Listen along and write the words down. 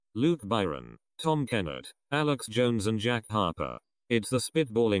Luke Byron, Tom Kennett, Alex Jones and Jack Harper. It's the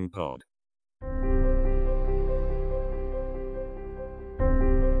Spitballing Pod.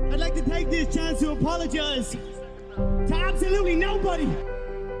 I'd like to take this chance to apologize to absolutely nobody.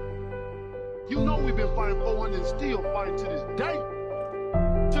 You know we've been fighting 400 and still fighting to this day.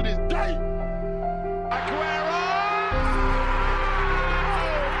 To this day. Aguero!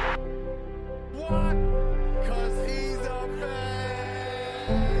 What? Cause he's a man.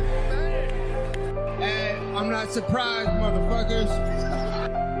 Hey, I'm not surprised, motherfuckers.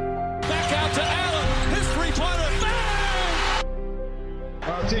 Back out to Allen. His three-pointer. Bang!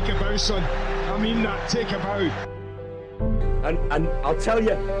 I'll take a bow, son. I mean that. Take a bow. And I'll tell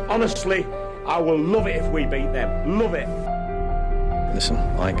you, honestly, I will love it if we beat them. Love it. Listen,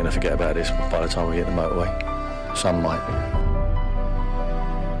 I ain't going to forget about this by the time we hit the motorway. Some might.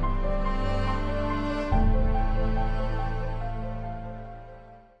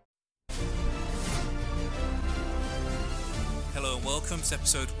 Hello and welcome to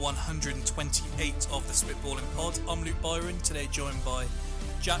episode 128 of the Spitballing Pod. I'm Luke Byron, today joined by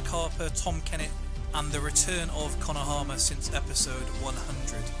Jack Harper, Tom Kennett, and the return of Connor Harmer since episode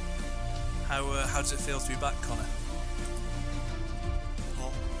 100. How does it feel to be back, Connor?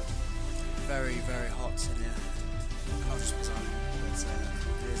 Hot. Very, very hot in here. Not just because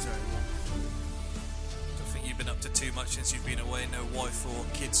but it is very warm. Don't think you've been up to too much since you've been away. No wife or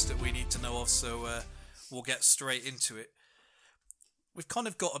kids that we need to know of, so we'll get straight into it. We've kind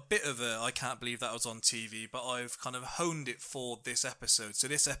of got a bit of a I can't believe that was on TV, but I've kind of honed it for this episode. So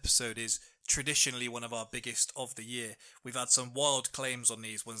this episode is traditionally one of our biggest of the year. We've had some wild claims on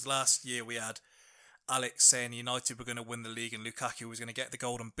these ones. Last year we had Alex saying United were going to win the league and Lukaku was going to get the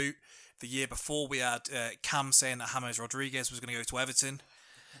golden boot. The year before we had Cam saying that James Rodriguez was going to go to Everton.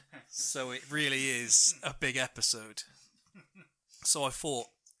 So it really is a big episode. So I thought,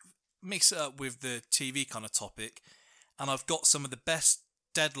 mix it up with the TV kind of topic, and I've got some of the best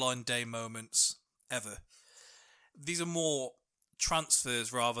deadline day moments ever. These are more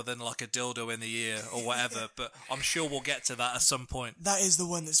transfers rather than like a dildo in the ear or whatever, but I'm sure we'll get to that at some point. That is the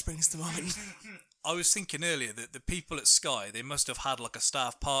one that springs to mind. I was thinking earlier that the people at Sky, they must have had like a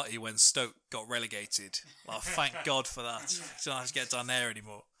staff party when Stoke got relegated. Well, thank God for that. Don't have to get down there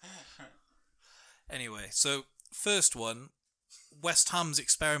anymore. Anyway, so first one, West Ham's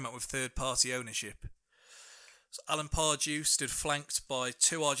experiment with third-party ownership. So Alan Pardew stood flanked by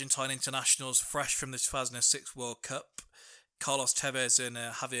two Argentine internationals fresh from the 2006 World Cup, Carlos Tevez and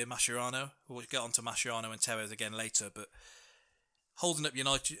Javier Mascherano. We'll get on to Mascherano and Tevez again later, but holding up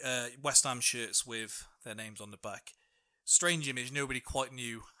United West Ham shirts with their names on the back. Strange image, nobody quite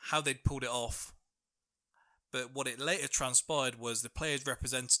knew how they'd pulled it off. But what it later transpired was the players'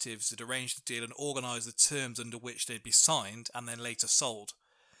 representatives had arranged the deal and organised the terms under which they'd be signed and then later sold.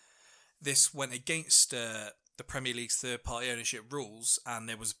 This went against the Premier League's third-party ownership rules, and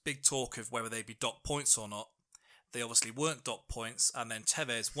there was big talk of whether they'd be docked points or not. They obviously weren't docked points, and then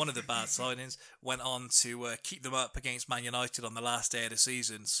Tevez, one of the bad signings, went on to keep them up against Man United on the last day of the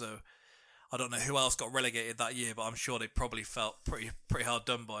season. So I don't know who else got relegated that year, but I'm sure they probably felt pretty hard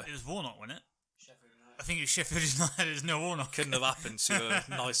done by. It was Warnock, wasn't it? I think it was Sheffield United. There's no Warnock. Couldn't have happened to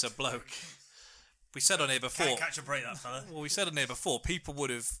a nicer bloke. We said on here before. Can't catch a break, that fella. Well, we said on here before, people would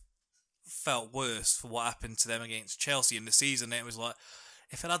have felt worse for what happened to them against Chelsea in the season. It was like,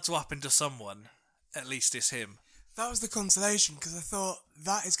 if it had to happen to someone, at least it's him. That was the consolation, because I thought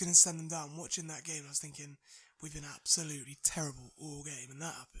that is going to send them down. Watching that game, I was thinking, we've been absolutely terrible all game, and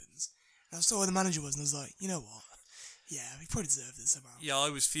that happens. And I saw where the manager was, and I was like, you know what? Yeah, we probably deserved it somehow. Yeah,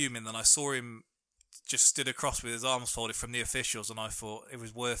 I was fuming, then I saw him just stood across with his arms folded from the officials, and I thought it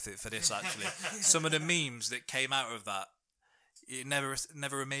was worth it for this, actually. Some of the memes that came out of that, it never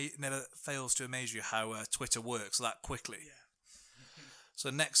fails to amaze you how Twitter works that quickly. Yeah. So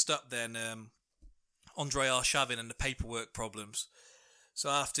next up then, Andre Arshavin and the paperwork problems. So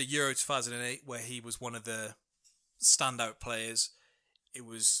after Euro 2008, where he was one of the standout players, it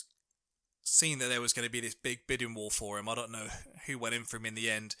was seen that there was going to be this big bidding war for him. I don't know who went in for him in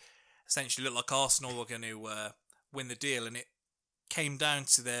the end. Essentially looked like Arsenal were going to win the deal, and it came down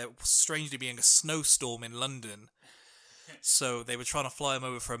to there strangely being a snowstorm in London. So they were trying to fly him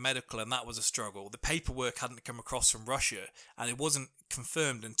over for a medical, and that was a struggle. The paperwork hadn't come across from Russia, and it wasn't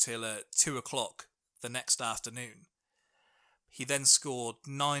confirmed until 2 o'clock the next afternoon. He then scored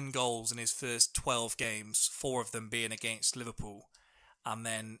 9 goals in his first 12 games, 4 of them being against Liverpool, and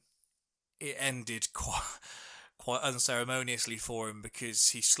then it ended quite unceremoniously for him, because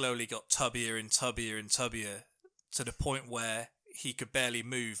he slowly got tubbier and tubbier and tubbier to the point where he could barely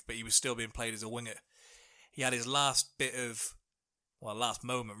move, but he was still being played as a winger. He had his last bit of well, last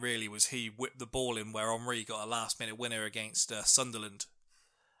moment really was he whipped the ball in where Henry got a last-minute winner against Sunderland,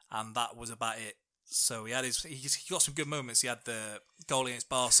 and that was about it. So he got some good moments. He had the goal against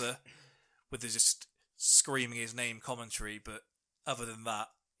Barca with the just screaming his name commentary, but other than that,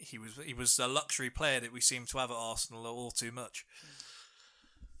 he was a luxury player that we seem to have at Arsenal all too much.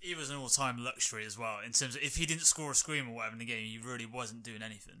 He was an all-time luxury as well, in terms of if he didn't score a scream or whatever in the game, he really wasn't doing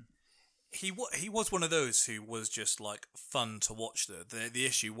anything. He was one of those who was just like fun to watch. The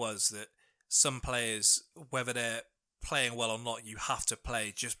issue was that some players, whether they're playing well or not, you have to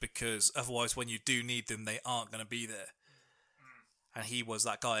play just because otherwise when you do need them, they aren't going to be there. And he was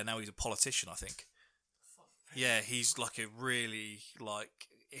that guy, and now he's a politician, I think. Yeah, he's like a really, like,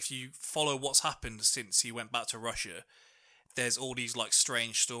 if you follow what's happened since he went back to Russia, there's all these like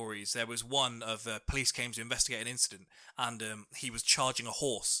strange stories. There was one of police came to investigate an incident, and he was charging a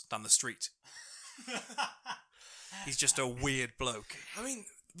horse down the street. He's just a weird bloke. I mean,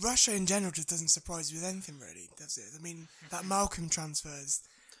 Russia in general just doesn't surprise you with anything, really, does it? I mean, that Malcolm transfer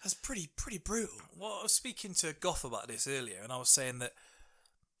that's pretty brutal. Well, I was speaking to Goff about this earlier, and I was saying that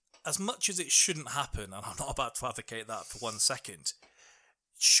as much as it shouldn't happen, and I'm not about to advocate that for 1 second,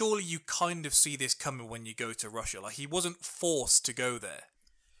 surely you kind of see this coming when you go to Russia. Like, he wasn't forced to go there.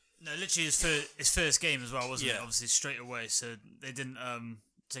 No, literally his first game as well, wasn't it? Obviously straight away, so they didn't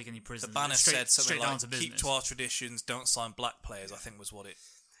take any prisoners. The banner said something like, to keep to our traditions, don't sign black players, I think was what it...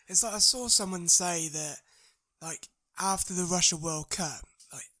 It's like I saw someone say that, like, after the Russia World Cup,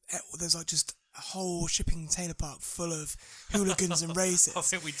 like, there's like just a whole shipping container park full of hooligans and racists. I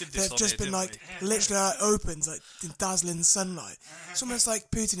think we did this. They've just been like literally opened like in dazzling sunlight. It's almost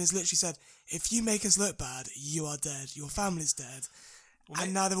like Putin has literally said, "If you make us look bad, you are dead. Your family's dead." Well,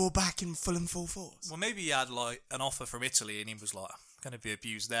 and now they're all back in full force. Well, maybe he had like an offer from Italy, and he was like, "I'm going to be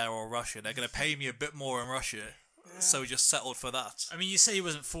abused there or Russia. They're going to pay me a bit more in Russia." So he just settled for that. I mean, you say he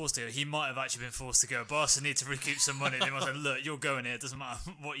wasn't forced to. He might have actually been forced to go. Barca need to recoup some money. They might say, "Look, you're going here. It doesn't matter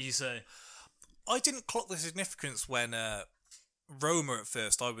what you say." I didn't clock the significance when Roma at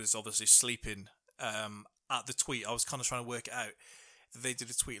first. I was obviously sleeping at the tweet. I was kind of trying to work it out. They did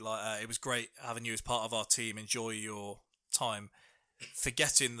a tweet like, "It was great having you as part of our team. Enjoy your time."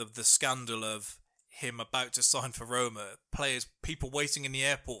 Forgetting the scandal of him about to sign for Roma, people waiting in the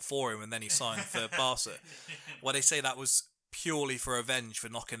airport for him, and then he signed for Barca. Well, they say that was purely for revenge for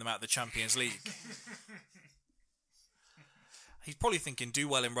knocking them out of the Champions League. He's probably thinking, do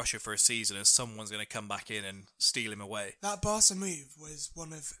well in Russia for a season and someone's going to come back in and steal him away. That Barca move was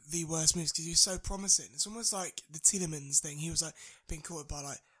one of the worst moves because he was so promising. It's almost like the Tielemans thing. He was like being caught by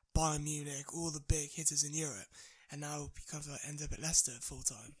like Bayern Munich, all the big hitters in Europe, and now he kind of like ended up at Leicester full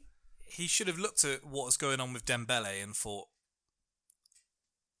time. He should have looked at what was going on with Dembele and thought,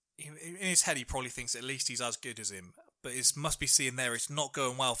 in his head he probably thinks at least he's as good as him, but it must be seeing there it's not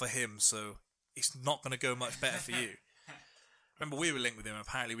going well for him, so it's not going to go much better for you. Remember, we were linked with him, and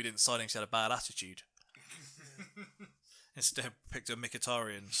apparently we didn't sign him because he had a bad attitude. Instead, picked up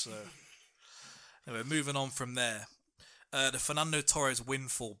Mkhitaryan, so... Anyway, moving on from there. The Fernando Torres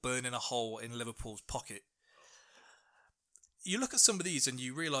windfall burning a hole in Liverpool's pocket. You look at some of these and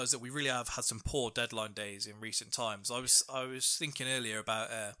you realise that we really have had some poor deadline days in recent times. I was thinking earlier about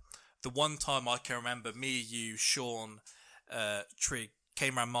the one time I can remember me, you, Sean, Trig,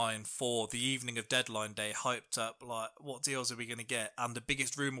 came around mine for the evening of deadline day, hyped up, like, what deals are we going to get? And the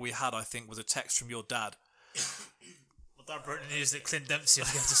biggest rumour we had, I think, was a text from your dad. Well, that brought the news that Clint Dempsey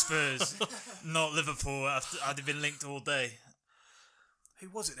was going to Spurs, not Liverpool, after I'd been linked all day. Who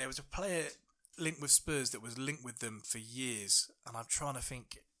was it? There was a player linked with Spurs that was linked with them for years, and I'm trying to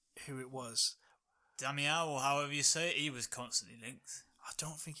think who it was. Damiao, or however you say it, he was constantly linked. I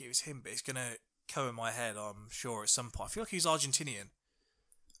don't think it was him, but it's going to come in my head, I'm sure, at some point. I feel like he's Argentinian.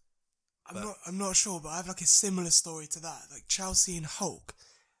 I'm not sure, but I have like a similar story to that. Like Chelsea and Hulk,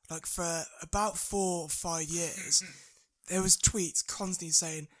 like for about 4 or 5 years, there was tweets constantly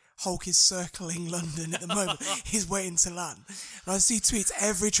saying Hulk is circling London at the moment. He's waiting to land. And I see tweets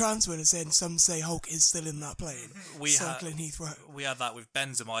every transfer and saying some say Hulk is still in that plane, circling Heathrow. We had that with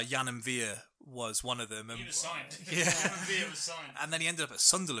Benzema. Jan M'Vila was one of them. And, he was signed. Yeah. M'Vila was signed. And then he ended up at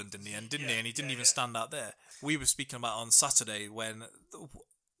Sunderland in the end, didn't he? And he didn't even stand out there. We were speaking about on Saturday when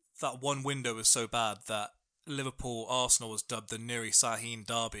that one window was so bad that Liverpool-Arsenal was dubbed the Nuri Sahin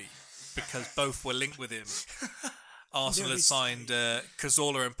derby because both were linked with him. Arsenal had signed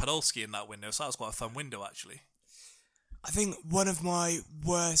Cazorla and Podolski in that window, so that was quite a fun window, actually. I think one of my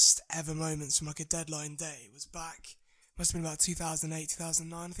worst ever moments from like a deadline day was back, must have been about 2008,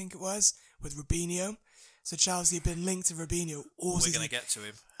 2009, I think it was, with Robinho. So Chelsea have been linked to Robinho all We're season. going to get to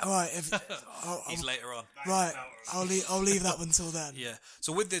him. All right, He's later on. Right, I'll leave that one till then. Yeah.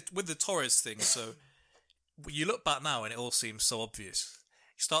 So with the Torres thing, so you look back now and it all seems so obvious.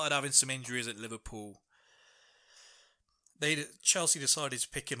 He started having some injuries at Liverpool. Chelsea decided to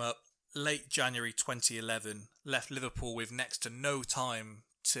pick him up late January 2011. Left Liverpool with next to no time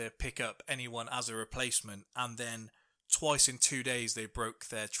to pick up anyone as a replacement, and then twice in 2 days they broke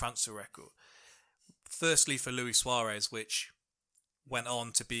their transfer record. Firstly for Luis Suarez, which went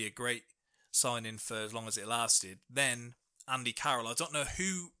on to be a great signing for as long as it lasted. Then Andy Carroll. I don't know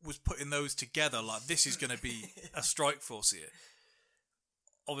who was putting those together. Like, this is going to be a strike force here.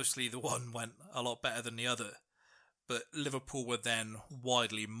 Obviously, the one went a lot better than the other. But Liverpool were then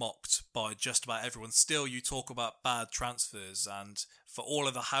widely mocked by just about everyone. Still, you talk about bad transfers, and for all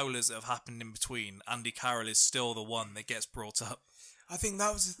of the howlers that have happened in between, Andy Carroll is still the one that gets brought up. I think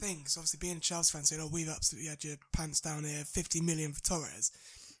that was the thing, because obviously being a Chelsea fan saying, we've absolutely had your pants down here, 50 million for Torres,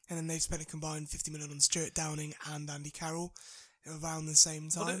 and then they've spent a combined 50 million on Stuart Downing and Andy Carroll around the same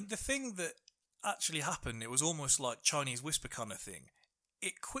time. Well, the thing that actually happened, it was almost like Chinese whisper kind of thing.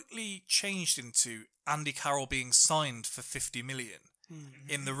 It quickly changed into Andy Carroll being signed for 50 million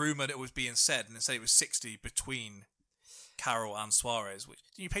in the rumour that was being said, and they said it was 60 between Carroll and Suarez. Which,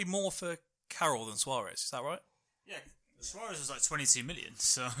 you paid more for Carroll than Suarez, is that right? Yeah, Suarez was like 22 million,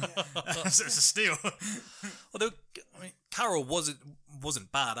 so it's a steal. Although, I mean, Carroll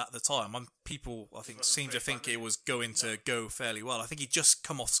wasn't bad at the time. People, I think, seem to think it was going to go fairly well. I think he'd just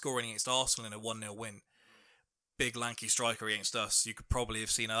come off scoring against Arsenal in a 1-0 win. Big lanky striker against us. You could probably have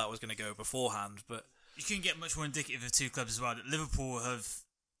seen how that was going to go beforehand, but you couldn't get much more indicative of two clubs as well. That Liverpool have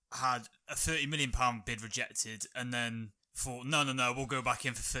had a £30 million bid rejected, and then thought, no, we'll go back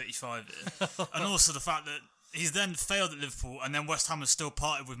in for 35. And also the fact that he's then failed at Liverpool, and then West Ham has still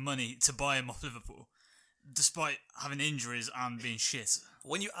parted with money to buy him off Liverpool, despite having injuries and being shit.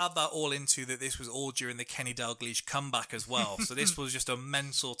 When you add that all into that, this was all during the Kenny Dalglish comeback as well. So this was just a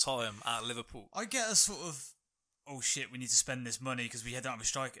mental time at Liverpool. I get a sort of, oh shit, we need to spend this money because we don't have a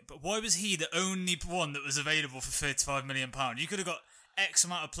striker. But why was he the only one that was available for £35 million? You could have got X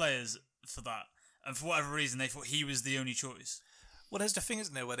amount of players for that. And for whatever reason, they thought he was the only choice. Well, there's the thing,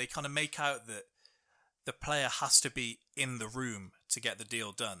 isn't there, where they kind of make out that the player has to be in the room to get the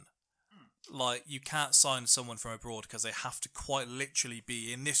deal done. Like, you can't sign someone from abroad because they have to quite literally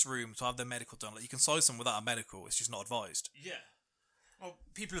be in this room to have their medical done. Like, you can sign someone without a medical, it's just not advised. Yeah. Well,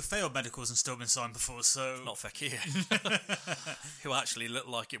 people have failed medicals and still been signed before, so... Not Fekir. Who actually looked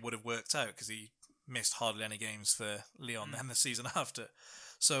like it would have worked out because he missed hardly any games for Lyon then the season after.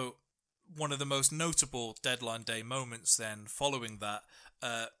 So, one of the most notable deadline day moments then following that,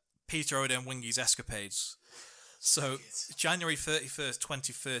 Peter Odemwingi's escapades. So, January 31st,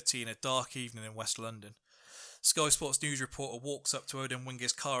 2013, a dark evening in West London. Sky Sports news reporter walks up to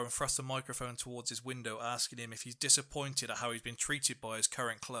Odemwingi's car and thrusts a microphone towards his window, asking him if he's disappointed at how he's been treated by his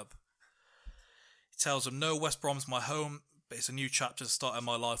current club. He tells him, "No, West Brom's my home, but it's a new chapter to start in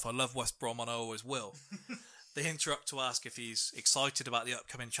my life. I love West Brom and I always will." They interrupt to ask if he's excited about the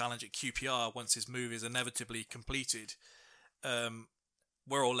upcoming challenge at QPR once his move is inevitably completed.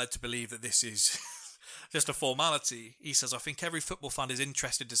 We're all led to believe that this is just a formality. He says, "I think every football fan is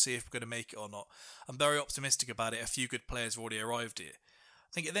interested to see if we're going to make it or not. I'm very optimistic about it. A few good players have already arrived here."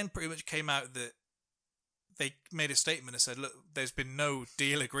 I think it then pretty much came out that they made a statement and said, "Look, there's been no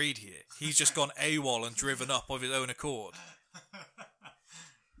deal agreed here. He's just gone AWOL and driven up of his own accord."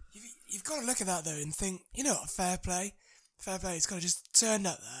 You've got to look at that though and think, you know what, fair play. Fair play. He's got to just turned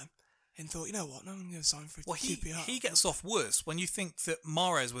up there and thought, you know what, no, I'm going to sign for QPR. He gets off worse when you think that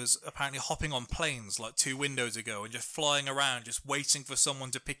Mahrez was apparently hopping on planes like 2 windows ago and just flying around, just waiting for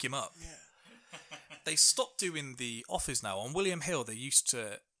someone to pick him up. Yeah. They stopped doing the offers now. On William Hill, they used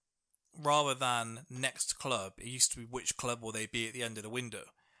to, rather than next club, it used to be which club will they be at the end of the window.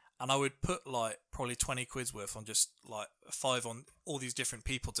 And I would put like probably 20 quid's worth on just like 5 on all these different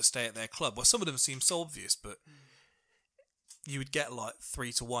people to stay at their club. Well, some of them seem so obvious, but you would get like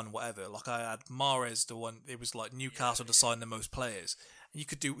 3 to 1, whatever. Like I had Mahrez, the one, it was like Newcastle to sign the most players. And you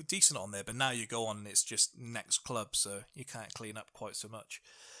could do decent on there, but now you go on and it's just next club, so you can't clean up quite so much.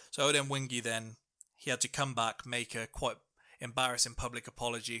 So Odemwingie then, he had to come back, make a quite embarrassing public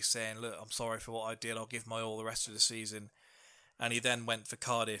apology saying, "Look, I'm sorry for what I did, I'll give my all the rest of the season." And he then went for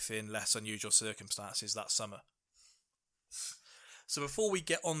Cardiff in less unusual circumstances that summer. So before we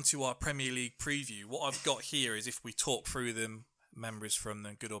get on to our Premier League preview, what I've got here is, if we talk through them, memories from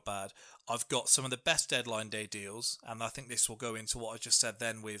them, good or bad, I've got some of the best deadline day deals, and I think this will go into what I just said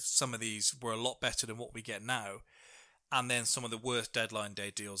then, with some of these were a lot better than what we get now, and then some of the worst deadline day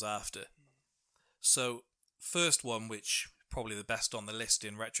deals after. So first one, which probably the best on the list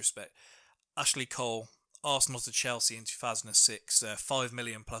in retrospect, Ashley Cole, Arsenal to Chelsea in 2006, 5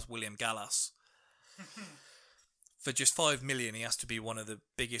 million plus William Gallas. For just 5 million, he has to be one of the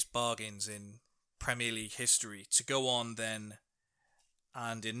biggest bargains in Premier League history. To go on then,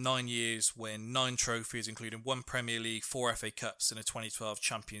 and in 9 years win 9 trophies, including 1 Premier League, 4 FA Cups and a 2012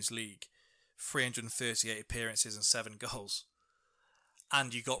 Champions League, 338 appearances and 7 goals.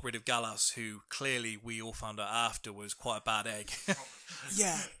 And you got rid of Gallas, who clearly we all found out after was quite a bad egg.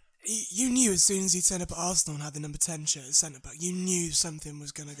 Yeah, you knew as soon as he turned up at Arsenal and had the number 10 shirt at centre-back, you knew something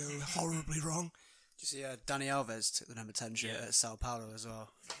was going to go horribly wrong. Did you see Dani Alves took the number 10 shirt at Sao Paulo as well?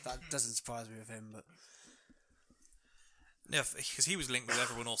 That doesn't surprise me with him, but... Yeah, because he was linked with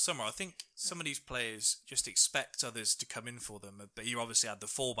everyone all summer. I think some of these players just expect others to come in for them, but you obviously had the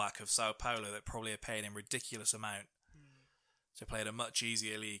fallback of Sao Paulo that probably are paying him a ridiculous amount to play in a much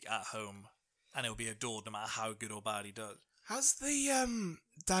easier league at home, and he'll be adored no matter how good or bad he does. How's the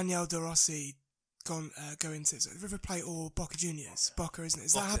Daniel De Rossi going to River Plate or Boca Juniors? Boca, isn't it?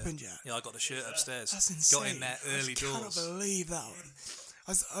 Has that happened yet? Yeah, I got the shirt upstairs. That's insane. Got in there early doors. I cannot believe that one.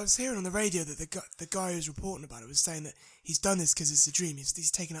 I was hearing on the radio that the guy who's reporting about it was saying that he's done this because it's a dream.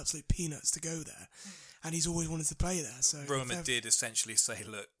 He's taken absolute peanuts to go there, and he's always wanted to play there. So Roma did essentially say,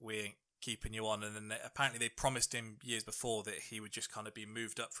 look, we ain't keeping you on, and then apparently they promised him years before that he would just kind of be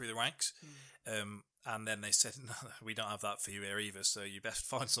moved up through the ranks, and then they said, no, we don't have that for you here either, so you best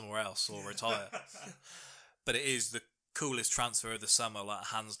find somewhere else or retire. But it is the coolest transfer of the summer, like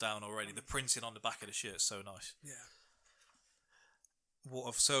hands down already. The printing on the back of the shirt is so nice. Yeah.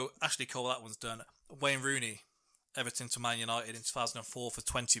 So Ashley Cole, that one's done. Wayne Rooney, Everton to Man United in 2004 for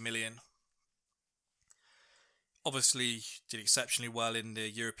 20 million. Obviously did exceptionally well in the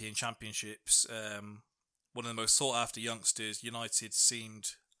European Championships. One of the most sought after youngsters. United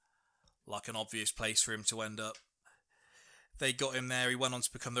seemed like an obvious place for him to end up. They got him there. He went on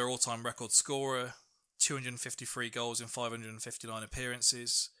to become their all-time record scorer. 253 goals in 559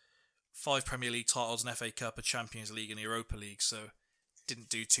 appearances. 5 Premier League titles, an FA Cup, a Champions League and a Europa League. So didn't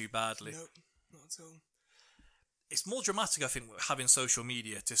do too badly. Nope, not at all. It's more dramatic, I think, having social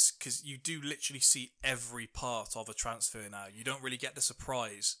media, just because you do literally see every part of a transfer now. You don't really get the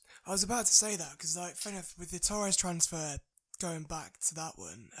surprise. I was about to say that because, like, funny enough, with the Torres transfer, going back to that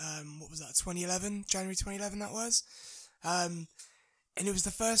one, what was that? 2011, January 2011. That was, and it was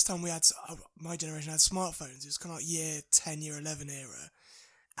the first time we had my generation had smartphones. It was kind of like year 10, year 11 era.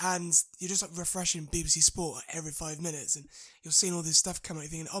 And you're just like refreshing BBC Sport every 5 minutes, and you're seeing all this stuff come out. You're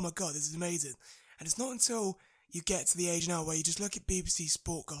thinking, "Oh my god, this is amazing!" And it's not until you get to the age now where you just look at BBC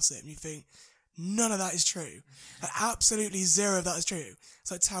Sport gossip and you think, none of that is true. Like, absolutely zero of that is true.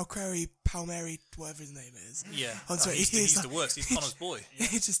 It's like Tancredi Palmieri, whatever his name is. Yeah, he's the worst. He's Connor's boy. He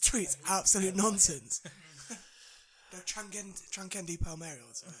just tweets absolute nonsense. No, Trankendi Palmieri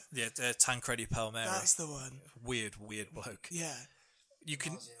or something. Yeah, Tancredi Palmieri. That's the one. Weird bloke. Yeah. You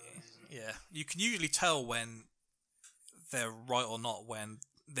can usually tell when they're right or not when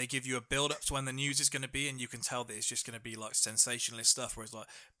they give you a build up to when the news is going to be, and you can tell that it's just going to be like sensationalist stuff where it's like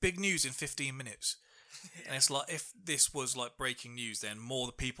big news in 15 minutes. And it's like, if this was like breaking news, then more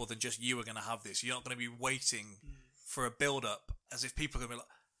the people than just you are going to have this. You're not going to be waiting for a build up as if people are going to be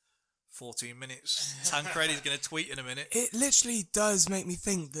like 14 minutes. Tancredi's going to tweet in a minute. It literally does make me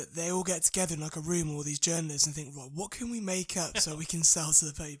think that they all get together in like a room, all these journalists, and think, right, what can we make up so we can sell to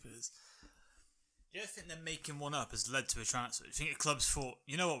the papers? Do you think them making one up has led to a transfer? Do you think the clubs thought,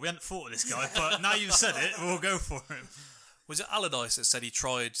 you know what, we hadn't thought of this guy, but now you've said it, we'll go for him? Was it Allardyce that said he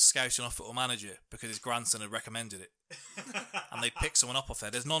tried scouting off Football Manager because his grandson had recommended it? And they picked someone up off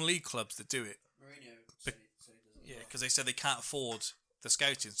there. There's non-league clubs that do it. Mourinho because they said they can't afford the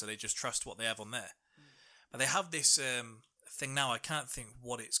scouting, so they just trust what they have on there. But they have this thing now, I can't think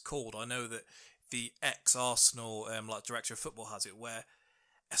what it's called. I know that the ex-Arsenal like director of football has it, where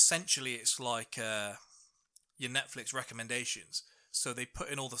essentially it's like your Netflix recommendations. So they put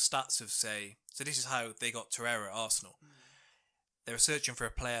in all the stats of, say, so this is how they got Torreira at Arsenal. They were searching for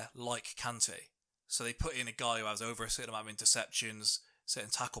a player like Kante. So they put in a guy who has over a certain amount of interceptions, certain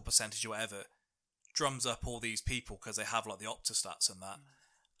tackle percentage or whatever, drums up all these people because they have like the Opta stats and that.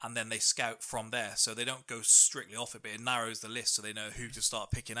 And then they scout from there. So they don't go strictly off it, but it narrows the list so they know who to start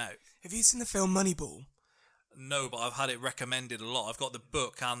picking out. Have you seen the film Moneyball? No, but I've had it recommended a lot. I've got the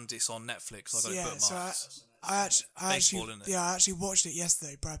book and it's on Netflix. I've got it bookmarked. So I actually watched it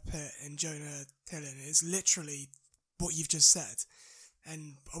yesterday, Brad Pitt and Jonah Hillen. It's literally what you've just said.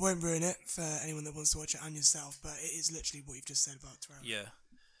 And I won't ruin it for anyone that wants to watch it and yourself, but it is literally what you've just said about Torreira. Yeah.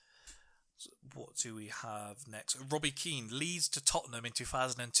 So what do we have next? Robbie Keane leads to Tottenham in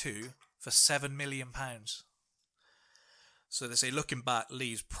 2002 for £7 million. So they say, looking back,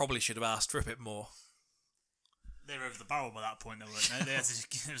 Leeds probably should have asked for a bit more. They were over the barrel by that point, though, weren't they?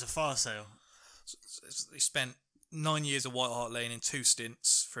 It was a fire sale. They spent 9 years at White Hart Lane in 2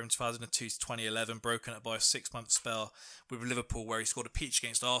 stints from 2002 to 2011, broken up by a 6-month spell with Liverpool where he scored a peach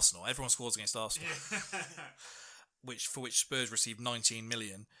against Arsenal. Everyone scores against Arsenal, for which Spurs received 19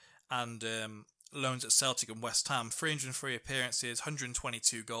 million. And loans at Celtic and West Ham, 303 appearances,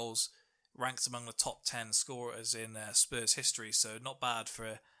 122 goals, ranks among the top 10 scorers in Spurs history, so not bad for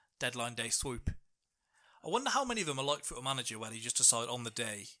a deadline day swoop. I wonder how many of them are like Football Manager where you just decide on the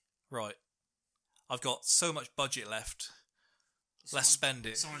day, right, I've got so much budget left, let's spend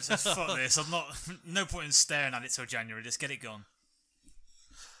it. Someone says, fuck this, no point in staring at it till January, just get it gone.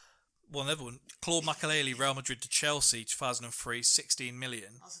 Well, another one, Claude Makelele, Real Madrid to Chelsea, 2003, 16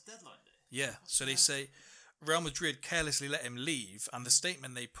 million. That's a deadline day. Yeah, so they say Real Madrid carelessly let him leave, and the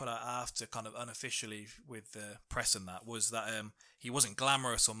statement they put out after, kind of unofficially with the press and that, was that he wasn't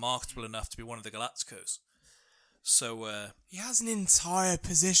glamorous or marketable enough to be one of the Galacticos. So he has an entire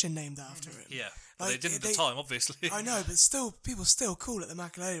position named after him. Yeah, but they didn't at the time, obviously. I know, but still, people still call it the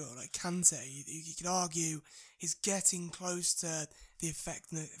Makelele role. Like Kante, you could argue he's getting close to the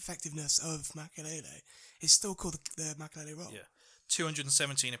effectiveness of Makelele. It's still called the Makelele role. Yeah,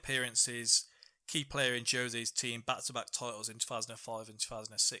 217 appearances, key player in Jose's team, back-to-back titles in 2005 and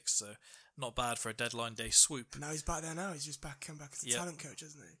 2006. So not bad for a deadline day swoop. Now he's back there. Now he's just come back as a talent coach,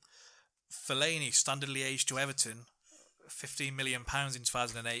 isn't he? Fellaini, standard liège to Everton, £15 million in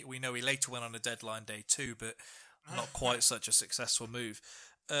 2008. We know he later went on a deadline day too, but not quite such a successful move.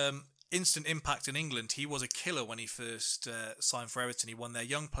 Instant impact in England. He was a killer when he first signed for Everton. He won their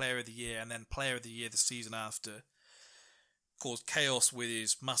Young Player of the Year and then Player of the Year the season after. Caused chaos with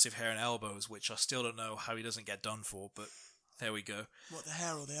his massive hair and elbows, which I still don't know how he doesn't get done for, but there we go. What, the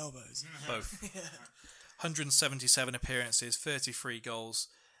hair or the elbows? Both. 177 appearances, 33 goals.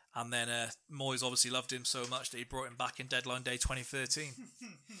 And then Moyes obviously loved him so much that he brought him back in deadline day 2013.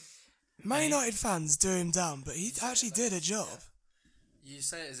 Man United fans do him down, but he actually did a job. You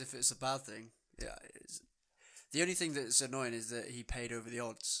say it as if it's a bad thing. Yeah. The only thing that's annoying is that he paid over the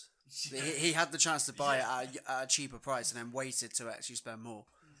odds. He had the chance to buy it at a cheaper price and then waited to actually spend more.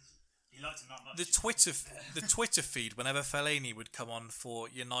 He liked him that much. The Twitter feed, whenever Fellaini would come on for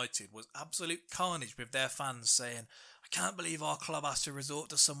United, was absolute carnage with their fans saying, I can't believe our club has to resort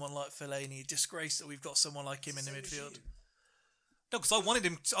to someone like Fellaini. Disgrace that we've got someone like him in the midfield. No, because I wanted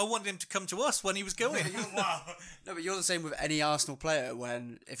him to come to us when he was going. Wow. No, but you're the same with any Arsenal player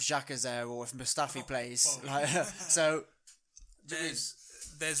if Xhaka's there or if Mustafi plays. So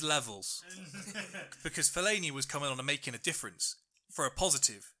there's levels. Because Fellaini was coming on and making a difference for a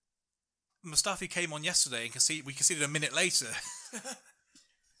positive. Mustafi came on yesterday and we conceded a minute later.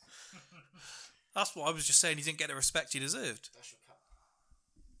 That's what I was just saying. He didn't get the respect he deserved.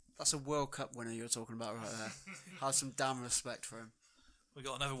 That's a World Cup winner you're talking about right there. Have some damn respect for him. We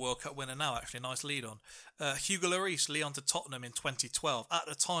got another World Cup winner now, actually. Nice lead on. Hugo Lloris, Lyon to Tottenham in 2012. At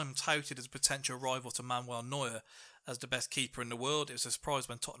the time, touted as a potential rival to Manuel Neuer as the best keeper in the world. It was a surprise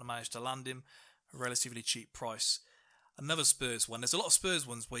when Tottenham managed to land him at a relatively cheap price. Another Spurs one. There's a lot of Spurs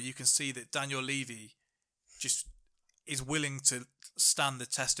ones where you can see that Daniel Levy just is willing to stand the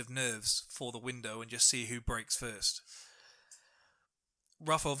test of nerves for the window and just see who breaks first.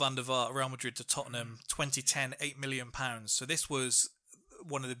 Rafael van der Vaart, Real Madrid to Tottenham, 2010, £8 million. So this was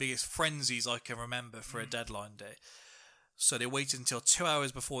one of the biggest frenzies I can remember for a deadline day. So they waited until 2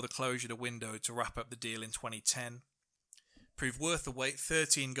 hours before the closure of the window to wrap up the deal in 2010. Proved worth the wait,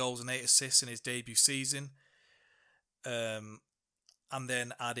 13 goals and 8 assists in his debut season. And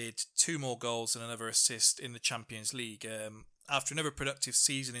then added 2 more goals and another assist in the Champions League. After another productive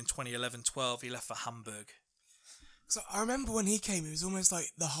season in 2011-12, he left for Hamburg. So I remember when he came, he was almost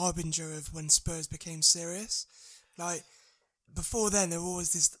like the harbinger of when Spurs became serious. Like, before then, there was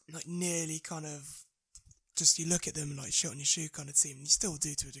always this, like, nearly kind of, just you look at them and, like, shit on your shoe kind of team, and you still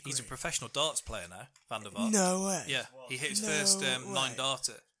do to a degree. He's a professional darts player now, Van der Vaart. No way. Yeah, he hit his first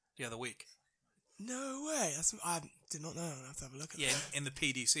 9-darter the other week. No way. I did not know. I'll have to have a look at that. Yeah, in the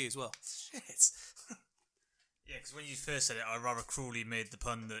PDC as well. Shit. Yeah, because when you first said it, I rather cruelly made the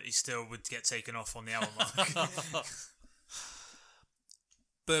pun that he still would get taken off on the hour mark.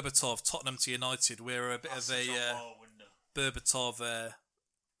 Berbatov, Tottenham to United. We're a bit of a Berbatov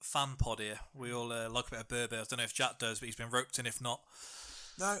fan pod here. We all like a bit of Berber. I don't know if Jack does, but he's been roped in if not.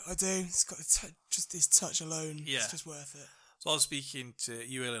 No, I do. It's got just his touch alone. Yeah. It's just worth it. So I was speaking to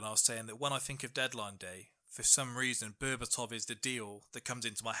you, Ian, and I was saying that when I think of deadline day, for some reason, Berbatov is the deal that comes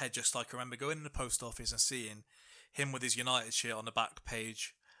into my head, just like I remember going in the post office and seeing him with his United shirt on the back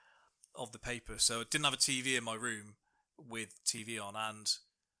page of the paper. So I didn't have a TV in my room. with TV on, and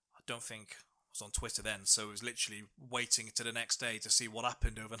I don't think I was on Twitter then, so it was literally waiting to the next day to see what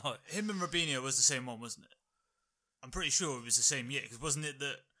happened overnight. Him and Robinho was the same one, wasn't it? I'm pretty sure it was the same year, because wasn't it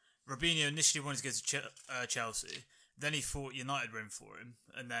that Robinho initially wanted to go to Chelsea, then he thought United were in for him,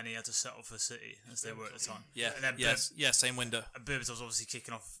 and then he had to settle for City, as they were at the time. Yeah, and then same window. And Berbatov was obviously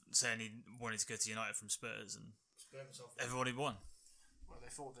kicking off, saying he wanted to go to United from Spurs, and everybody won. Well, they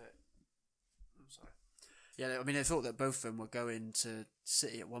thought that... I'm sorry. Yeah, I mean, they thought that both of them were going to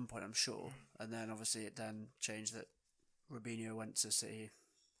City at one point, I'm sure, and then obviously it then changed that Robinho went to City,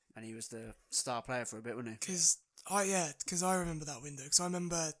 and he was the star player for a bit, wasn't he? Because I remember that window. Because I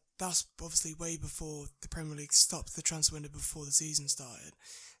remember that's obviously way before the Premier League stopped the transfer window before the season started.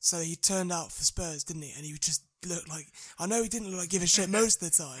 So he turned out for Spurs, didn't he? And he just looked like... I know he didn't look like give a shit most of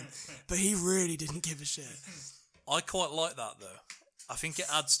the time, but he really didn't give a shit. I quite like that, though. I think it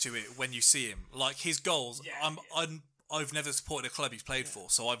adds to it when you see him. Like, his goals... I've never supported a club he's played for,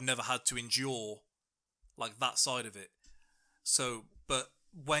 so I've never had to endure, like, that side of it. So, but...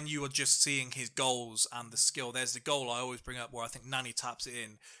 when you are just seeing his goals and the skill, there's the goal I always bring up where I think Nani taps it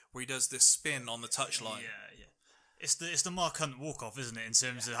in, where he does this spin on the touchline. Yeah. It's the Mark Hunt walk-off, isn't it, in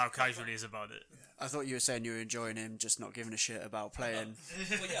terms of how casual he is about it. I thought you were saying you were enjoying him just not giving a shit about playing.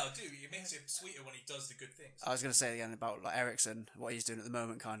 Well, yeah, I do. It makes him sweeter when he does the good things. I was going to say again about like Eriksen, what he's doing at the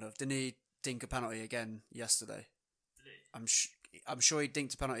moment, kind of. Didn't he dink a penalty again yesterday? Did he? I'm sure he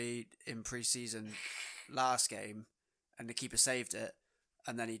dinked a penalty in pre-season last game, and the keeper saved it.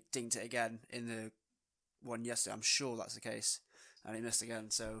 And then he dinked it again in the one yesterday. I'm sure that's the case. And he missed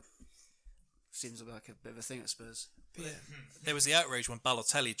again, so seems like a bit of a thing at Spurs. But yeah. There was the outrage when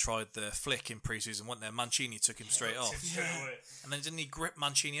Balotelli tried the flick in pre-season, wasn't there? Mancini took him straight off. And then didn't he grip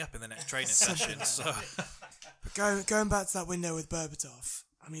Mancini up in the next training session? So, But going back to that window with Berbatov,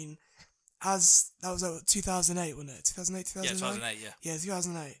 I mean, as that was 2008, wasn't it? 2008, 2009? Yeah, 2008, yeah. Yeah,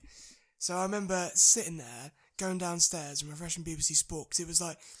 2008. So I remember sitting there, going downstairs and refreshing BBC Sport, because it was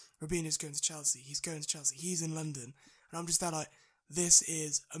like, Robinho's going to Chelsea, he's in London, and I'm just there like, this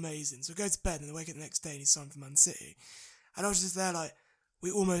is amazing. So I go to bed and I wake up the next day and he's signed for Man City, and I was just there like,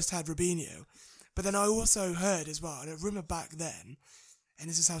 we almost had Robinho. But then I also heard as well, and a rumour back then, and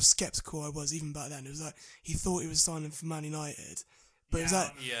this is how sceptical I was even back then, it was like, he thought he was signing for Man United, but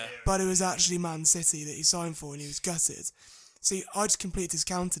it was actually Man City that he signed for, and he was gutted. See, I just completely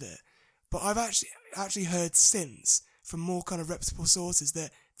discounted it. But I've actually heard since from more kind of reputable sources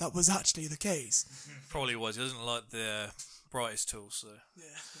that was actually the case. Probably was. He doesn't like the brightest tools. So. Yeah.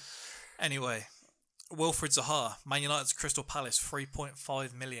 Anyway, Wilfried Zaha, Man United's Crystal Palace,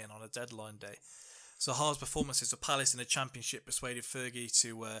 3.5 million on a deadline day. Zaha's performances for Palace in the Championship persuaded Fergie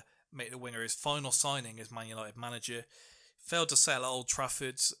to make the winger his final signing as Man United manager. Failed to settle at Old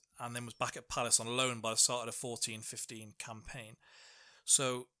Trafford and then was back at Palace on loan by the start of the 14-15 campaign.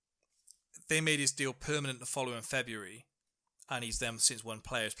 So they made his deal permanent the following February, and he's then since won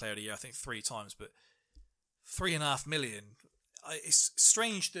Players Player of the Year, I think 3 times, but 3.5 million. It's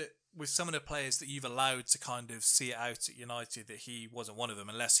strange that with some of the players that you've allowed to kind of see it out at United that he wasn't one of them,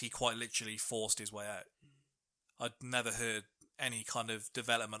 unless he quite literally forced his way out. I'd never heard any kind of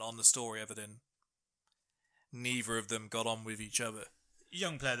development on the story other than neither of them got on with each other.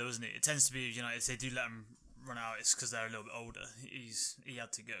 Young player though, isn't it? It tends to be United, if they do let him run out, it's because they're a little bit older. He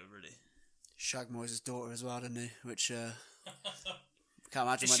had to go, really. Shag Moyes' daughter as well, didn't he? Which can't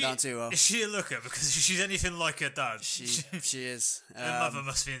imagine went down too well. Is she a looker? Because if she's anything like her dad, she is. Her mother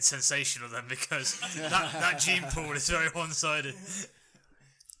must be sensational then, because that gene pool is very one-sided.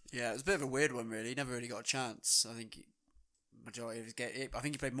 Yeah, it was a bit of a weird one, really. He never really got a chance. I think majority of his game. I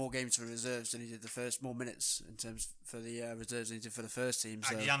think he played more games for the reserves than he did more minutes in terms for the reserves than he did for the first team.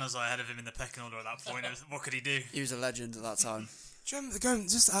 So. And Januzaj ahead of him in the pecking order at that point. What could he do? He was a legend at that time. Do you remember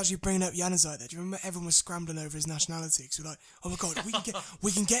just actually bringing up Januzaj there? Do you remember everyone was scrambling over his nationality? Because we're like, oh my god,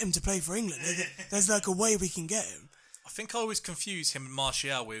 we can get him to play for England. There's like a way we can get him. I think I always confuse him and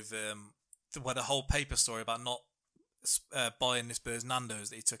Martial with the whole paper story about not buying this Spurs Nando's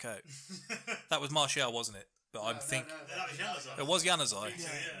that he took out. That was Martial, wasn't it? But I'm thinking it was Januzaj. Yeah,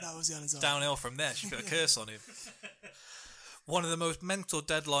 that was Januzaj. Downhill from there. She put a curse on him. One of the most mental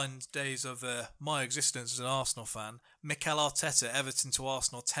deadline days of my existence as an Arsenal fan. Mikel Arteta, Everton to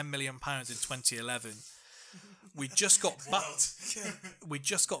Arsenal, £10 million in 2011. We just got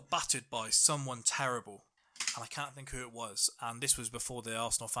battered by someone terrible, and I can't think who it was. And this was before the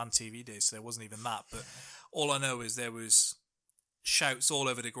Arsenal Fan TV days, so there wasn't even that. But all I know is there was shouts all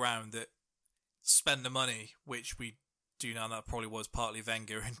over the ground that spend the money, which we do now. That probably was partly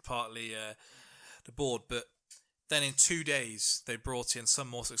Wenger and partly the board, but. Then in 2 days, they brought in some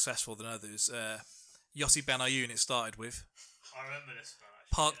more successful than others. Yossi Benayoun it started with. I remember this one,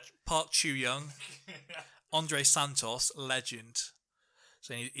 actually. Park Chu-young. Andre Santos, legend.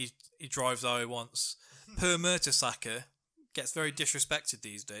 So he drives how he wants. Per Mertesacker gets very disrespected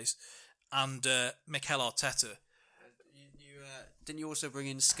these days. And Mikel Arteta. Didn't you also bring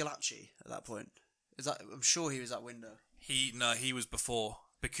in Scalacci at that point? I'm sure he was at window. He was before,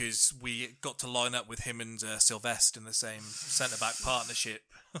 because we got to line up with him and Sylvestre in the same centre-back partnership.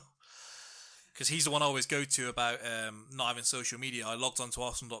 Because he's the one I always go to about not having social media. I logged onto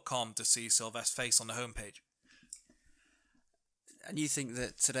Arsenal.com to see Sylvestre's face on the homepage. And you think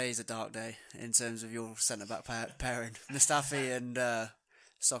that today is a dark day in terms of your centre-back pairing, Mustafi and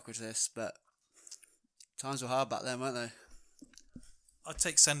Socrates, but times were hard back then, weren't they? I'd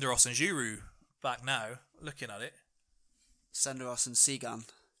take Senderos and Giroud back now, looking at it. Senderos and Segan.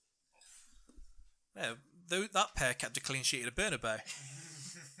 Yeah, that pair kept a clean sheet at the Bernabeu.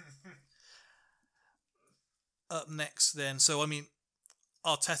 Up next then, so I mean,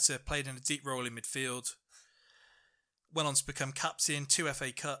 Arteta played in a deep role in midfield, went on to become captain, 2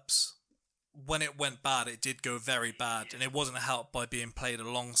 FA Cups. When it went bad, it did go very bad, and it wasn't helped by being played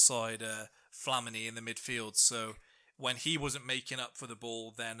alongside Flamini in the midfield. So when he wasn't making up for the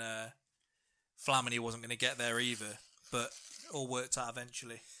ball, then Flamini wasn't going to get there either. But it all worked out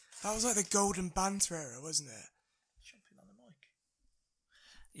eventually. That was like the golden banter era, wasn't it? Jumping on the mic.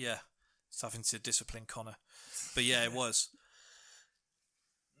 Yeah, it's having to discipline Connor. But yeah, it was.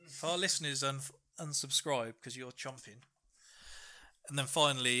 For our listeners, unsubscribe because you're chomping. And then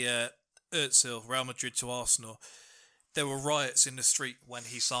finally, Özil, Real Madrid to Arsenal. There were riots in the street when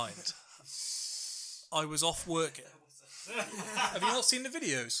he signed. I was off work. Have you not seen the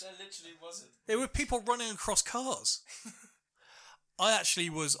videos? There literally wasn't. There were people running across cars. I actually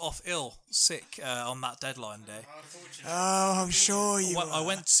was sick on that deadline day. Oh, I'm sure you were. I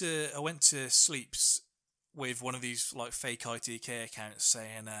went to Sleeps with one of these like fake ITK accounts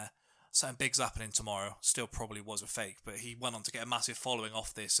saying something big's happening tomorrow. Still probably was a fake, but he went on to get a massive following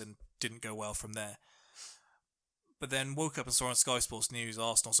off this and didn't go well from there. But then woke up and saw on Sky Sports News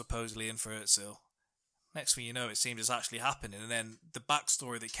Arsenal supposedly in for Özil. Next thing you know, it seems it's actually happening. And then the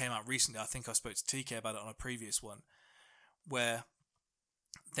backstory that came out recently, I think I spoke to TK about it on a previous one, where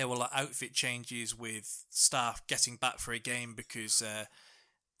there were like outfit changes with staff getting back for a game because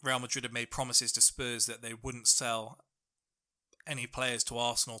Real Madrid had made promises to Spurs that they wouldn't sell any players to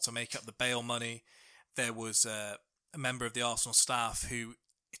Arsenal to make up the bail money. There was a member of the Arsenal staff who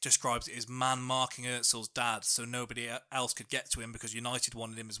describes it as man-marking Özil's dad so nobody else could get to him because United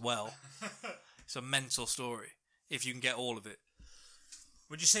wanted him as well. It's a mental story, if you can get all of it.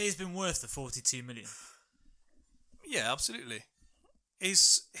 Would you say he's been worth the 42 million? Yeah, absolutely.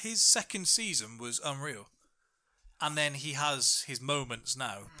 His second season was unreal. And then he has his moments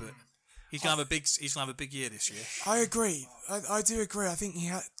now, but he's gonna have a big year this year. I agree. I do agree. I think he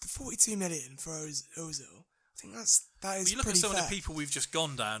had 42 million for Ozil. I think that is you look pretty at some fair. of the people we've just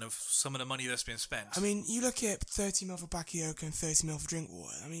gone down of some of the money that's been spent. I mean, you look at 30 mil for Bakayoko and 30 mil for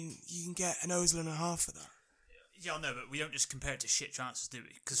Drinkwater. I mean, you can get an Ozil and a half for that. Yeah, I know, but we don't just compare it to shit transfers, do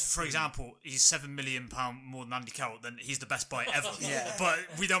we? Because, for example, he's £7 million more than Andy Carroll, then he's the best buy ever. Yeah. But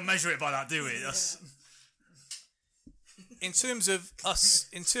we don't measure it by that, do we? In terms of us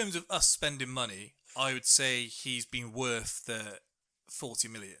spending money, I would say he's been worth the 40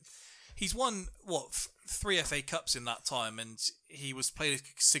 million. He's won 3 FA Cups in that time, and he was played a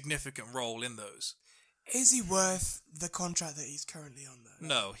significant role in those. Is he worth the contract that he's currently on, though?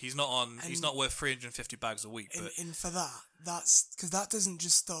 No, he's not on. He's not worth 350 bags a week. But and for that's because that doesn't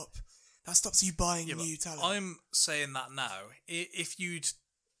just stop. That stops you buying new talent. I'm saying that now. If you'd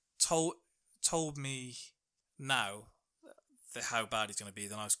told me now how bad he's going to be,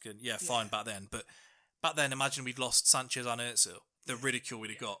 then I was good. Yeah, fine back then. But back then, imagine we'd lost Sanchez and Özil. The ridicule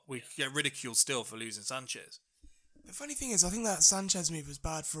we'd have got. We'd get ridiculed still for losing Sanchez. The funny thing is, I think that Sanchez move was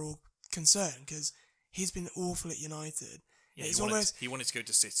bad for all concerned because he's been awful at United. Yeah, he wanted to go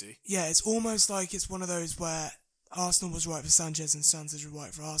to City. Yeah, it's almost like it's one of those where Arsenal was right for Sanchez and Sanchez was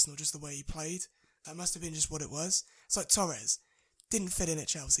right for Arsenal, just the way he played. That must have been just what it was. It's like Torres didn't fit in at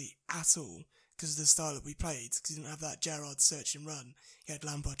Chelsea at all because of the style that we played, because he didn't have that Gerrard search and run. He had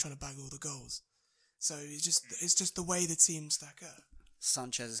Lampard trying to bag all the goals. So it's just the way the team stack up.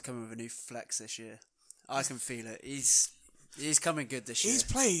 Sanchez is coming with a new flex this year. I can feel it. He's coming good this year. He's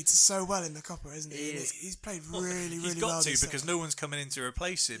played so well in the Copa, isn't he? He's played really well. He's got to because no one's coming in to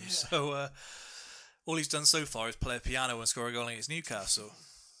replace him. Yeah. So all he's done so far is play a piano and score a goal against Newcastle.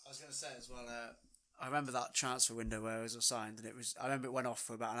 I was going to say as well, I remember that transfer window where Ozil signed, and I remember it went off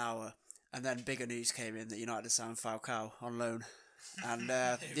for about an hour, and then bigger news came in that United signed Falcao on loan And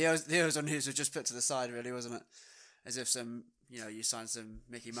the Ozone News was just put to the side, really, wasn't it? As if you signed some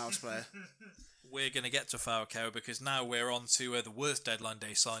Mickey Mouse player. We're going to get to Falcao because now we're on to the worst deadline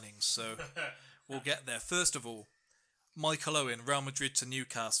day signings. So we'll get there. First of all, Michael Owen, Real Madrid to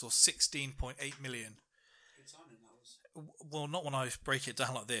Newcastle, 16.8 million. Good signing, that was. Well, not when I break it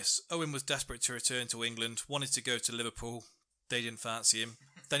down like this. Owen was desperate to return to England, wanted to go to Liverpool. They didn't fancy him.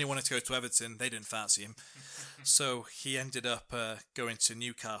 Then he wanted to go to Everton. They didn't fancy him. So he ended up going to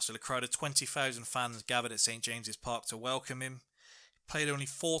Newcastle. A crowd of 20,000 fans gathered at St James's Park to welcome him. He played only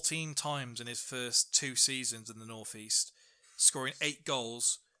 14 times in his first 2 seasons in the North East, scoring 8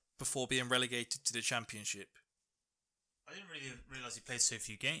 goals before being relegated to the Championship. I didn't really realise he played so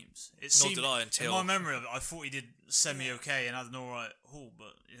few games. Nor did I until... In my memory of it, I thought he did semi-okay and had an alright haul,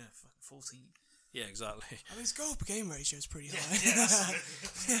 but yeah, fucking 14. Yeah, exactly. I mean, his goal per game ratio is pretty high.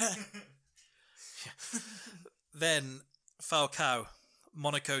 Yeah. Then, Falcao,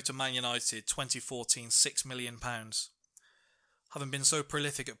 Monaco to Man United, 2014, £6 million. Having been so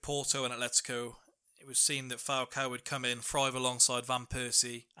prolific at Porto and Atletico, it was seen that Falcao would come in, thrive alongside Van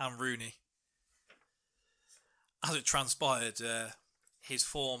Persie and Rooney. As it transpired, his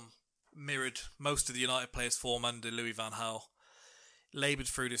form mirrored most of the United players' form under Louis van Gaal. Laboured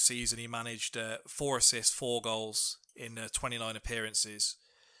through the season, he managed 4 assists, 4 goals in 29 appearances.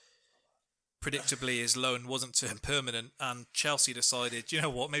 Predictably, his loan wasn't turned permanent, and Chelsea decided, you know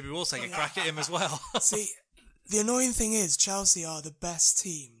what, maybe we'll take a crack at him as well. See, the annoying thing is, Chelsea are the best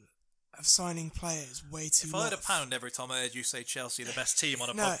team of signing players way too If I had £1 every time I heard you say Chelsea the best team on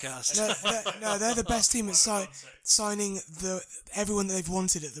a podcast. No, they're the best team at signing everyone that they've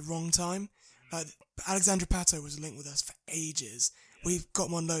wanted at the wrong time. Like, Alexandre Pato was linked with us for ages. We got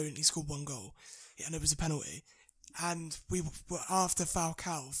him on loan, he scored 1 goal, and it was a penalty. And we were after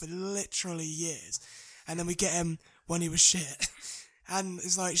Falcao for literally years. And then we get him when he was shit. And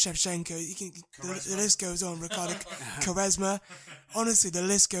it's like Shevchenko, the list goes on, Ricardo Quaresma. Honestly, the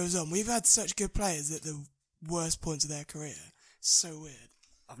list goes on. We've had such good players at the worst points of their career. So weird.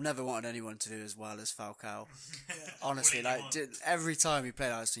 I've never wanted anyone to do as well as Falcao. Yeah. Honestly, every time he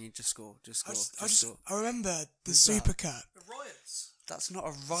played, I was thinking, just score. I remember the Super Cup. The riots. That's not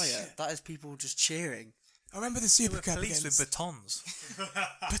a riot. Yeah. That is people just cheering. I remember the Super Cup police with batons.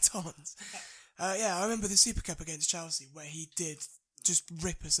 Batons. I remember the Super Cup against Chelsea where he did just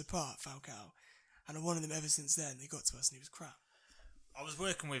rip us apart, Falcao. And I wanted him ever since then. He got to us and he was crap. I was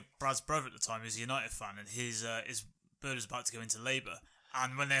working with Brad's brother at the time, who's a United fan, and his bird was about to go into labour.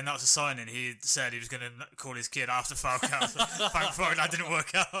 And when they announced the signing, he said he was going to call his kid after Falcao. Thankfully, that didn't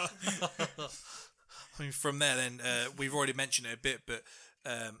work out. I mean, from there, then, we've already mentioned it a bit, but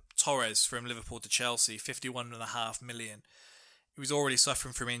Torres from Liverpool to Chelsea, 51.5 million. He was already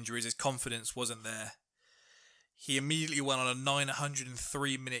suffering from injuries. His confidence wasn't there. He immediately went on a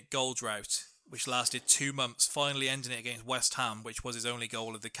 903-minute goal drought, which lasted 2 months, finally ending it against West Ham, which was his only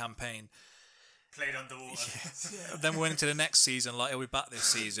goal of the campaign. Played underwater. Yeah. Then we went into the next season, like he'll be back this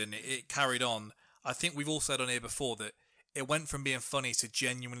season. It carried on. I think we've all said on here before that it went from being funny to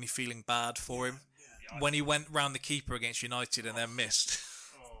genuinely feeling bad for him. When he went round the keeper against United and then missed.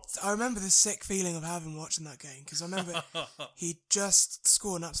 I remember the sick feeling of having watching that game, because I remember he just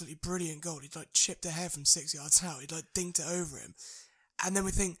scored an absolutely brilliant goal. He'd chipped a head from 6 yards out. He'd dinked it over him. And then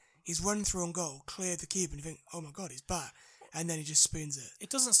we think he's run through on goal, cleared the keeper, and you think, oh my God, he's back. And then he just spoons it. It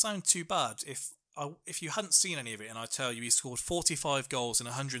doesn't sound too bad if you hadn't seen any of it, and I tell you, he scored 45 goals in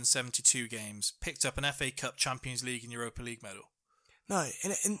 172 games, picked up an FA Cup, Champions League and Europa League medal. No,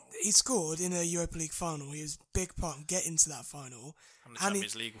 he scored in a Europa League final. He was a big part in getting to that final. And the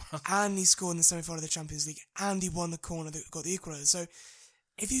Champions League one. And he scored in the semi-final of the Champions League. And he won the corner that got the equaliser. So,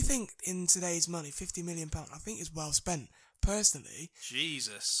 if you think in today's money, £50 million, I think it's well spent, personally.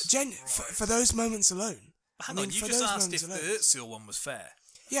 Jesus. For those moments alone. Hang on, you just asked if the Özil one was fair.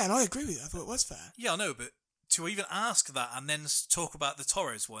 Yeah, and I agree with you. I thought it was fair. Yeah, I know, but to even ask that and then talk about the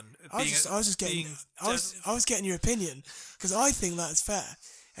Torres one, I was getting your opinion, because I think that is fair.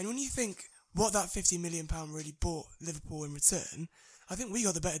 And when you think what that £50 million really bought Liverpool in return, I think we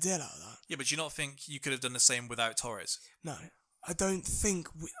got the better deal out of that. Yeah, but do you not think you could have done the same without Torres? No, I don't think.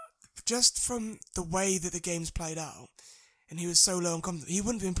 Just from the way that the game's played out, and he was so low on confidence, he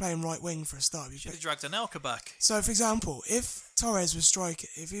wouldn't have been playing right wing for a start. Should have dragged Anelka back. So, for example, if Torres was striking,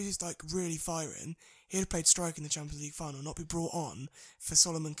 if he was really firing, he'd have played striker in the Champions League final, not be brought on for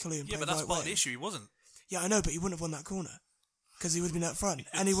Solomon Kalou and play right wing. Yeah, but that's part of the issue. He wasn't. Yeah, I know, but he wouldn't have won that corner because he would have been up front,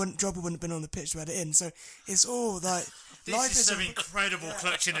 and Dropper wouldn't have been on the pitch to head it in. So it's all This is some incredible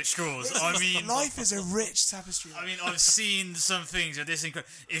clutching at straws. I mean, life is a rich tapestry. I mean, I've seen some things of this.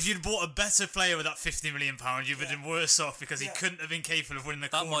 If you'd bought a better player with that £50 million, you'd have been worse off because he couldn't have been capable of winning the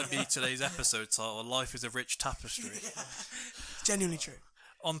corner. That might be today's episode title. Life is a rich tapestry. Genuinely true.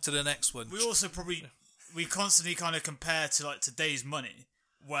 On to the next one. We also we constantly kind of compare to like today's money,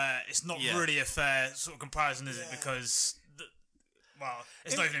 where it's not really a fair sort of comparison, is it? Because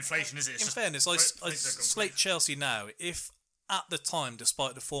it's not even inflation, is it? It's in fairness, I slate Chelsea now. If at the time,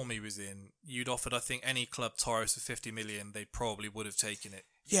 despite the form he was in, you'd offered, I think, any club Torres for 50 million, they probably would have taken it.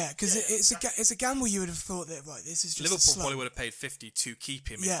 Yeah, because it's a gamble. You would have thought that this is just Liverpool probably would have paid 50 to keep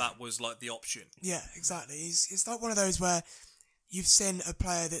him if that was like the option. Yeah, exactly. It's like one of those where you've seen a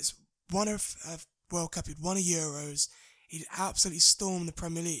player that's won a World Cup, he'd won a Euros, he'd absolutely stormed the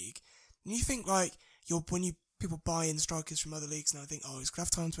Premier League, and you think like people buy in strikers from other leagues now, think, he's gonna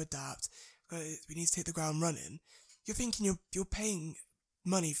have time to adapt. We need to hit the ground running. You're thinking you're paying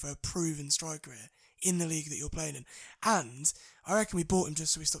money for a proven striker here in the league that you're playing in, and I reckon we bought him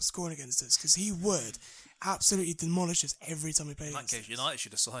just so we stopped scoring against us, because he would absolutely demolish us every time we played. In that case, United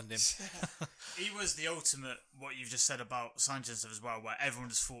should have signed him. He was the ultimate. What you've just said about Sanchez as well, where everyone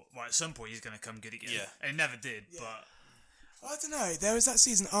just thought, at some point he's going to come good again. Yeah, and he never did. Yeah. But I don't know. There was that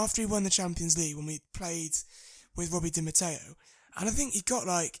season after he won the Champions League when we played with Robbie Di Matteo, and I think he got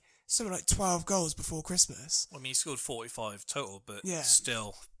something like 12 goals before Christmas. I mean, he scored 45 total, but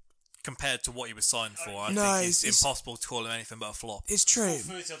still, compared to what he was signed for, I think it's impossible to call him anything but a flop. It's true.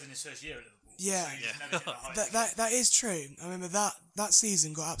 30 in his first year at Liverpool. Yeah, that is true. I remember that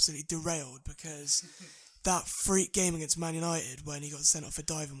season got absolutely derailed because that freak game against Man United when he got sent off for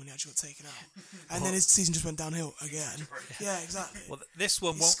diving when he actually got taken out, and then his season just went downhill again. Yeah, exactly. Well, this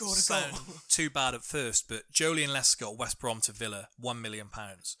one won't sound too bad at first, but Joleon Lescott, West Brom to Villa, £1 million.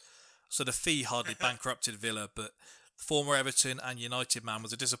 So the fee hardly bankrupted Villa, but the former Everton and United man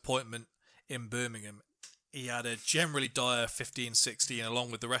was a disappointment in Birmingham. He had a generally dire 15-16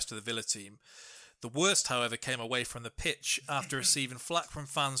 along with the rest of the Villa team. The worst, however, came away from the pitch after receiving flack from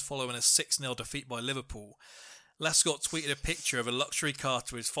fans following a 6-0 defeat by Liverpool. Lescott tweeted a picture of a luxury car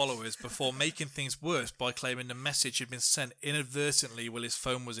to his followers before making things worse by claiming the message had been sent inadvertently while his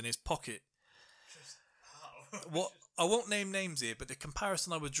phone was in his pocket. What I won't name names here, but the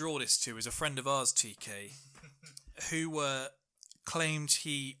comparison I would draw this to is a friend of ours, TK, who claimed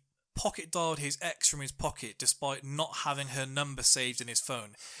he pocket dialed his ex from his pocket despite not having her number saved in his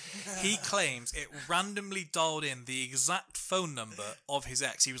phone. He claims it randomly dialed in the exact phone number of his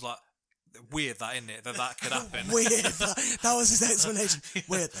ex. He was like, weird that, isn't it? That could happen. Weird. That was his explanation.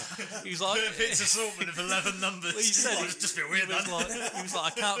 Weird that. He was like, it's assortment of 11 numbers. Well, he said it's just a bit weird. He was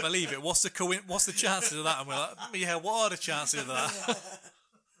like, I can't believe it. What's the chances of that? And we're like, yeah, what are the chances of that?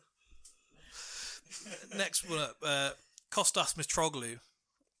 Next one up, Kostas Mitroglou,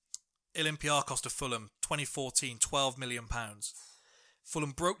 Olympiacos to Fulham, 2014, £12 million.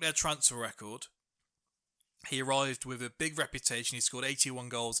 Fulham broke their transfer record. He arrived with a big reputation. He scored 81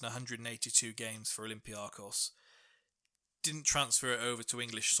 goals in 182 games for Olympiacos. Didn't transfer it over to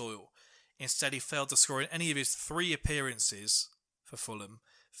English soil. Instead, he failed to score in any of his 3 appearances for Fulham.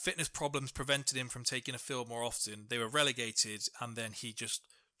 Fitness problems prevented him from taking a field more often. They were relegated, and then he just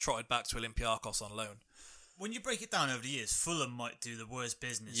trotted back to Olympiacos on loan. When you break it down over the years, Fulham might do the worst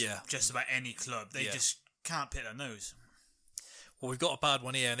business of just about any club. They just can't pick their nose. Well, we've got a bad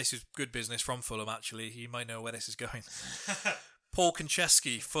one here, and this is good business from Fulham, actually. You might know where this is going. Paul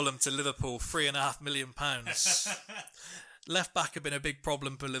Konchesky, Fulham to Liverpool, £3.5 million. Left back had been a big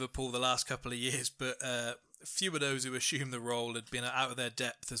problem for Liverpool the last couple of years, but few of those who assumed the role had been out of their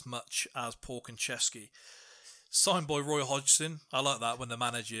depth as much as Paul Konchesky. Signed by Roy Hodgson. I like that when the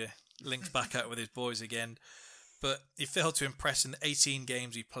manager links back out with his boys again. But he failed to impress in the 18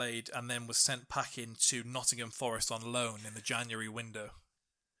 games he played and then was sent packing to Nottingham Forest on loan in the January window.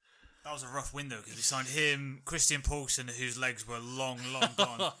 That was a rough window because we signed him, Christian Poulsen, whose legs were long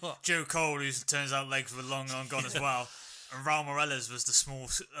gone, Joe Cole, whose turns out legs were long gone as well, and Raul Morales was the small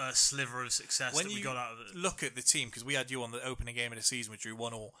sliver of success that we got out of it. Look at the team, because we had you on the opening game of the season, we drew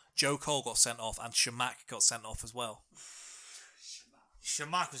 1-1. Joe Cole got sent off and Shamak got sent off as well.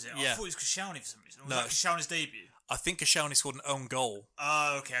 Shamak was it? Yeah. I thought it was Koscielny for some reason. Was no. that Koscielny's debut? I think Koscielny scored an own goal.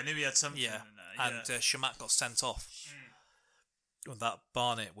 Oh, okay. I knew he had something yeah. in there. And Shamak got sent off. With that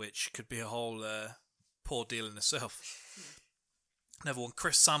Barnett, which could be a whole poor deal in itself. Another one,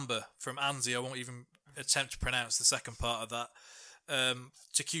 Chris Samba from Anzio. I won't even attempt to pronounce the second part of that.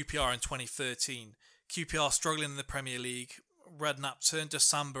 To QPR in 2013. QPR struggling in the Premier League. Redknapp turned to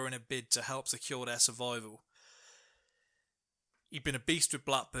Samba in a bid to help secure their survival. He'd been a beast with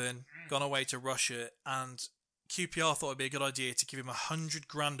Blackburn, gone away to Russia, and QPR thought it'd be a good idea to give him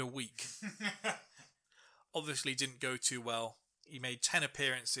 $100,000 a week. Obviously didn't go too well. He made 10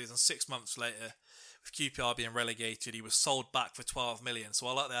 appearances, and 6 months later, with QPR being relegated, he was sold back for 12 million. So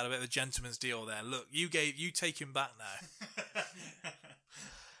I like they had a bit of a gentleman's deal there. Look, you take him back now.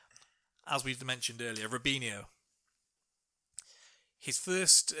 As we've mentioned earlier, Robinho. His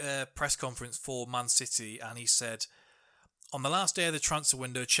first press conference for Man City, and he said, "On the last day of the transfer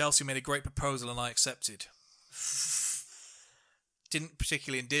window, Chelsea made a great proposal and I accepted." Didn't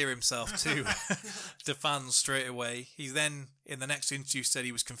particularly endear himself to the fans straight away. He then, in the next interview, said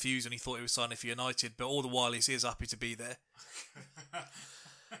he was confused and he thought he was signing for United, but all the while he is happy to be there.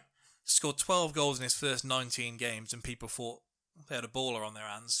 Scored 12 goals in his first 19 games, and people thought they had a baller on their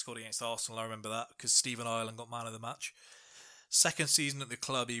hands. Scored against Arsenal, I remember that, because Stephen Ireland got man of the match. Second season at the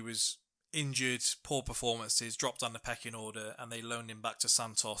club, he was injured, poor performances, dropped down the pecking order, and they loaned him back to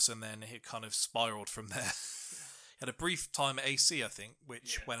Santos, and then it kind of spiralled from there. He had a brief time at AC, I think,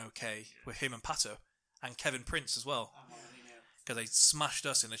 which went okay, with him and Pato, and Kevin Prince as well, because they smashed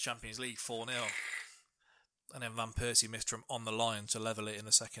us in the Champions League 4-0. And then Van Persie missed from on the line to level it in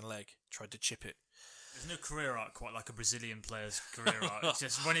the second leg, tried to chip it. There's no career arc quite like a Brazilian player's career arc. It's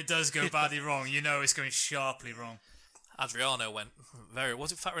just when it does go badly wrong, you know it's going sharply wrong. Adriano went very...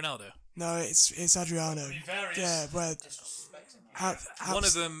 Was it Fat Ronaldo? No, it's Adriano. Yeah, where... One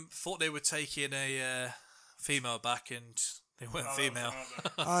of them thought they were taking a female back, and they weren't female.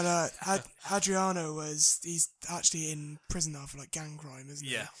 Oh no, Adriano he's actually in prison now for like gang crime, isn't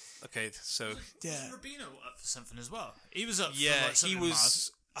he? Yeah. Okay, so... Yeah. Was Rubino up for something as well? He was up for he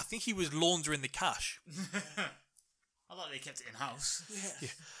was... I think he was laundering the cash. I like they kept it in-house. Yeah.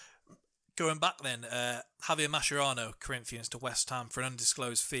 Going back then, Javier Mascherano, Corinthians, to West Ham for an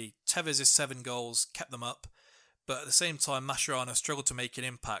undisclosed fee. Tevez's 7 goals kept them up, but at the same time, Mascherano struggled to make an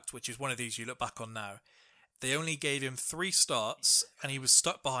impact, which is one of these you look back on now. They only gave him 3 starts, and he was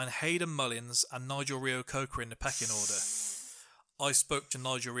stuck behind Hayden Mullins and Nigel Reo-Coker in the pecking order. I spoke to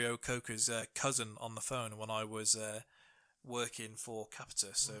Nigel Reo-Coker's cousin on the phone when I was working for Capita,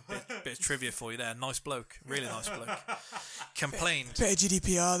 so bit of trivia for you there. Nice bloke, really nice bloke. Complained. Bit of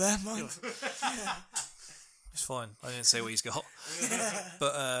GDPR there, man. It's fine. I didn't say what he's got,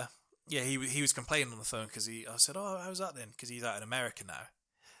 but he was complaining on the phone because I said, "Oh, how's that then?" Because he's out in America now,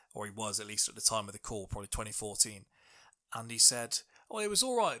 or he was at least at the time of the call, probably 2014, and he said, "Oh, it was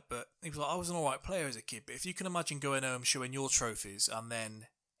all right," but he was like, "I was an all right player as a kid, but if you can imagine going home showing your trophies and then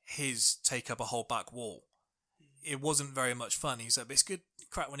his take up a whole back wall, it wasn't very much fun." He said, "But it's good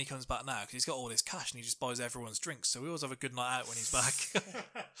crack when he comes back now because he's got all this cash and he just buys everyone's drinks, so we always have a good night out when he's back."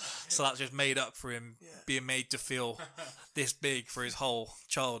 So that just made up for him being made to feel this big for his whole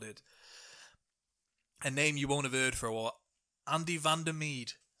childhood. A name you won't have heard for a while, Andy van der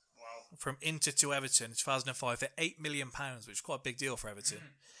Meade. Wow. From Inter to Everton in 2005 for £8 million, which is quite a big deal for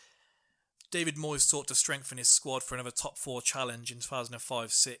Everton. David Moyes sought to strengthen his squad for another top 4 challenge in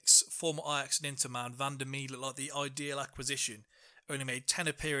 2005-06. Former Ajax and Inter man Van der Meade looked like the ideal acquisition. Only made 10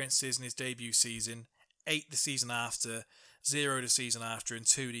 appearances in his debut season, 8 the season after, 0 the season after, and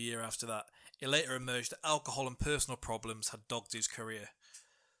 2 the year after that. It later emerged that alcohol and personal problems had dogged his career.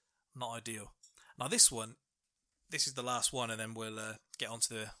 Not ideal. Now this is the last one, and then we'll get on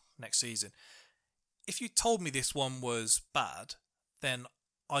to the next season. If you told me this one was bad, then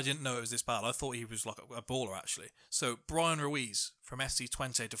I didn't know it was this bad. I thought he was like a baller, actually. So, Brian Ruiz from FC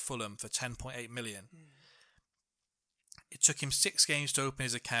Twente to Fulham for 10.8 million. It took him 6 games to open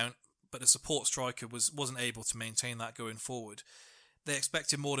his account, but the support striker wasn't able to maintain that going forward. They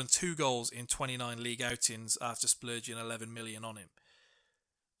expected more than 2 goals in 29 league outings after splurging 11 million on him.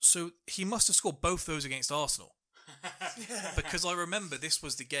 So, he must have scored both those against Arsenal. Because I remember this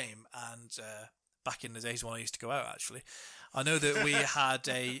was the game, and back in the days when I used to go out, actually, I know that we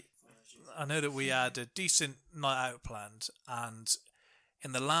had a decent night out planned, and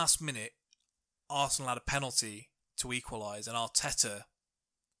in the last minute, Arsenal had a penalty to equalise, and Arteta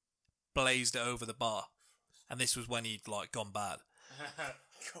blazed it over the bar, and this was when he'd gone bad.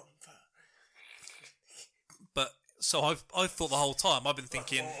 But so I thought the whole time I've been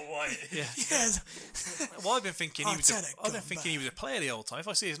thinking, well, I've been thinking he was a player the whole time. If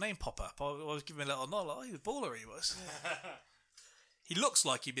I see his name pop up, I was giving a little nod, like, he was a baller. He was. He looks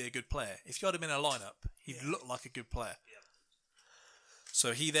like he'd be a good player. If you had him in a lineup, he'd look like a good player. Yep.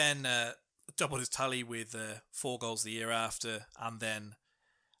 So he then doubled his tally with 4 goals the year after, and then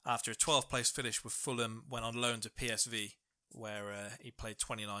after a 12th place finish with Fulham, went on loan to PSV, where he played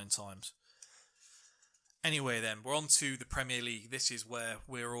 29 times. Anyway, then, we're on to the Premier League. This is where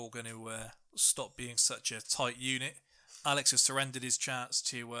we're all going to stop being such a tight unit. Alex has surrendered his chance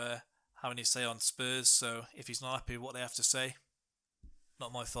to have any say on Spurs, so if he's not happy with what they have to say,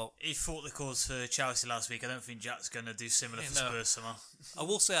 not my fault. He fought the cause for Chelsea last week. I don't think Jack's going to do similar for Spurs somehow. I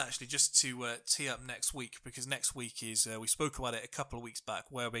will say, actually, just to tee up next week, because next week is, we spoke about it a couple of weeks back,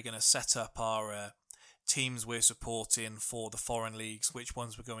 where we're going to set up our teams we're supporting for the foreign leagues, which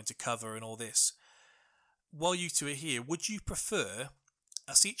ones we're going to cover and all this. While you two are here, would you prefer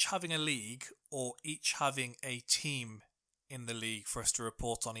us each having a league or each having a team in the league for us to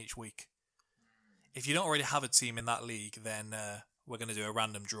report on each week? If you don't already have a team in that league, then we're going to do a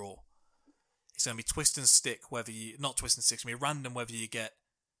random draw. It's going to be twist and stick, not twist and stick, it's going to be random whether you get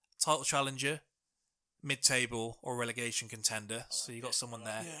title challenger, mid-table or relegation contender. So you got someone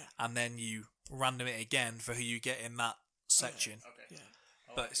there, and then you random it again for who you get in that section. Okay.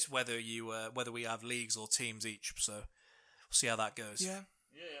 Yeah. But it's whether we have leagues or teams each. So we'll see how that goes. Yeah,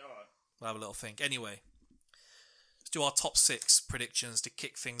 all right. We'll have a little think. Anyway, let's do our top 6 predictions to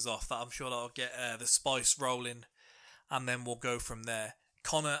kick things off. That I'm sure that'll get the spice rolling, and then we'll go from there.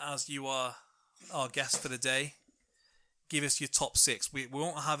 Connor, as you are our guest for the day, give us your top 6. We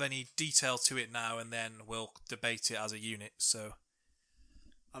won't have any detail to it now, and then we'll debate it as a unit. So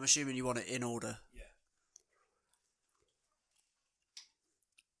I'm assuming you want it in order. Yeah.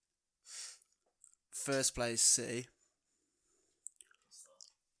 First place, City.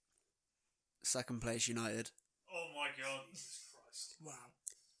 Second place, United. Oh my God. Wow.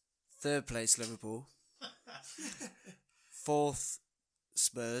 Third place, Liverpool. Fourth,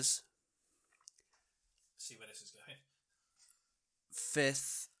 Spurs. See where this is going.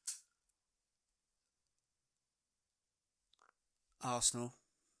 Fifth, Arsenal.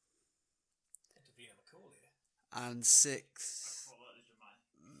 And sixth,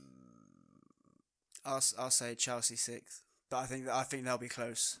 I'll say Chelsea sixth, but I think they'll be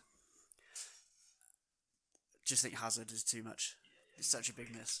close. Just think Hazard is too much. It's such a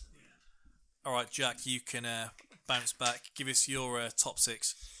big miss. All right, Jack, you can bounce back. Give us your top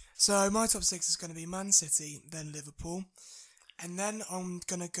 6. So my top 6 is going to be Man City, then Liverpool, and then I'm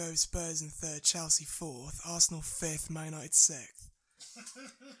going to go Spurs in third, Chelsea fourth, Arsenal fifth, Man United sixth.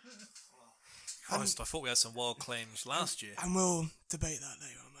 Christ, I thought we had some wild claims last year. And we'll debate that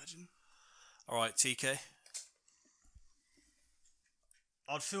later, I imagine. All right, TK.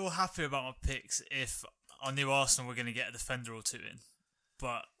 I'd feel happy about my picks if I knew Arsenal were going to get a defender or two in.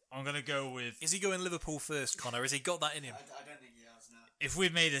 But I'm going to go with... Is he going Liverpool first, Connor? Has he got that in him? I don't think he has now. If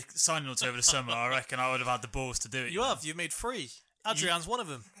we'd made a signing or two over the summer, I reckon I would have had the balls to do it. You have. You've made 3. Adrian's one of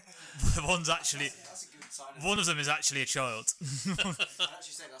them. One's actually... That's a good signing. One of them is actually a child. I'd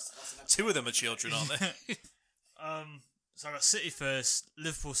actually say that's 2 of them are children, aren't they? So I got City first,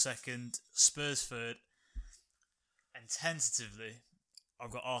 Liverpool second, Spurs third, and tentatively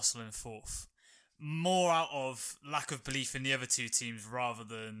I've got Arsenal in fourth. More out of lack of belief in the other 2 teams rather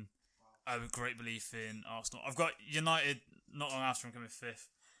than a great belief in Arsenal. I've got United not long after I'm coming fifth.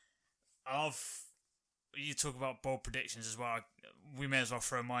 You talk about bold predictions as well. We may as well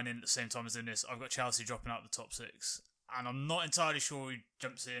throw mine in at the same time as doing this. I've got Chelsea dropping out the top 6, and I'm not entirely sure who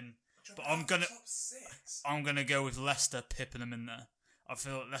jumps in. But I'm gonna go with Leicester pipping them in there. I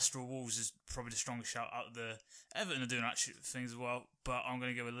feel like Leicester or Wolves is probably the strongest shout out there. Everton are doing actually things as well, but I'm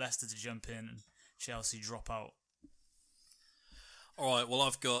gonna go with Leicester to jump in and Chelsea drop out. All right. Well,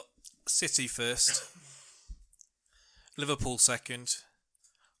 I've got City first, Liverpool second,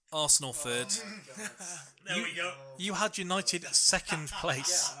 Arsenal third. There we go. You had United second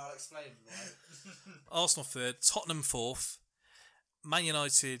place. Yeah, and I'll explain why. Arsenal third, Tottenham fourth, Man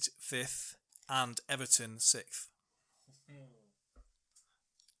United fifth, and Everton sixth.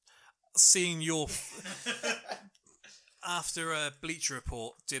 Seeing your... After a Bleacher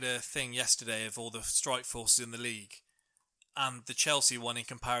Report did a thing yesterday of all the strike forces in the league, and the Chelsea one in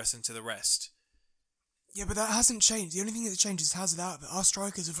comparison to the rest. Yeah, but that hasn't changed. The only thing that changes is Hazard out of it. Our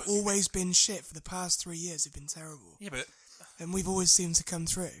strikers have always been shit for the past 3 years. They've been terrible. Yeah, but... And we've always seemed to come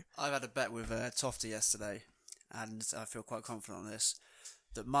through. I've had a bet with Tofty yesterday, and I feel quite confident on this,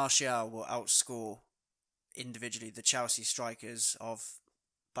 that Martial will outscore individually the Chelsea strikers of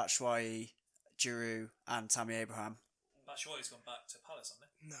Batshuayi, Giroud and Tammy Abraham. Batshuayi's gone back to Palace, hasn't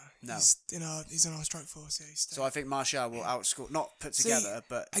he? No. He's in our strike force, yeah. So I think Martial will outscore, not put together,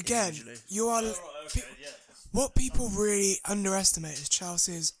 but again, individually. you are... What people really underestimate is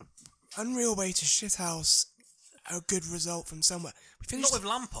Chelsea's unreal way to shithouse a good result from somewhere. We finished. Not with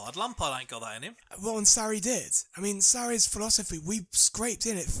Lampard. Lampard ain't got that in him. Well, and Sarri did. I mean, Sarri's philosophy, we scraped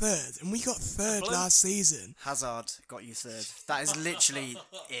in at third, and we got third last season. Hazard got you third. That is literally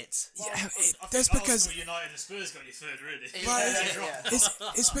it. Yeah, that's because Arsenal, United and Spurs got you third, really. Right,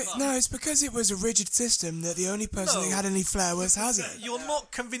 it's because it was a rigid system that the only person that had any flair was Hazard. You're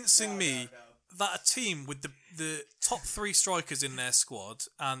not convincing me that a team with the top 3 strikers in their squad,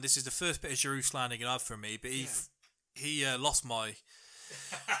 and this is the first bit of Giroud slandering you have from me, but he lost my...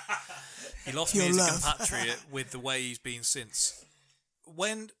 He lost me as a compatriot with the way he's been since.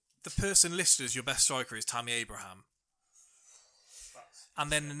 When the person listed as your best striker is Tammy Abraham, and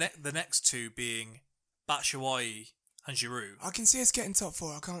then the next 2 being Batshuayi and Giroud. I can see us getting top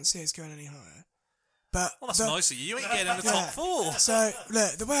 4. I can't see us going any higher. But well, that's nice of you. You ain't getting in the top 4. So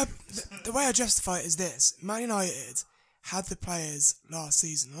look, the way I justify it is this: Man United had the players last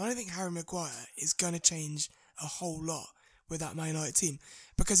season, and I don't think Harry Maguire is going to change a whole lot with that Man United team,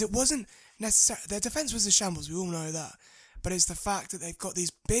 because it wasn't necessarily their defence was a shambles. We all know that, but it's the fact that they've got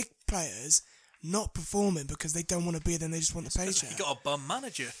these big players not performing because they don't want to be there. They just want the paycheck. You got a bum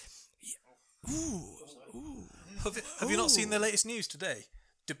manager. Ooh. Have you not seen the latest news today?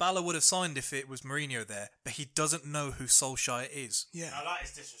 Dybala would have signed if it was Mourinho there, but he doesn't know who Solskjaer is. Yeah. Now that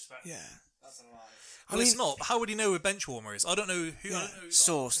is disrespectful. Yeah. That's a lie. Well, it's not. How would he know who a bench warmer is? I don't know who. Yeah.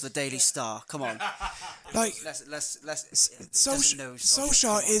 Source, the Daily Star. Come on. Like, let's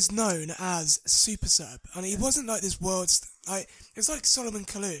Solskjaer is known as super sub, and he wasn't like this world's like. It's like Solomon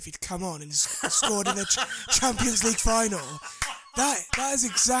Kalou if he'd come on and scored in the Champions League final. That is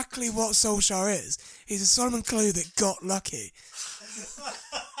exactly what Solskjaer is. He's a Solomon Kalou that got lucky.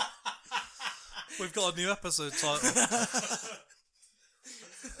 We've got a new episode title.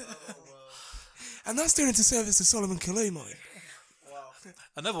 And that's doing a disservice to Solomon Kalou, Mike. Wow.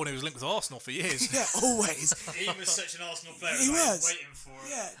 Another one who was linked with Arsenal for years. Yeah, always. He was such an Arsenal player. He was waiting for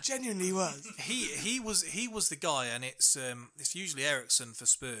it. Yeah, genuinely was. He was the guy, and it's usually Eriksen for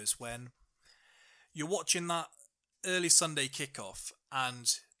Spurs when you're watching that early Sunday kickoff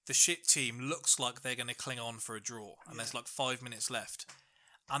and the shit team looks like they're going to cling on for a draw, and there's like 5 minutes left.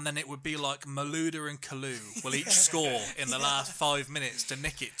 And then it would be like Malouda and Kalou will each score in the last 5 minutes to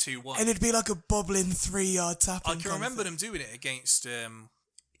nick it 2-1. And it'd be like a bobbling 3-yard tap. I can remember them doing it against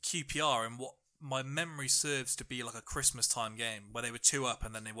QPR in what my memory serves to be like a Christmas time game where they were 2 up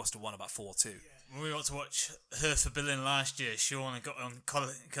and then they must have won about 4-2. When we got to watch Hertha Berlin last year, Sean got on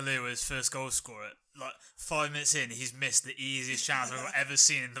Kalou as first goal scorer. Like 5 minutes in, he's missed the easiest chance I've ever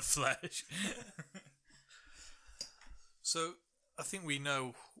seen in the flesh. So I think we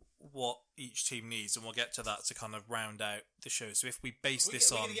know what each team needs, and we'll get to that to kind of round out the show. So if we base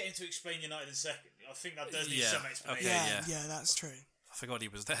this on... We're going to get into Explain United in a second. I think that does need some explanation. Okay, yeah, that's true. I forgot he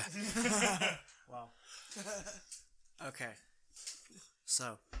was there. Wow. Okay.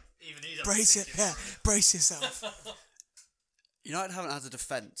 So... Even he's brace yourself. United haven't had a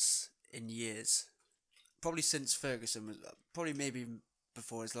defence in years. Probably since Ferguson was... Probably maybe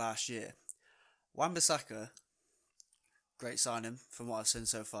before his last year. Wan-Bissaka... Great signing from what I've seen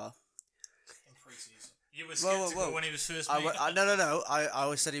so far. In pre-season. You were sceptical when he was first made. No. I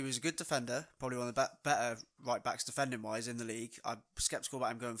always said he was a good defender, probably one of the better right backs defending wise in the league. I'm sceptical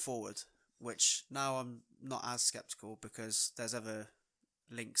about him going forward, which now I'm not as sceptical because there's other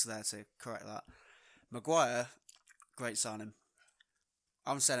links there to correct that. Maguire, great signing.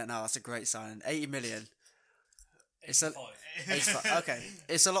 I'm saying it now. That's a great signing. 80 million. 85. Okay,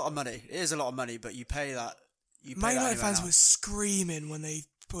 it's a lot of money. It is a lot of money, but you pay that. Man United fans were screaming when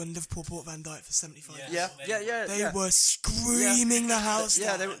Liverpool bought Van Dijk for 75. Yeah. They were screaming the house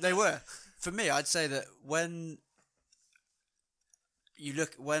down. Yeah, they were. For me, I'd say that when you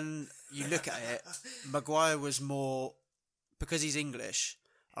look at it, Maguire was more because he's English.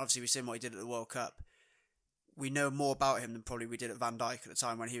 Obviously, we've seen what he did at the World Cup. We know more about him than probably we did at Van Dijk at the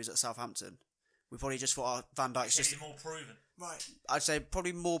time when he was at Southampton. We probably just thought Van Dijk's just more proven. Right. I'd say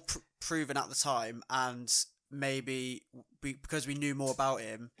probably more proven at the time, and maybe because we knew more about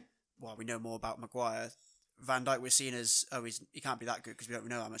him. Well, we know more about Maguire. Van Dijk was seen as he can't be that good because we don't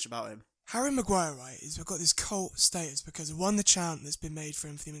know that much about him. Harry Maguire, right, he's got this cult status because of the chant that's been made for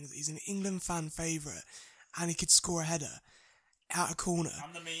him for the minutes. He's an England fan favourite, and he could score a header out a corner.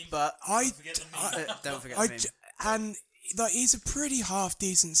 And the meme. But don't forget the meme. Don't forget the meme. And like he's a pretty half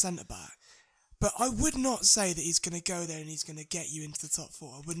decent centre back. But I would not say that he's going to go there and he's going to get you into the top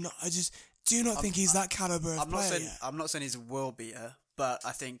 4. I would not. I just do not think he's that calibre of player yet. I'm not saying he's a world beater, but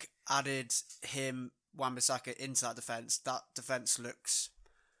I think added him, Wan-Bissaka, into that defence looks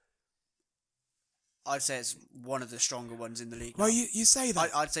I'd say it's one of the stronger ones in the league. Well, now. you say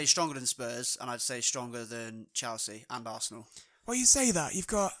that. I'd say stronger than Spurs, and I'd say stronger than Chelsea and Arsenal. Well, you say that. You've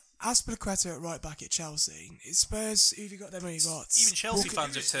got Azpilicueta at right back at Chelsea. It's Spurs. Who have you got there? You got Even Chelsea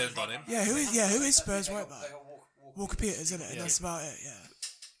fans have turned on him. Yeah, who is Spurs right back? Walker Peters, isn't it? And that's about it. Yeah.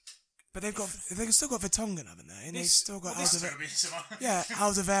 But they've still got Vertonghen, haven't they? And they've still got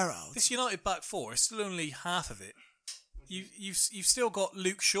Alderweireld. This United back four is still only half of it. You've still got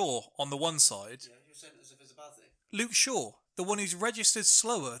Luke Shaw on the one side. Yeah, you're saying as if it's a bad thing. Luke Shaw, the one who's registered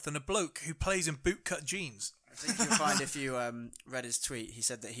slower than a bloke who plays in bootcut jeans. I think you'll find if you read his tweet, he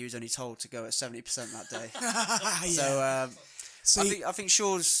said that he was only told to go at 70% that day. Yeah. So I think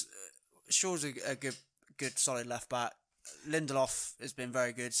Shaw's a good solid left back. Lindelof has been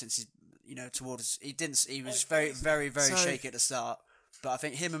very good since he's he was very shaky at the start, but I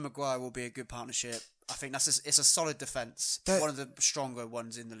think him and Maguire will be a good partnership. I think it's a solid defence, one of the stronger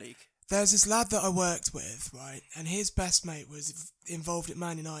ones in the league. There's this lad that I worked with, right, and his best mate was involved at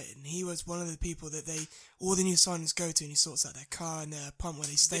Man United, and he was one of the people that all the new signings go to, and he sorts out their car and their pump where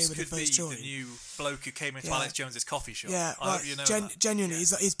they stay with the first join. This could be the new bloke who came into Alex Jones's coffee shop. Yeah, I hope you know that. Genuinely,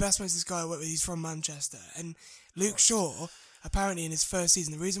 his best mate's this guy I work with. He's from Manchester, and Luke Shaw, apparently in his first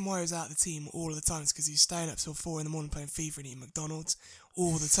season, the reason why he was out of the team all of the time is because he was staying up till 4 a.m. playing FIFA and eating McDonald's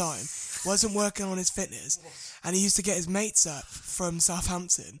all the time. Wasn't working on his fitness, and he used to get his mates up from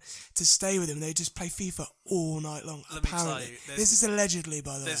Southampton to stay with him. They just play FIFA all night long. Let apparently, me tell you, this is allegedly,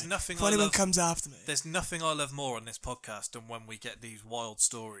 by the way. If anyone comes after me, there's nothing I love more on this podcast than when we get these wild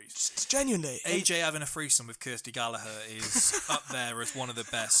stories. Just genuinely, AJ having a threesome with Kirsty Gallagher is up there as one of the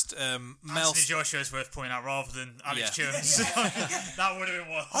best. Anthony Joshua is worth pointing out rather than Alex Jones. That would have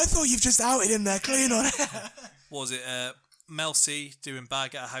been one. I thought you've just outed him there, clean on it. What was it? Mel C doing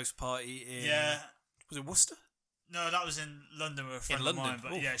bag at a house party in... Yeah. Was it Worcester? No, that was in London with a friend In of London?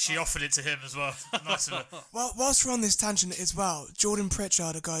 mine. But yeah, she offered it to him as well. Nice of her. Well, whilst we're on this tangent as well, Jordan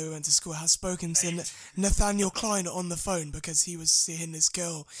Pritchard, a guy who went to school, has spoken to Nathaniel Klein on the phone because he was seeing this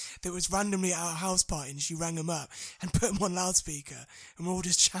girl that was randomly at a house party, and she rang him up and put him on loudspeaker, and we're all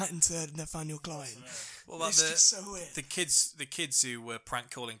just chatting to Nathaniel Klein. What about It's just so weird. the kids who were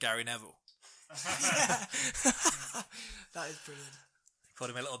prank calling Gary Neville? That is brilliant.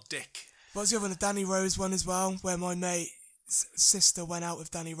 Called him a little dick. What was the other one? The Danny Rose one as well, where my mate's sister went out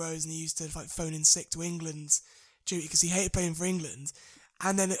with Danny Rose and he used to phone in sick to England's duty because he hated playing for England.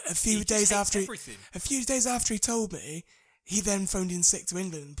 And then a few days after he told me, he then phoned in sick to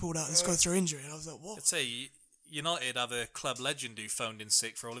England and pulled out the squad through injury. And I was like, what? I'd say United have a club legend who phoned in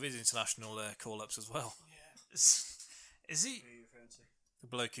sick for all of his international call-ups as well. Yeah. Is he? The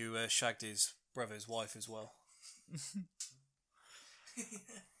bloke who shagged his brother's wife as well.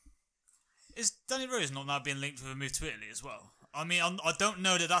 Is Danny Rose not now being linked with a move to Italy as well? I mean, I don't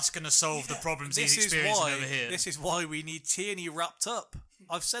know that that's going to solve the problems he's experiencing over here. This is why we need Tierney wrapped up.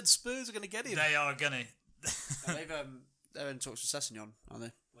 I've said Spurs are going to get him. They are going to. They're in talks with Sessegnon, aren't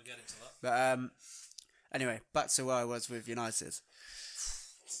they? We'll get into that. But anyway, back to where I was with United.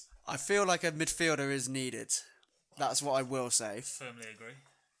 I feel like a midfielder is needed. That's what I will say. Firmly agree.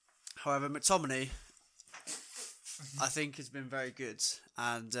 However, McTominay, I think, has been very good.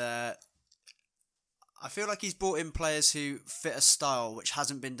 And I feel like he's brought in players who fit a style which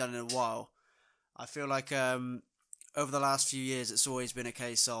hasn't been done in a while. I feel like over the last few years, it's always been a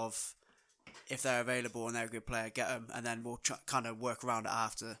case of if they're available and they're a good player, get them, and then we'll kind of work around it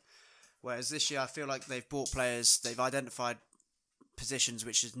after. Whereas this year, I feel like they've bought players, they've identified positions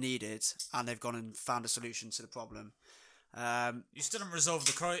which is needed, and they've gone and found a solution to the problem. You still haven't resolved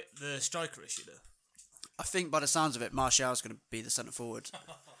the striker issue, though. I think by the sounds of it, Martial's going to be the centre forward,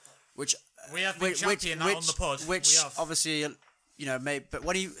 which we have been championing that on the pod. Which obviously, but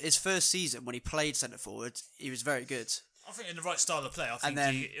when his first season when he played centre forward, he was very good. I think in the right style of play, I think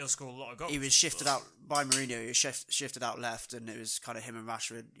he'll score a lot of goals. He was shifted out by Mourinho. He was shifted out left, and it was kind of him and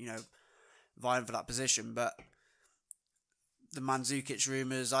Rashford, vying for that position. But the Mandzukic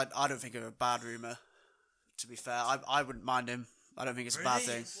rumours, I don't think are a bad rumour. To be fair, I wouldn't mind him. I don't think it's a bad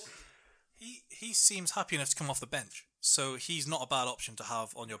thing. He seems happy enough to come off the bench, so he's not a bad option to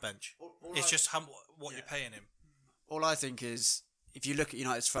have on your bench. It's just what you're paying him. All I think is, if you look at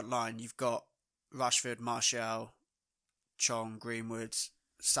United's front line, you've got Rashford, Martial, Chong, Greenwood,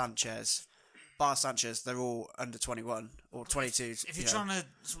 Sanchez. Bar Sanchez, they're all under 21 or 22. If you're trying to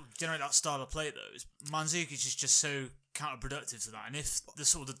sort of generate that style of play, though, Mandzukic is just so counterproductive to that. And if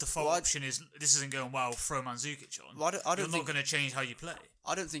the default option is this isn't going well, throw Mandzukic on. You're not going to change how you play.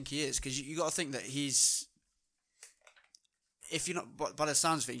 I don't think he is, because you got to think that he's. If you're not, by the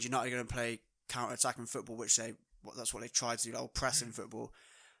sounds of things, you're not going to play counter-attacking football, which that's what they try to do, pressing football.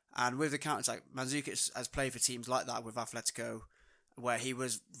 And with the counter-attack, Mandzukic has played for teams like that with Atletico, where he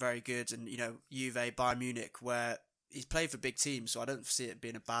was very good, and, you know, Juve, Bayern Munich, where he's played for big teams, so I don't see it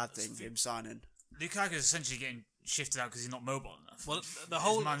being a bad thing, him signing. Lukaku is essentially getting shifted out because he's not mobile enough. Well, the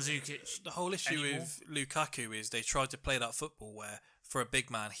whole issue anymore? with Lukaku is they tried to play that football where, for a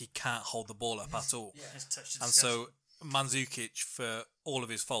big man, he can't hold the ball up at all. And so Mandzukic, for all of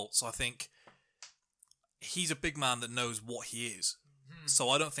his faults, I think he's a big man that knows what he is. So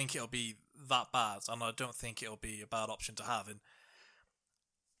I don't think it'll be that bad, and I don't think it'll be a bad option to have. And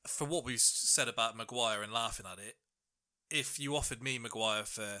for what we've said about Maguire and laughing at it, if you offered me Maguire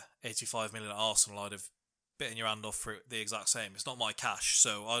for 85 million at Arsenal, I'd have bitten your hand off for the exact same. It's not my cash,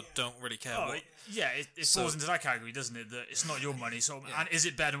 so I don't really care. It falls into that category, doesn't it? That it's not your money. So, and is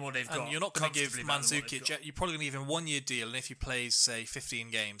it better than what they've got? And you're not going to give Mandzukic. You're probably going to give him a 1 year deal, and if he plays, say, 15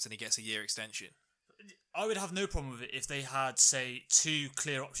 games, then he gets a year extension. I would have no problem with it if they had, say, 2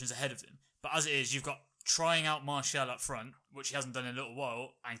 clear options ahead of him. But as it is, you've got trying out Martial up front, which he hasn't done in a little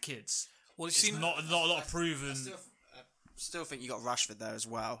while, and kids. Well, it's not a lot of proven. I still think you got Rashford there as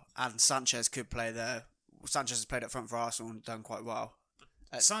well, and Sanchez could play there. Sanchez has played up front for Arsenal and done quite well.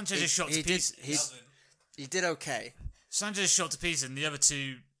 Sanchez is shot to pieces. He did okay. Sanchez is shot to pieces, and the other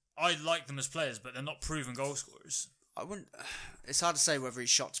two, I like them as players, but they're not proven goal scorers. I wouldn't. It's hard to say whether he's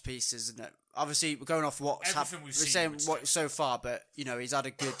shot to pieces, isn't it? Obviously, we're going off what's happened. We're saying what so far, but you know he's had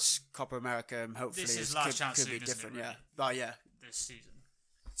a good Copa America, and hopefully it could be different. Really? Yeah, but yeah, this season.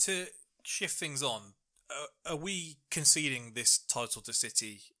 To shift things on, are we conceding this title to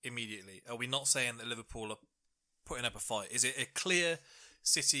City immediately? Are we not saying that Liverpool are putting up a fight? Is it a clear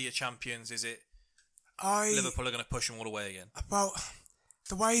City are champions? Is it Liverpool are going to push them all the way again? Well,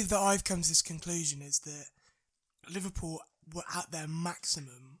 the way that I've come to this conclusion is that Liverpool were at their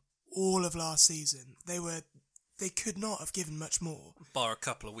maximum all of last season. They could not have given much more. Bar a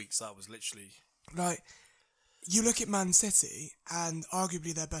couple of weeks, that was literally... Like, you look at Man City, and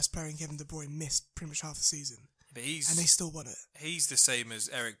arguably their best player in Kevin De Bruyne missed pretty much half the season. But and they still won it. He's the same as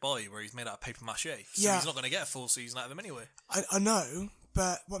Eric Bailly, where he's made out of paper mache. So he's not going to get a full season out of him anyway. I know,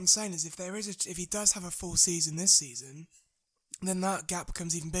 but what I'm saying is if he does have a full season this season, then that gap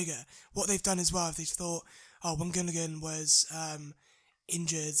becomes even bigger. What they've done as well, if they've thought, when Gundogan was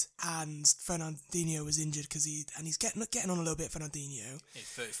injured and Fernandinho was injured because he's getting on a little bit, Fernandinho. He's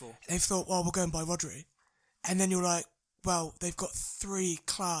 34. They've thought, we'll go and buy Rodri. And then you're like, well, they've got 3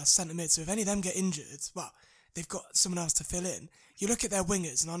 class centre mid, so if any of them get injured, well, they've got someone else to fill in. You look at their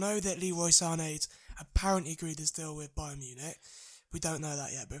wingers, and I know that Leroy Sané's apparently agreed his deal with Bayern Munich. We don't know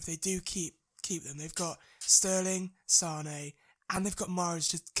that yet, but if they do keep them, they've got Sterling, Sané, and they've got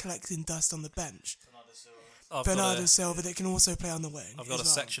Mahrez just collecting dust on the bench. Bernardo Silva that can also play on the wing. I've got a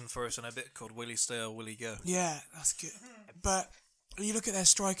section for us in a bit called Willie Stay or Willie Go. Yeah, that's good. But you look at their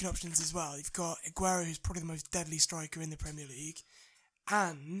striking options as well. You've got Aguero, who's probably the most deadly striker in the Premier League.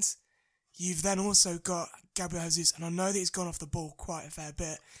 And you've then also got Gabriel Jesus. And I know that he's gone off the ball quite a fair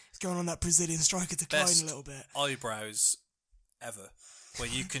bit. He's going on that Brazilian striker decline a little bit. Eyebrows ever. Where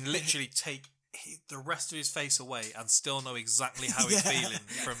you can literally take the rest of his face away and still know exactly how he's feeling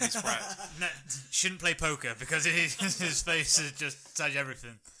from his brows. No, shouldn't play poker because his face is just tells you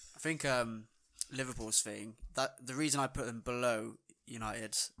everything. I think Liverpool's thing, that the reason I put them below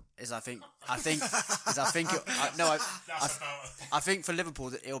United is I think for Liverpool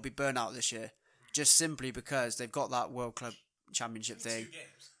that it'll be burnout this year, just simply because they've got that World Club Championship thing.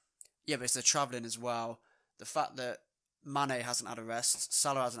 Yeah, but it's the travelling as well. The fact that Mane hasn't had a rest,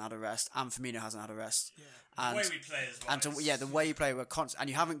 Salah hasn't had a rest, and Firmino hasn't had a rest. Yeah. And the way we play as well. The way you play, we're constant, and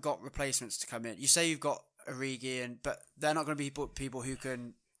you haven't got replacements to come in. You say you've got Origi, but they're not going to be people who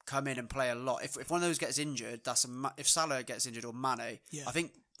can come in and play a lot. If one of those gets injured, if Salah gets injured or Mane, I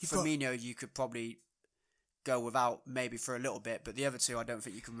think Firmino you could probably go without maybe for a little bit, but the other two I don't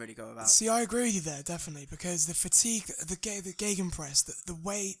think you can really go without. See, I agree with you there, definitely, because the fatigue, the gegenpress,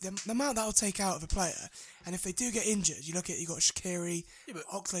 the amount that'll take out of a player, and if they do get injured, you got Shaqiri,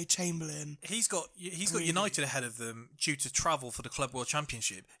 Oxlade-Chamberlain. He's got United ahead of them due to travel for the Club World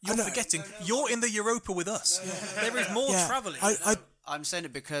Championship. You're forgetting, you're in the Europa with us. Yeah. There is more travelling. I'm saying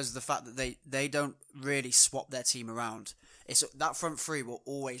it because the fact that they don't really swap their team around. It's that front three will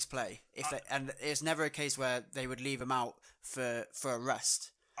always play and it's never a case where they would leave them out for a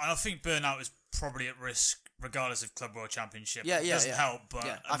rest. I think burnout is probably at risk regardless of Club World Championship. It doesn't help,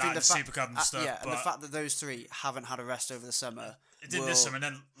 but I think the Super Cup and stuff. And the fact that those three haven't had a rest over the summer. It did this summer, and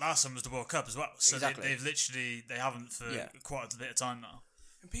then last summer was the World Cup as well. So exactly. they haven't for quite a bit of time now.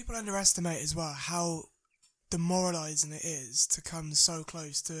 And people underestimate as well how demoralising it is to come so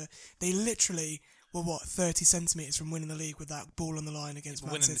close to. They literally were 30 centimetres from winning the league with that ball on the line against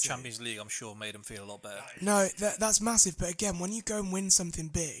Man Winning City. the Champions League, I'm sure, made them feel a lot better. No, that's massive. But again, when you go and win something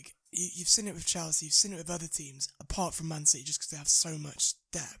big, you've seen it with Chelsea, you've seen it with other teams, apart from Man City, just because they have so much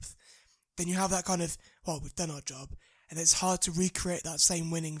depth. Then you have that kind of, we've done our job, and it's hard to recreate that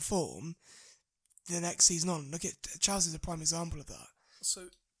same winning form the next season on. Look at Chelsea's a prime example of that. So,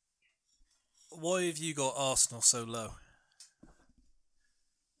 why have you got Arsenal so low?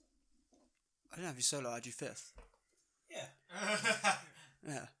 I don't have you so low. I had you 5th. Yeah.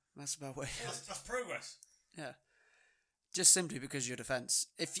 Yeah, that's about where. That's progress. Yeah, just simply because your defence.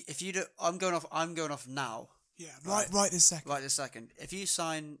 If you do, I'm going off now. Yeah, right this second. Right this second. If you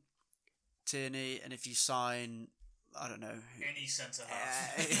sign Tierney and if you sign, I don't know, any centre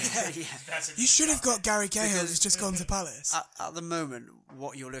half. yeah. You should have got Gary Cahill, who's just gone to Palace. At the moment,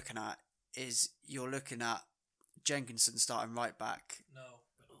 what you're looking at is Jenkinson starting right back. No.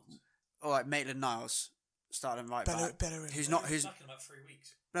 All right, Maitland-Niles starting right back. Bellerin. Who's back in about 3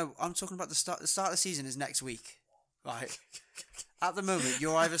 weeks. No, I'm talking about the start. The start of the season is next week. Right. At the moment,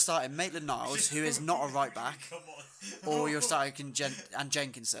 you're either starting Maitland-Niles, who is not a right back, or you're starting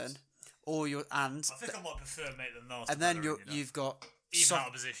Jenkinson, or you're I think I might prefer Maitland-Niles. and then you've got even out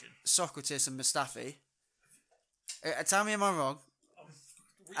of position. Socrates and Mustafi. Tell me, am I wrong?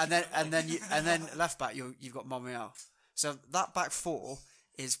 And then left back, you've got Monreal. So that back four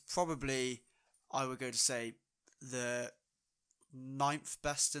is probably, I would go to say, the 9th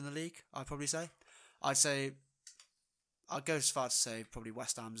best in the league. I'd probably say. I'd go as far to say probably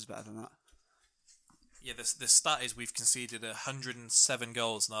West Ham's better than that. Yeah, the stat is we've conceded 107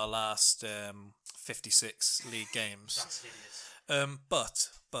 goals in our last 56 league games. That's hideous.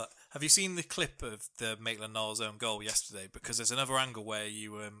 But have you seen the clip of the Maitland-Niles own goal yesterday? Because there's another angle where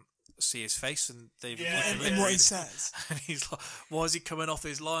you see his face and David. And what he says. And he's like, "Why is he coming off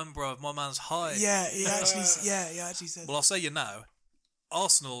his line, bro? My man's high." Yeah, he actually said. Well, I'll say you now,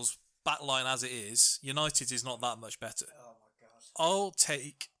 Arsenal's back line as it is, United is not that much better. Oh my god. I'll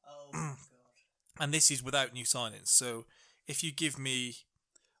take. Oh my god. And this is without new signings. So if you give me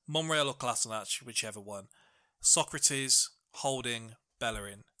Monreal or Kolasinac, whichever one, Socrates, Holding,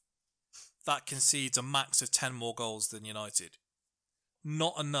 Bellerin, that concedes a max of 10 more goals than United.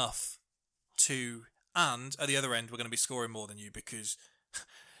 Not enough to... And at the other end, we're going to be scoring more than you because,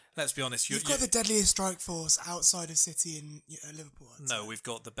 let's be honest... You've got the deadliest strike force outside of City and Liverpool. No, we've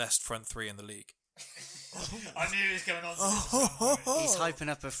got the best front three in the league. I knew he was going on. He's hyping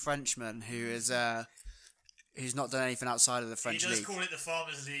up a Frenchman who is who's not done anything outside of the French league. He does call it the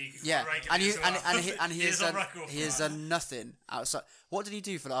Farmers League. Yeah, and he has done nothing outside. What did he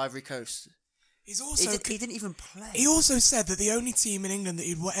do for the Ivory Coast? He's also he didn't even play. He also said that the only team in England that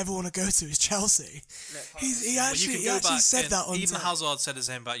he'd ever want to go to is Chelsea. He actually said that on Eden Hazard said the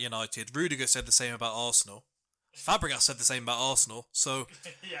same about United. Rudiger said the same about Arsenal. Fabregas said the same about Arsenal. So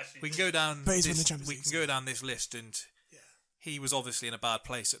we can go down. But he's won the Champions League. We can go down this list, and he was obviously in a bad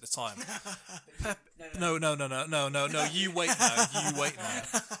place at the time. No. You wait now.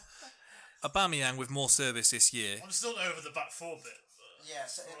 Aubameyang with more service this year. I'm still over the back four bit. Yeah,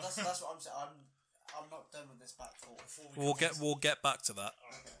 so that's what I'm saying. I'm not done with this back four. We'll get back to that.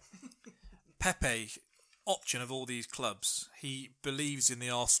 Okay. Pepe, option of all these clubs, he believes in the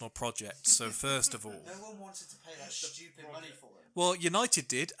Arsenal project. So first of all, no one wanted to pay that stupid money for him. Well, United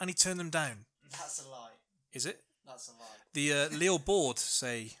did, and he turned them down. That's a lie. Is it? That's a lie. The Lille board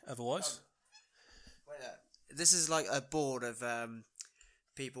say otherwise. Wait there. This is like a board of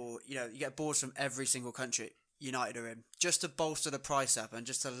people. You know, you get boards from every single country. United are in, just to bolster the price up and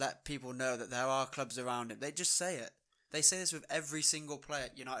just to let people know that there are clubs around him. They just say it. They say this with every single player.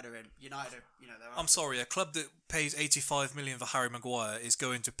 United are in. United are, I'm sorry, a club that pays 85 million for Harry Maguire is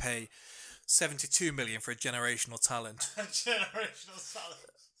going to pay 72 million for a generational talent. Generational talent.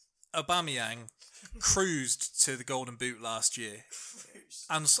 Aubameyang cruised to the Golden Boot last year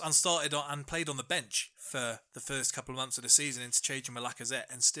and started and played on the bench for the first couple of months of the season, interchanging with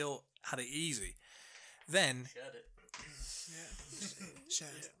Lacazette, and still had it easy. Then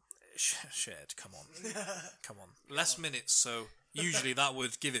shared. Come on. Less minutes, so usually that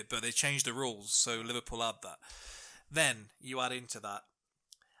would give it, but they changed the rules, so Liverpool had that. Then you add into that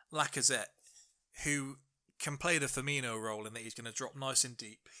Lacazette, who can play the Firmino role in that he's going to drop nice and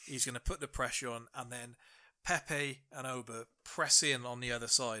deep. He's going to put the pressure on, and then Pepe and Oba press in on the other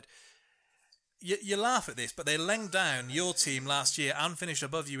side. You laugh at this, but they lenged down your team last year and finished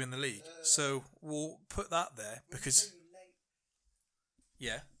above you in the league. So we'll put that there because...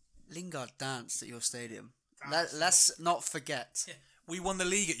 Yeah. Lingard danced at your stadium. Let's not forget. Yeah. We won the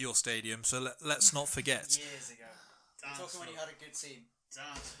league at your stadium, so let's not forget. Years ago. Talking when you had a good team.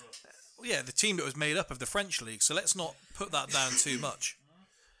 Well, yeah, the team that was made up of the French league, so let's not put that down too much.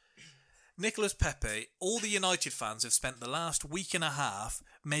 Nicolas Pepe, all the United fans have spent the last week and a half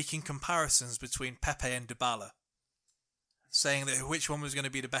making comparisons between Pepe and Dybala, saying that which one was going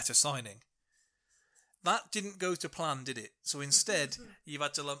to be the better signing. That didn't go to plan, did it? So instead, you've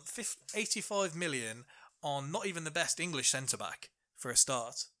had to lump 85 million on not even the best English centre-back for a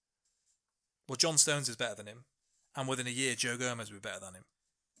start. Well, John Stones is better than him, and within a year, Joe Gomez will be better than him.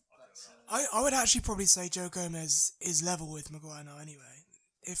 I would actually probably say Joe Gomez is level with Maguire now anyway,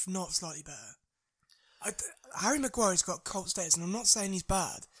 if not slightly better. Harry Maguire's got cult status, and I'm not saying he's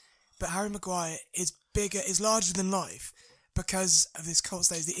bad, but Harry Maguire is larger than life because of this cult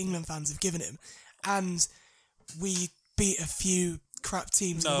status the England fans have given him, and we beat a few crap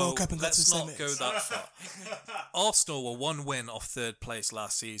teams in the World Cup and got to the semis. Let's not go that far. Arsenal were one win off third place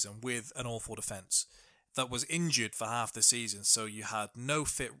last season with an awful defence that was injured for half the season, so you had no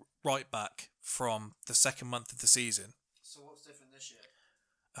fit right back from the second month of the season. So what's different this year?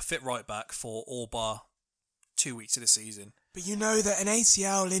 A fit right back for all bar 2 weeks of the season. But you know that an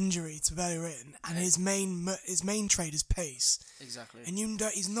ACL injury to Bellerin and his main trade is pace. Exactly. And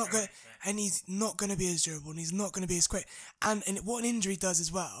he's not going to be as durable, and he's not going to be as quick. And what an injury does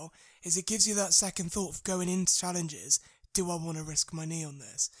as well is it gives you that second thought of going into challenges. Do I want to risk my knee on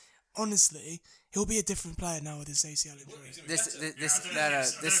this? Honestly, he'll be a different player now with his ACL injury. I don't know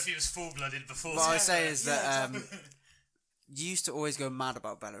if he was full-blooded before. What I would say is that you used to always go mad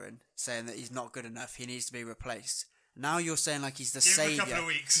about Bellerin, saying that he's not good enough, he needs to be replaced. Now you're saying like he's the saviour. Give him a couple of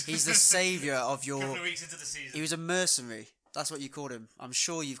weeks. He's the saviour of your... A couple of weeks into the season. He was a mercenary. That's what you called him. I'm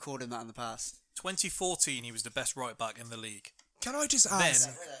sure you've called him that in the past. 2014, he was the best right back in the league. Can I just ask...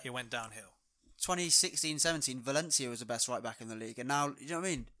 Then he went downhill. 2016-17, Valencia was the best right back in the league, and now, you know what I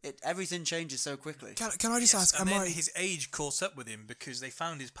mean? Everything changes so quickly. Can I just ask... And then his age caught up with him because they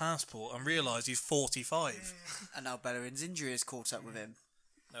found his passport and realised he's 45. And now Bellerin's injury has caught up with him.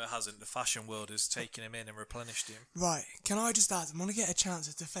 No, it hasn't. The fashion world has taken him in and replenished him. Right. Can I just ask? I'm going to get a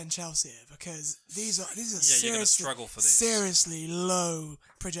chance to defend Chelsea here because these are you're going to struggle for this. Seriously low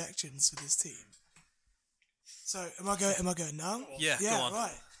projections for this team. So am I going now? Yeah, go on.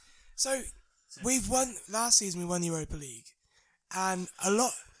 Right. So we've won last season. We won the Europa League, and a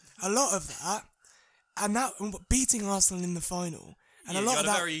lot of that, and that beating Arsenal in the final, and a lot you had of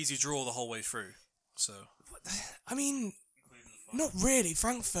that. A very easy draw the whole way through. So I mean. Not really.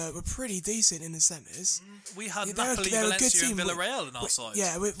 Frankfurt were pretty decent in the semis. We had Napoli, Valencia and Villarreal in our side.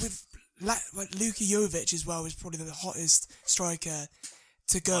 Yeah, with Luka Jovic as well was probably the hottest striker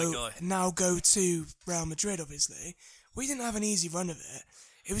to go to Real Madrid, obviously. We didn't have an easy run of it.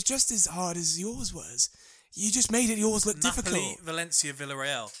 It was just as hard as yours was. You just made yours look difficult. Napoli, Valencia,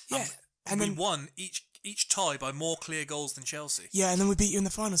 Villarreal. Yeah. And we won each tie by more clear goals than Chelsea. Yeah, and then we beat you in the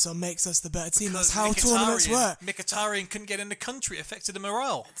final, so it makes us the better team. That's how tournaments work. Mkhitaryan couldn't get in the country, affected the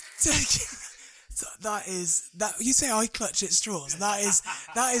morale. You say I clutch at straws. That is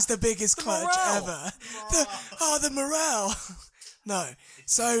the biggest clutch ever. The morale. No.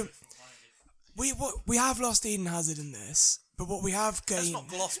 So we have lost Eden Hazard in this. But what we have gained... Let's not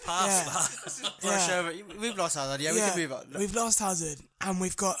gloss past that. We've lost Hazard. Yeah, we can move on. We've lost Hazard, and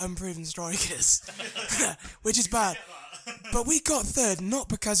we've got unproven strikers, which is bad. But we got third, not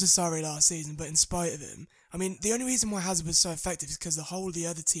because of Sarri last season, but in spite of him. I mean, the only reason why Hazard was so effective is because the whole of the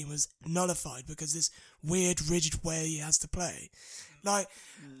other team was nullified because this weird, rigid way he has to play. Like,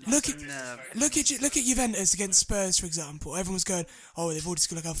 look at Juventus against Spurs, for example. Everyone's going, oh, they've all just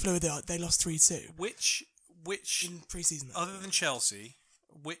got to look how fluid they are. They lost 3-2. Which in pre-season, other than Chelsea,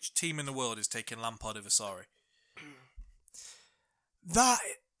 which team in the world is taking Lampard over Sarri?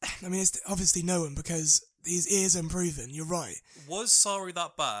 It's obviously no one because his ears unproven. You're right. Was Sarri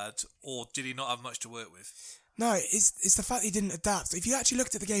that bad, or did he not have much to work with? No, it's the fact he didn't adapt. If you actually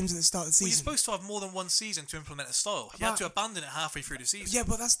looked at the games at the start of the season... Well, you're supposed to have more than one season to implement a style. You had to abandon it halfway through the season. Yeah,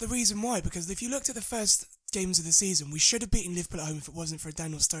 but that's the reason why, because if you looked at the first games of the season, we should have beaten Liverpool at home if it wasn't for a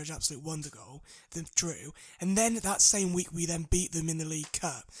Daniel Sturridge absolute wonder goal, then drew, and then that same week we then beat them in the League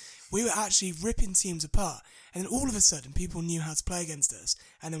Cup. We were actually ripping teams apart, and then all of a sudden people knew how to play against us,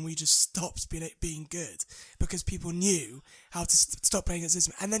 and then we just stopped being good because people knew how to stop playing against us,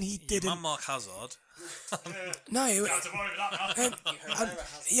 and then he didn't... Man Mark Hazard... No, yeah,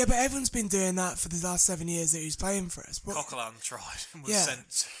 but everyone's been doing that for the last 7 years that he was playing for us. Coquelin tried and was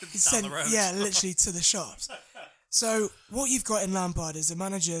sent down the road. Yeah, literally to the shops. So what you've got in Lampard is a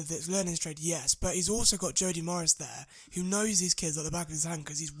manager that's learning his trade, yes, but he's also got Jody Morris there, who knows these kids at the back of his hand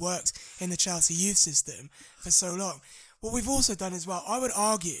because he's worked in the Chelsea youth system for so long. What we've also done as well, I would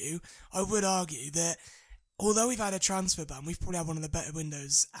argue that although we've had a transfer ban, we've probably had one of the better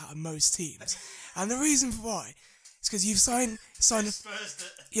windows out of most teams. And the reason for why is because you've signed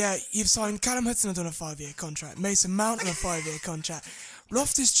you've signed Callum Hudson-Odoi on a 5-year contract, Mason Mount on a 5-year contract.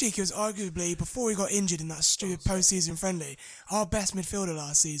 Loftus-Cheek was arguably, before he got injured in that stupid post-season friendly, our best midfielder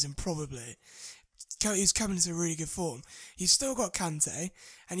last season, probably. He's coming into really good form. You've still got Kante,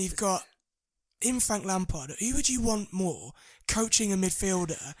 and you've got, in Frank Lampard, who would you want more coaching a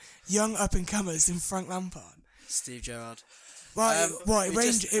midfielder, young up-and-comers, than Frank Lampard? Steve Gerrard.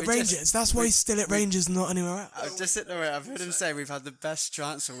 Rangers. That's why he's still at Rangers, not anywhere else. I've heard him say we've had the best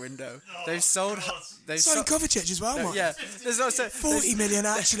transfer window. They've sold. Signed Kovacic as well, man. Yeah, there's also 40 million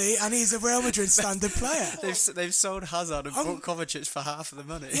actually, and he's a Real Madrid standard player. They've sold Hazard and bought Kovacic for half of the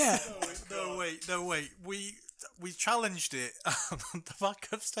money. Yeah. No wait. We challenged it. The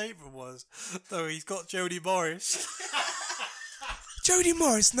backup statement was, though he's got Jody Morris. Jody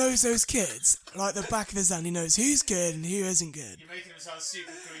Morris knows those kids like the back of his hand. He knows who's good and who isn't good. You're making him sound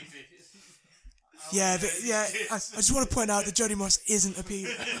super creepy. I just want to point out that Jody Morris isn't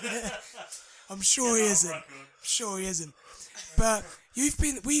appealing. I'm sure he isn't. But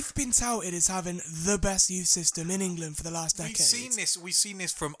we've been touted as having the best youth system in England for the last decade. We've seen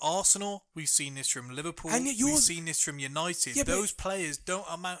this from Arsenal. We've seen this from Liverpool. And we've seen this from United. Yeah, those players don't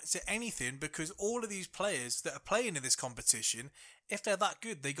amount to anything because all of these players that are playing in this competition, if they're that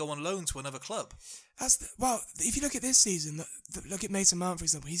good, they go on loan to another club. If you look at this season, look at Mason Mount, for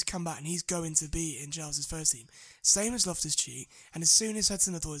example. He's come back and he's going to be in Chelsea's first team. Same as Loftus-Cheek. And as soon as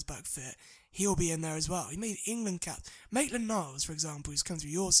Hudson-Odoi is back fit, he'll be in there as well. He made England cap. Maitland-Niles, for example, who's come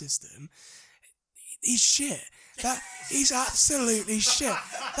through your system, he's shit. He's absolutely shit.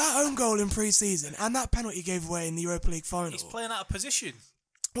 That own goal in pre-season and that penalty he gave away in the Europa League final. He's playing out of position.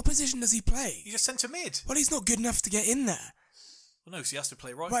 What position does he play? He's a centre mid. Well, he's not good enough to get in there. Well, no, so he has to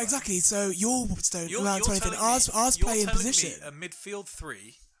play right. Right, exactly. So yours don't amount to anything. Ours play in position. Me a midfield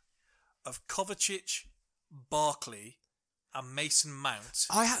three of Kovacic, Barkley, and Mason Mount.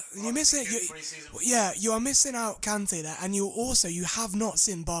 You're missing. You are missing out Kante there, and you have not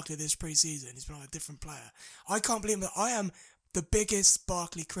seen Barkley this pre-season. He's been like a different player. I can't believe that I am the biggest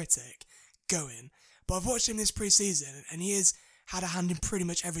Barkley critic going, but I've watched him this pre-season, and he has had a hand in pretty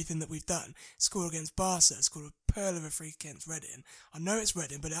much everything that we've done. Scored against Barca, scored a pearl of a free against Reading. I know it's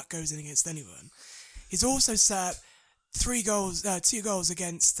Reading, but that goes in against anyone. He's also set 2 goals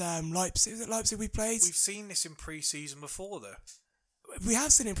against Leipzig. Was it Leipzig we played? We've seen this in pre-season before, though. We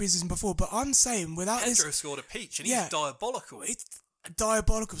have seen it in pre-season before, but I'm saying without Pedro scored a peach, and he's diabolical. It's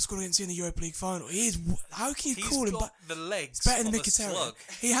diabolical. Scored against you in the Europa League final. He is. How can you call him? He's got the legs better than of Mkhitaryan. a slug.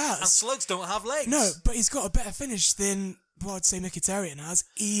 He has. And slugs don't have legs. No, but he's got a better finish than what I'd say Mkhitaryan has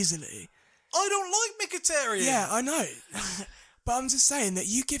easily. I don't like Mkhitaryan. Yeah, I know. But I'm just saying that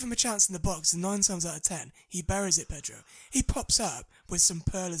you give him a chance in the box, and 9 times out of 10, he buries it, Pedro. He pops up with some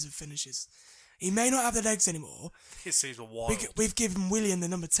pearlers of finishes. He may not have the legs anymore. His season was wild. We've given Willian the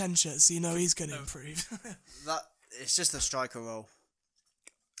number 10 shirt, so you know he's going to improve. It's just the striker role.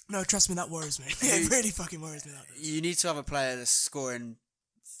 No, trust me, that worries me. It really fucking worries me. You need to have a player that's scoring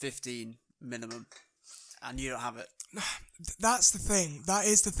 15 minimum, and you don't have it. That's the thing. That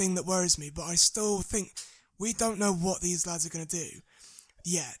is the thing that worries me, but I still think we don't know what these lads are going to do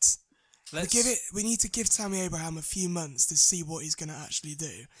yet. We need to give Tammy Abraham a few months to see what he's going to actually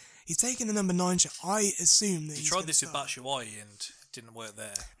do. He's taking the number 9 shot. I assume that he tried this with Batshuayi and it didn't work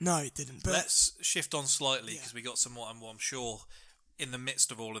there. No, it didn't. But let's shift on slightly because we got some more, and I'm sure in the midst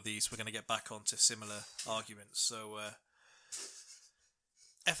of all of these we're going to get back onto similar arguments. So,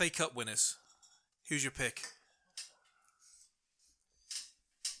 FA Cup winners. Who's your pick?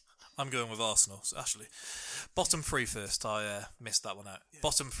 I'm going with Arsenal, so actually. Bottom 3 first. I missed that one out. Yeah.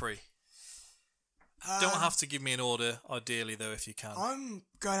 Bottom 3. Don't have to give me an order, ideally, though, if you can. I'm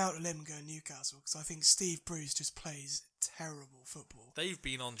going out on a limb and going Newcastle, because I think Steve Bruce just plays terrible football. They've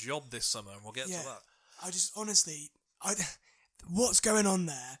been on job this summer, and we'll get to that. I just, honestly, what's going on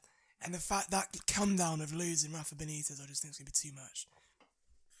there, and the fact that come down of losing Rafa Benitez, I just think it's going to be too much.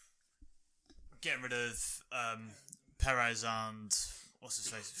 Getting rid of Perez and what's his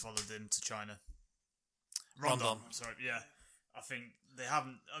face who followed him to China? Rondon. Sorry, yeah. I think they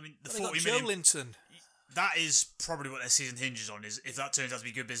haven't. I mean, the 40 million. Joelinton. That is probably what their season hinges on. Is if that turns out to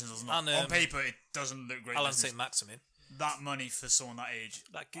be good business or not. And, on paper, it doesn't look great. Alan St. Maximin. That money for someone that age.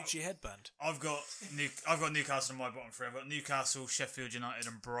 That Gucci headband. I've got Newcastle in my bottom 3. I've got Newcastle, Sheffield United,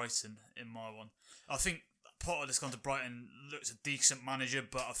 and Brighton in my one. I think Potter that's gone to Brighton looks a decent manager,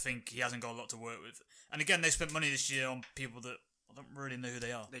 but I think he hasn't got a lot to work with. And again, they spent money this year on people that I don't really know who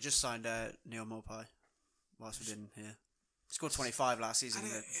they are. They just signed Neil Maupay whilst we didn't hear. Scored 25 last season in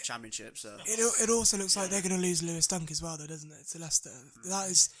the Championship. So it also looks like they're going to lose Lewis Dunk as well, though, doesn't it? To Leicester.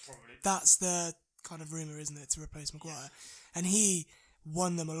 That's the kind of rumour, isn't it, to replace Maguire? And he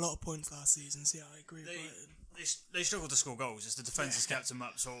won them a lot of points last season. So yeah, I agree with Brighton. They struggle to score goals. It's the defence has kept them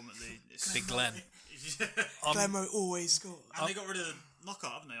up. So ultimately, it's Big Glenn. Glenmo always scores. And they got rid of the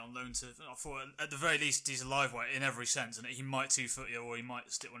Knockout, haven't they, on loan to... I thought, at the very least, he's a live weight in every sense, and he might 2-foot you, or he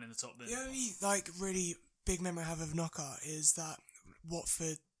might stick one in the top bin. The only, really big memory I have of Knockout is that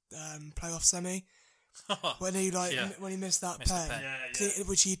Watford playoff semi. when he when he missed that pen,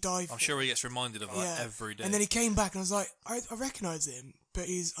 which he dived. I'm sure he gets reminded of that every day. And then he came back, and I was like, I recognise him, but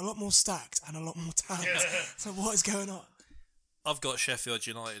he's a lot more stacked and a lot more talent. So what is going on? I've got Sheffield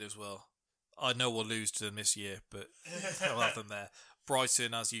United as well. I know we'll lose to them this year, but I'll have them there.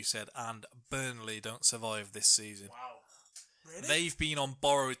 Brighton, as you said, and Burnley don't survive this season. Wow. Really? They've been on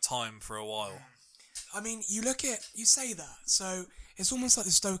borrowed time for a while. I mean, you say that, so it's almost like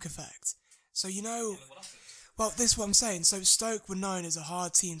the Stoke effect. So, well, this is what I'm saying. So Stoke were known as a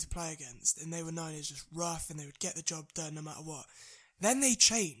hard team to play against, and they were known as just rough, and they would get the job done no matter what. Then they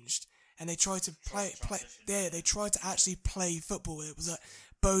changed, and they tried to play. They tried to actually play football. It was like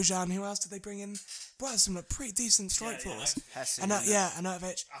Bojan. Who else did they bring in? Well, some pretty decent strike force. And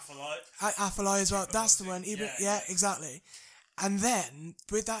Arnautovic. Afellay as well. That's the one. Exactly. And then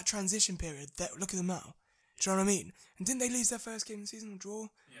with that transition period, look at them now. Do you know what I mean? And didn't they lose their first game of the season, draw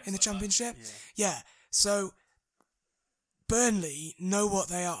in the Championship? Yeah. So Burnley know what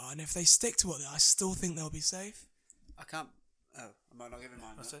they are, and if they stick to what they are, I still think they'll be safe. I can't. Oh, I might not give him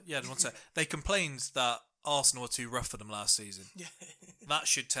mine. One sec. They complained that Arsenal were too rough for them last season. Yeah. That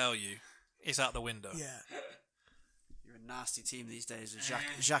should tell you it's out the window. Yeah. You're a nasty team these days with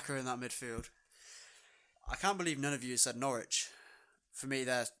Xhaka in that midfield. I can't believe none of you said Norwich. For me,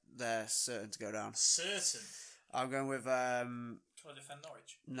 they're certain to go down. Certain? I'm going with... Trying to defend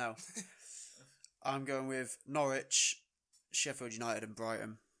Norwich? No. I'm going with Norwich, Sheffield United and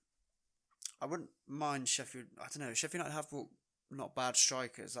Brighton. I wouldn't mind Sheffield... I don't know. Sheffield United have brought not bad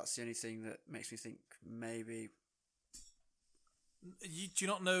strikers. That's the only thing that makes me think maybe... Do you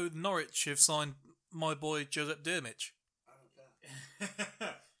not know Norwich have signed my boy Josep Dermich? I don't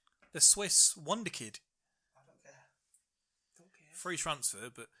care. The Swiss wonder kid. I don't care. Free transfer,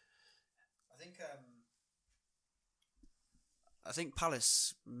 but... I think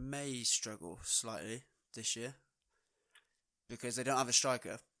Palace may struggle slightly this year because they don't have a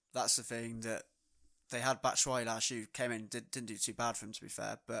striker. That's the thing that they had. Batshuayi last year came in, didn't do too bad for him, to be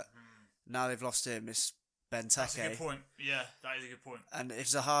fair, but now they've lost him. It's Benteke. That's a good point. Yeah, that is a good point. And if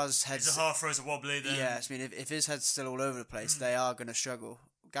Zaha's head... If Zaha throws a wobbly, then... Yeah, I mean, if his head's still all over the place, they are going to struggle.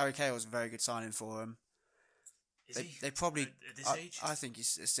 Gary Cahill's a very good signing for him. They probably... At this age? I think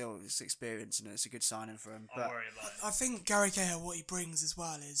he's still experienced and it's a good signing for him. I'll worry about it. I think Gary Cahill, what he brings as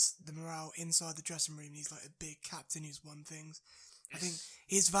well is the morale inside the dressing room. He's like a big captain who's won things. I think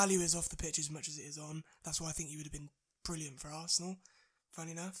his value is off the pitch as much as it is on. That's why I think he would have been brilliant for Arsenal,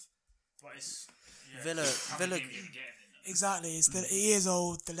 funny enough. But it's... Villa... Exactly. It's that he is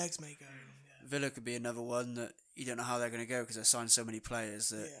old, the legs may go. Yeah. Villa could be another one that you don't know how they're going to go because they've signed so many players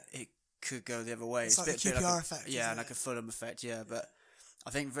that it could go the other way. It's like the QPR effect. Yeah, like a Fulham effect, yeah. But I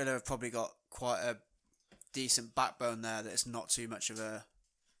think Villa have probably got quite a decent backbone there that it's not too much of a...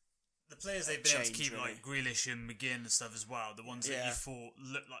 The players they've been able to keep, like Grealish and McGinn and stuff as well, the ones that you thought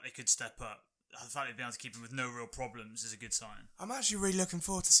looked like they could step up, the fact they've been able to keep them with no real problems is a good sign. I'm actually really looking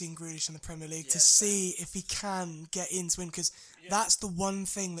forward to seeing Grealish in the Premier League to see if he can get into it, because that's the one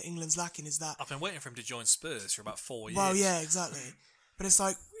thing that England's lacking is that... I've been waiting for him to join Spurs for about 4 years. Well, yeah, exactly. But it's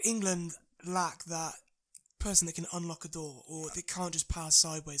like England lack that person that can unlock a door, or they can't just pass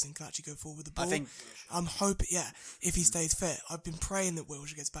sideways and can actually go forward with the ball. I'm hoping, if he stays fit. I've been praying that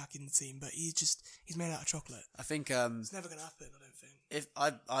Wilshere gets back in the team, but he's made out of chocolate. I think it's never going to happen. I don't think. If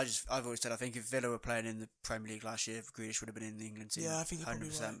I've always said I think if Villa were playing in the Premier League last year, Grealish would have been in the England team. Yeah, I think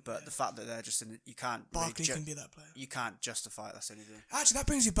 100%. But the fact that they're just in, you can't. Barkley can be that player. You can't justify it. That's the only thing. Actually, that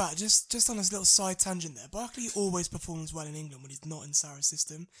brings me back. Just on this little side tangent there. Barkley always performs well in England when he's not in Sarri's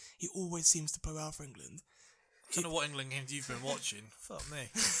system. He always seems to play well for England. I don't know what England games you've been watching. Fuck me.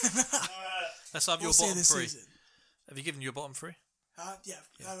 Let's have your see bottom this three. Season. Have you given your bottom three? Yeah.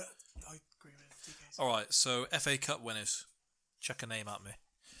 I agree with TK. All right, so FA Cup winners. Chuck a name at me.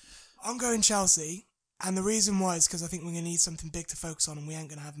 I'm going Chelsea, and the reason why is because I think we're going to need something big to focus on, and we ain't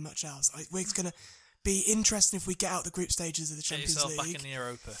going to have much else. It's going to be interesting if we get out the group stages of the Champions League. Get yourself back in the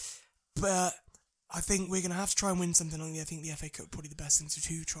Europa. But I think we're going to have to try and win something. I think the FA Cup is probably the best thing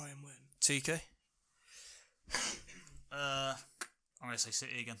to try and win. TK? I'm going to say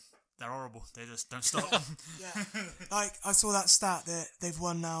City again. they're horrible. They just don't stop. Yeah. Like, I saw that stat that they've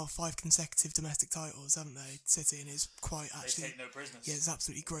won now 5 consecutive domestic titles, haven't they, City, and it's quite actually... They take no prisoners. Yeah, it's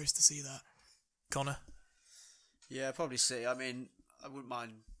absolutely gross to see that. Connor? Yeah, probably City. I mean, I wouldn't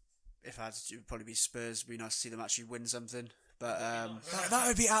mind if I had to. It would probably be Spurs. It'd be nice to see them actually win something. But that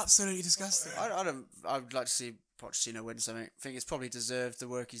would be absolutely disgusting. I would like to see Pochettino win something. I think it's probably deserved the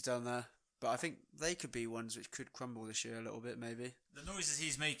work he's done there. But I think they could be ones which could crumble this year a little bit, maybe. The noises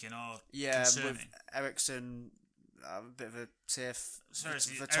he's making are concerning. With Ericsson, a bit of a tiff.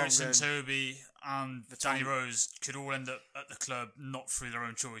 Seriously, Ericsson, Toby, and Danny Rose could all end up at the club not through their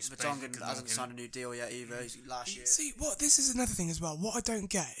own choice. Vertonghen hasn't signed a new deal yet either. Last year. See, this is another thing as well. What I don't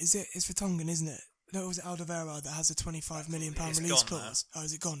get is it's Vertonghen, isn't it? No, was it Alderweireld that has a £25 million release clause? Oh,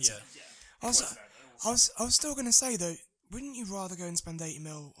 is it gone? Yeah. I was still going to say though. Wouldn't you rather go and spend 80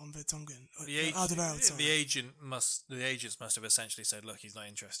 mil on Vertonghen? The agents must have essentially said, look, he's not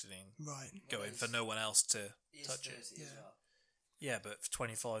interested in going for no one else to touch it. Yeah, but for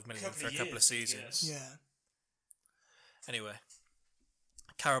 25 million for a couple of seasons. Yeah. Anyway,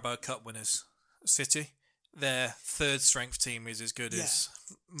 Carabao Cup winners, City. Their third strength team is as good as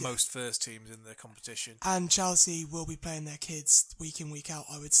most first teams in the competition. And Chelsea will be playing their kids week in, week out,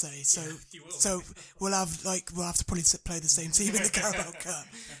 I would say. So we'll have to probably play the same team in the Carabao Cup.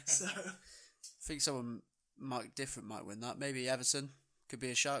 So I think someone might win that. Maybe Everton could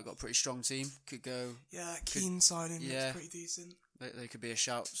be a shout. Got a pretty strong team. Could go. Yeah, Keane signing looks pretty decent. They could be a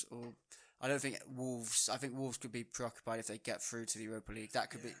shout. Or I don't think Wolves. I think Wolves could be preoccupied if they get through to the Europa League.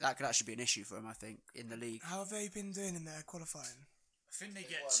 That could actually be an issue for them. I think in the league. How have they been doing in their qualifying? I think they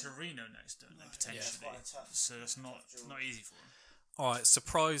get Torino next, don't they? Potentially, so that's not easy for them. All right,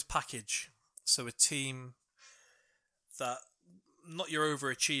 surprise package. So a team that not your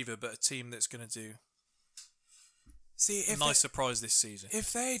overachiever, but a team that's going to do a nice surprise this season.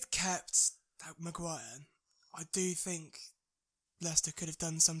 If they'd kept Maguire, I do think Leicester could have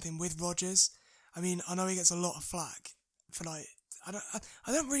done something with Rodgers. I mean, I know he gets a lot of flack for I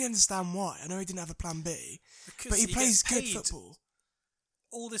don't really understand why. I know he didn't have a plan B, but he plays good football.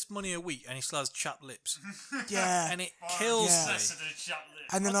 All this money a week and he still has chapped lips. Yeah. And it kills me.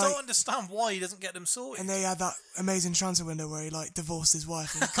 And then I don't understand why he doesn't get them sorted. And they had that amazing transfer window where he divorced his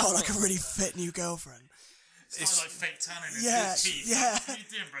wife and got a really fit new girlfriend. It's like fake tanning. Yeah. What are you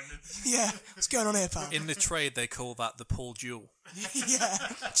doing, Brendan? Yeah. What's going on here, pal? In the trade, they call that the Paul Jewell. Yeah.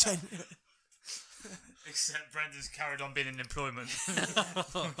 Genuine. Except Brendan's carried on being in employment.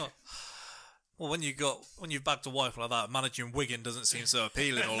 Well, when you've bagged a wife like that, managing Wigan doesn't seem so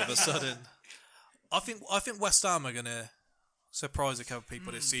appealing all of a sudden. I think West Ham are going to surprise a couple of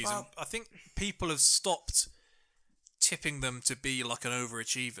people this season. Well, I think people have stopped tipping them to be like an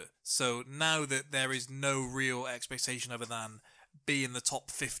overachiever. So now that there is no real expectation other than be in the top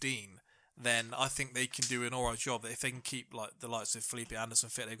 15, then I think they can do an alright job. If they can keep the likes of Felipe Anderson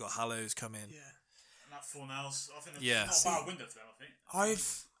fit, they've got Hallows come in. Yeah. And that Fornals, I think that's not a bad window for them, I think.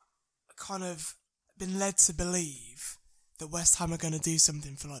 I've kind of been led to believe that West Ham are going to do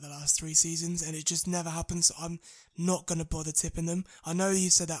something for the last 3 seasons, and it just never happens. So I'm not going to bother tipping them. I know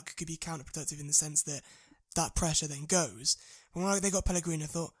you said that could be counterproductive in the sense that pressure then goes. But when they got Pellegrini, I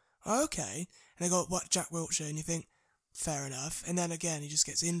thought, oh, okay. And they got Jack Wilshere, and you think, fair enough. And then again, he just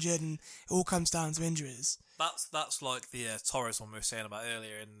gets injured, and it all comes down to injuries. That's like the Torres one we were saying about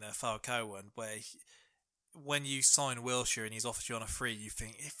earlier in the Falcao one, where when you sign Wilshere and he's offered you on a free, you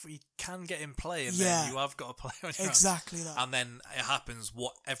think, if we can get him playing, then you have got to play on your exactly own. That. And then it happens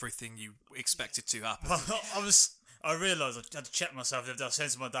everything you expected to happen. I realised I had to check myself the other day. I was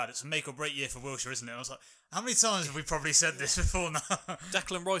saying to my dad, it's a make or break year for Wilshere, isn't it? I was like, how many times have we probably said this before now?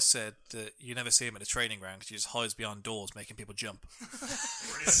 Declan Rice said that you never see him at a training ground because he just hides behind doors making people jump.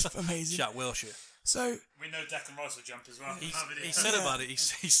 That's amazing. Jack Wilshere. So we know Declan Rice will jump as well. He said about it.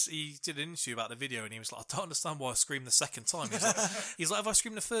 He did an interview about the video, and he was like, "I don't understand why I screamed the second time." He's like, "If I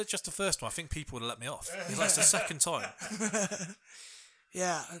screamed just the first one, I think people would have let me off." He's like, "It's the second time."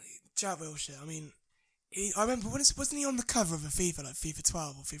 Yeah, Jack Wilshere. I mean, I remember wasn't he on the cover of a FIFA, like FIFA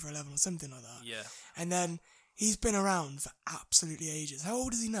 12 or FIFA 11 or something like that? Yeah. And then he's been around for absolutely ages. How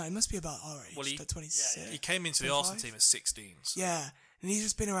old is he now? He must be about our age. Well, 26. He came into the Arsenal team at 16. So. Yeah. And he's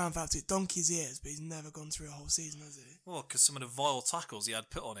just been around for absolute donkey's years, but he's never gone through a whole season, has he? Well, because some of the vile tackles he had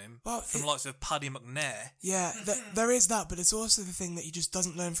put on him from the likes of Paddy McNair. Yeah, there is that, but it's also the thing that he just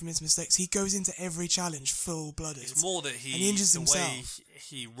doesn't learn from his mistakes. He goes into every challenge full-blooded. It's more that he injures himself. Way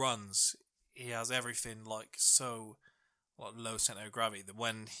he runs, he has everything so low centre of gravity that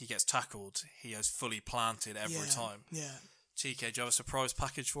when he gets tackled, he is fully planted every time. Yeah. TK, do you have a surprise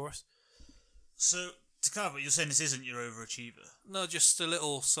package for us? So To clarify, you're saying this isn't your overachiever? No, just a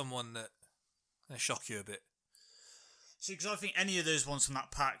little someone that shock you a bit. See, because I think any of those ones from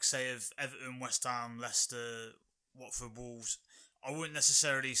that pack, say of Everton, West Ham, Leicester, Watford, Wolves, I wouldn't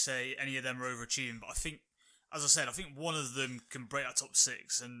necessarily say any of them are overachieving, but I think, as I said, I think one of them can break that top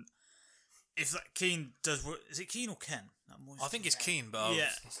 6, and if that Keane does, is it Keane or Ken? I think it's Keane, but yeah,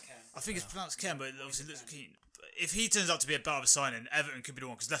 I think it's pronounced Ken, but it obviously looks like Keane. But if he turns out to be a better of a signing, Everton could be the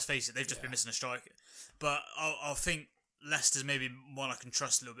one, because let's face it, they've just been missing a striker. But I think Leicester's maybe one I can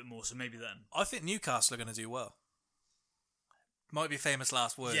trust a little bit more, so maybe then. I think Newcastle are going to do well. Might be famous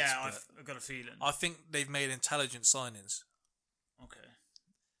last words. Yeah, I've got a feeling. I think they've made intelligent signings. Okay.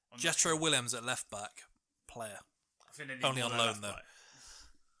 Jethro Williams at left back, player. I think they need only on loan though.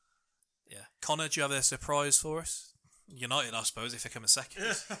 Yeah, Connor, do you have a surprise for us? United, I suppose, if they come in second.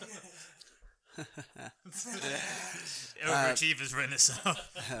 Overachievers written this up.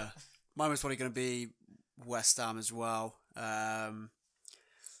 Mine was probably going to be West Ham as well. Again,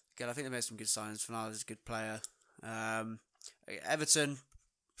 I think they made some good signings. Fernandes a good player. Everton,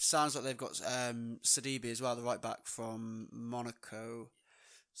 sounds like they've got Sidibe as well, the right back from Monaco.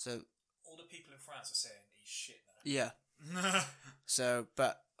 So all the people in France are saying he's shit now. Yeah. So,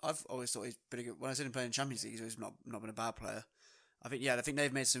 but I've always thought he's pretty good. When I seen him playing in Champions League, he's not been a bad player. I think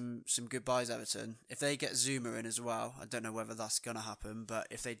they've made some good buys, Everton. If they get Zuma in as well, I don't know whether that's going to happen, but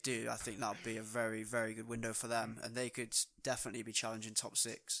if they do, I think that'll be a very, very good window for them, and they could definitely be challenging top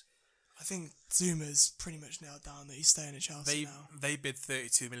 6. I think Zuma's pretty much nailed down that he's staying at Chelsea now. They bid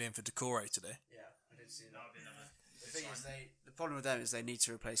 32 million for Decore today. Yeah, I did see that. The thing is, the problem with them is they need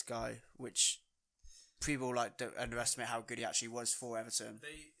to replace Guy, which people don't underestimate how good he actually was for Everton.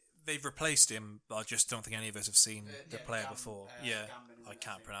 They've replaced him, but I just don't think any of us have seen the player before. I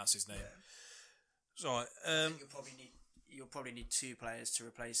can't pronounce his name. Yeah. So you'll probably need 2 players to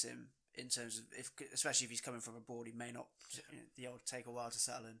replace him in terms of especially if he's coming from abroad, he may not. It'll take a while to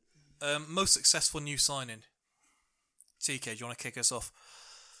settle in. Most successful new signing. TK, do you want to kick us off?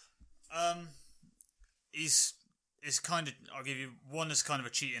 It's kind of. I'll give you one as kind of a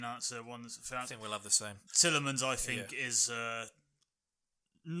cheating answer. One that's I think we'll have the same. Tillemans, I think, is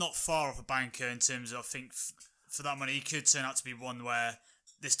not far off a banker in terms of. I think for that money, he could turn out to be one where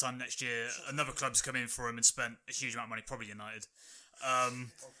this time next year another club's come in for him and spent a huge amount of money, probably United.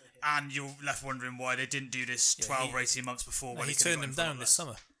 And you're left wondering why they didn't do this 12 or 18 months before. When he turned them down this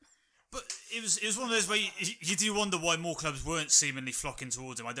summer. But it was one of those where you do wonder why more clubs weren't seemingly flocking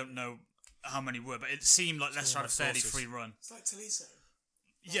towards him. I don't know how many were, but it seemed like Leicester had a fairly free run. It's like Tolisso.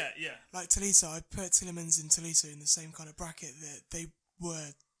 Yeah. Like Tolisso, I'd put Tillemans and Tolisso in the same kind of bracket that they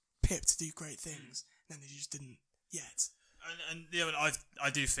were pipped to do great things, and then they just didn't yet. And I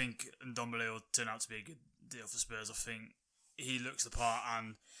do think Ndombele will turn out to be a good deal for Spurs. I think he looks the part,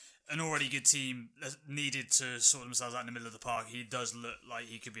 and an already good team needed to sort themselves out in the middle of the park. He does look like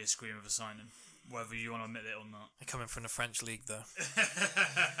he could be a scream of a signing, whether you want to admit it or not. They're coming from the French league, though.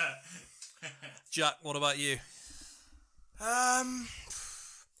 Jack, what about you?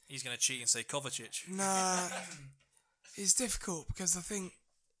 He's going to cheat and say Kovacic. Nah, it's difficult because I think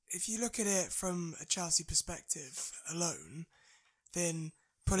if you look at it from a Chelsea perspective alone, then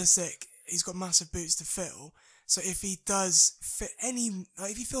Pulisic, he's got massive boots to fill. So if he does fit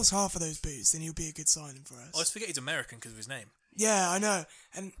if he fills half of those boots, then he'll be a good signing for us. I always forget he's American because of his name. Yeah, I know.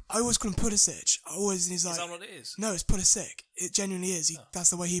 And I always call him Pulisic. And he's like... Is that what it is? No, it's Pulisic. It genuinely is. That's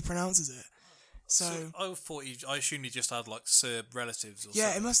the way he pronounces it. So I assumed he just had like Serb relatives or yeah,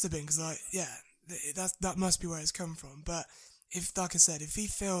 something. it must have been because that must be where it's come from. But if, like I said, if he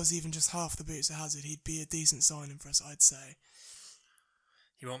fills even just half the boots of Hazard, he'd be a decent signing for us, I'd say.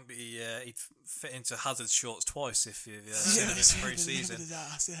 He won't be. He'd fit into Hazard's shorts twice if you've seen him this pre-season.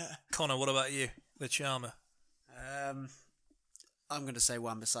 Yeah. Connor, what about you, the charmer? I'm going to say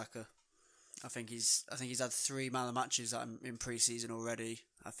Wan-Bissaka. I think he's had 3 man of the matches in pre-season already.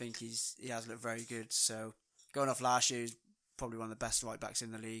 I think he has looked very good. So going off last year, he's probably one of the best right backs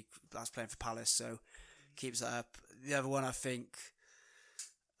in the league. That's playing for Palace, so keeps that up. The other one, I think,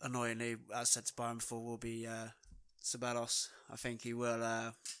 annoyingly, as said to Byron before, will be Ceballos. I think he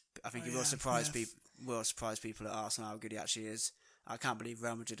will. He will surprise people. Will surprise people at Arsenal how good he actually is. I can't believe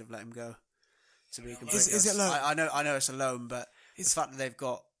Real Madrid have let him go. To be completely is it loan? I know it's a loan, but the fact that they've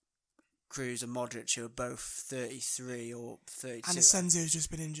got Kroos and Modric, who are both 33 or 32, and Asensio's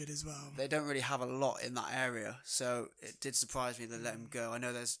just been injured as well. They don't really have a lot in that area, so it did surprise me they let him go. I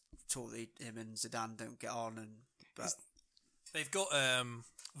know there's talk that him and Zidane don't get on, but they've got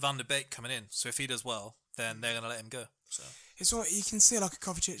Van der Beek coming in, so if he does well, then they're going to let him go. So it's what you can see like a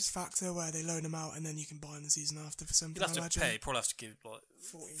Kovacic factor where they loan him out and then you can buy him the season after for something. You'll have to pay. Probably have to give like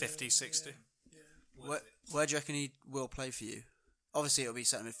 50, 60. Yeah. Where do you reckon he will play for you? Obviously, it'll be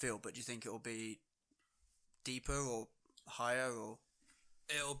centre midfield, but do you think it'll be deeper or higher or?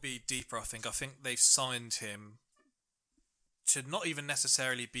 It'll be deeper, I think. I think they've signed him to not even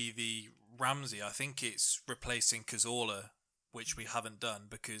necessarily be the Ramsey. I think it's replacing Cazorla, which we haven't done,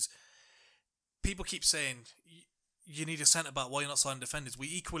 because people keep saying you need a centre-back, why are you not signing defenders? We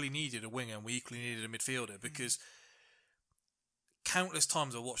equally needed a winger and we equally needed a midfielder, because countless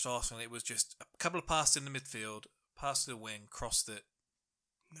times I watched Arsenal, it was just a couple of passes in the midfield, pass to the wing, crossed it.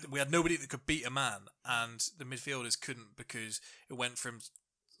 We had nobody that could beat a man, and the midfielders couldn't, because it went from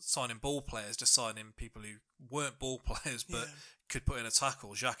signing ball players to signing people who weren't ball players but could put in a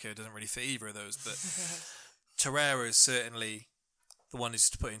tackle. Xhaka doesn't really fit either of those, but Torreira is certainly the one who's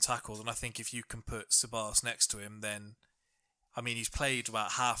to put in tackles, and I think if you can put Sabas next to him, then, I mean, he's played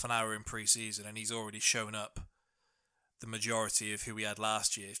about half an hour in pre-season and he's already shown up the majority of who we had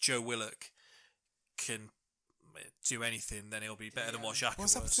last year. If Joe Willock can do anything, then he'll be better than what Xhaka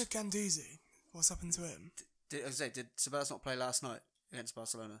was. What's happened to Ganduzi? What's happened to him? Did Sabas not play last night against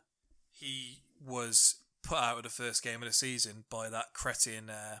Barcelona? He was put out of the first game of the season by that cretin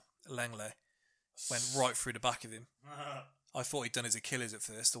Lenglet. Went right through the back of him. I thought he'd done his Achilles at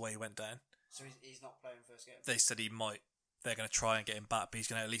first, the way he went down. So he's not playing first game? They said he might. They're going to try and get him back, but he's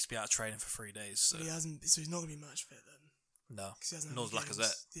going to at least be out of training for 3 days. So, But he hasn't. So he's not going to be match fit then. No. 'Cause he hasn't had Nor's any games.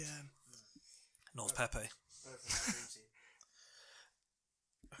 Lacazette. Yeah. Nor's Pepe.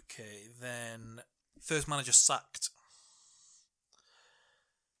 Okay, then first manager sacked.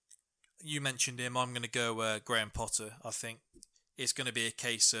 You mentioned him. I'm going to go Graham Potter. I think it's going to be a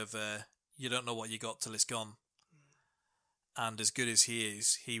case of you don't know what you got till it's gone. And as good as he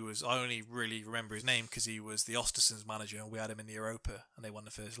is, I only really remember his name because he was the Ostersons manager and we had him in the Europa and they won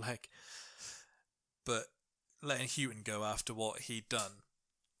the first leg. But letting Houghton go after what he'd done,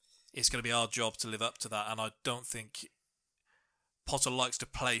 it's going to be our job to live up to that. And I don't think Potter likes to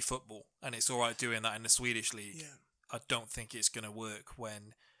play football, and it's all right doing that in the Swedish league. Yeah. I don't think it's going to work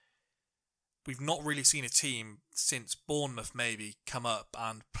when we've not really seen a team since Bournemouth maybe come up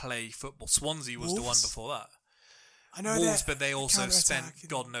and play football. Swansea was the one before that. I know Wolves, but they also spent counter-attack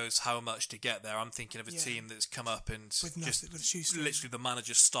God knows how much to get there. I'm thinking of a team that's come up and with just with a shoestring. literally the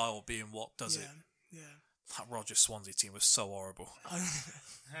manager's style being what does it. Yeah. That Roger Swansea team was so horrible.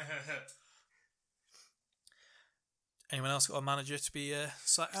 Anyone else got a manager to be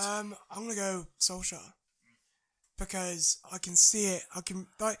sacked? I'm gonna go Solskjaer because I can see it.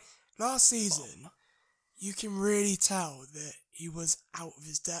 Last season, you can really tell that he was out of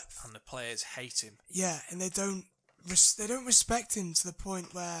his depth, and the players hate him. Yeah, and they don't respect him to the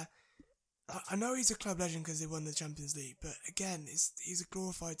point where I know he's a club legend because they won the Champions League, but again, he's a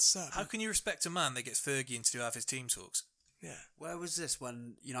glorified sub. How can you respect a man that gets Fergie in to do half his team talks? Yeah. Where was this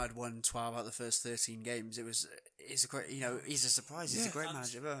when United won 12 out of the first 13 games? He's a great, he's a surprise. He's a great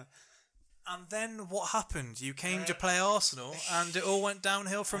manager. And then what happened? You came to play Arsenal, and it all went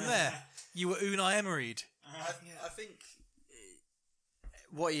downhill from there. You were Unai Emery'd. I think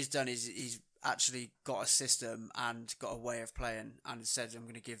what he's done is he's actually got a system and got a way of playing, and said, "I'm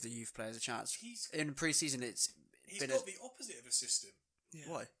going to give the youth players a chance." In pre-season, he's got the opposite of a system. Yeah.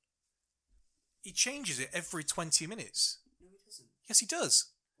 Why? He changes it every 20 minutes. No, he doesn't. Yes, he does.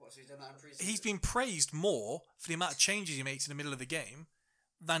 What, so he's done that in pre-season? He's been praised more for the amount of changes he makes in the middle of the game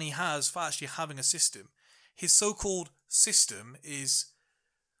than he has for actually having a system. His so-called system is,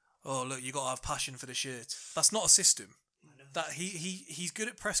 oh look, you got to have passion for the shirt. That's not a system. That he's good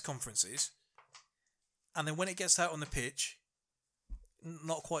at press conferences, and then when it gets out on the pitch,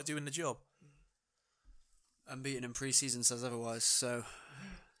 not quite doing the job. Unbeaten in pre-season says otherwise. So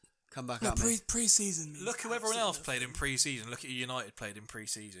come back No, at me. pre-season. Look who everyone else played in pre-season. Look at who United played in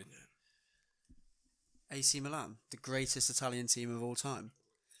pre-season. AC Milan, the greatest Italian team of all time.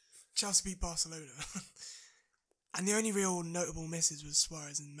 Chelsea beat Barcelona. And the only real notable misses was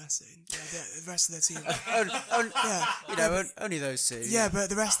Suarez and Messi. Yeah, the rest of their team. Only those two. Yeah, but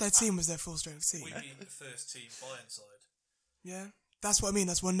the rest of their team was their full-strength team. We beat the first team Bayern side. Yeah, that's what I mean.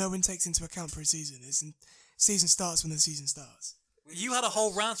 That's what no one takes into account pre-season. Season starts when the season starts. You had a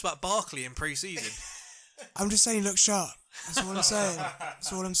whole rant about Barkley in pre-season. I'm just saying, look sharp. That's all I'm saying.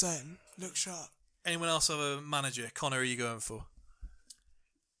 That's all I'm saying. Look sharp. Anyone else have a manager? Connor, who are you going for?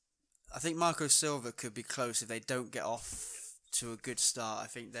 I think Marco Silva could be close if they don't get off to a good start. I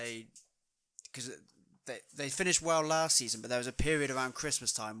think because they finished well last season, but there was a period around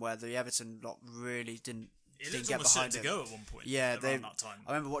Christmas time where the Everton lot really didn't get behind it. Go at one point. Yeah, around that time.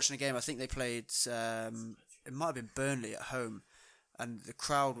 I remember watching a game. I think they played. It might have been Burnley at home, and the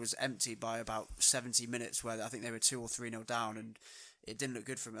crowd was empty by about 70 minutes. Where I think they were 2 or 3-0 down, and it didn't look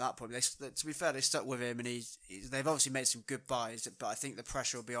good for him at that point. To be fair, they stuck with him, and they've obviously made some good buys, but I think the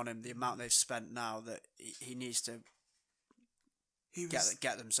pressure will be on him. The amount they've spent now, that he needs to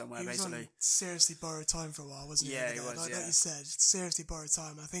get them somewhere. He was basically, on seriously borrowed time for a while, wasn't he? Yeah, he was. Like you said, seriously borrowed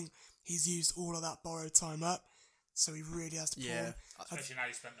time. I think he's used all of that borrowed time up, so he really has to pull. Yeah, especially now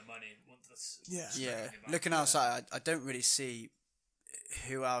he spent the money. Yeah. Looking outside, I don't really see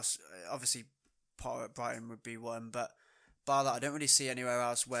who else. Obviously, Potter at Brighton would be one, but bar that, I don't really see anywhere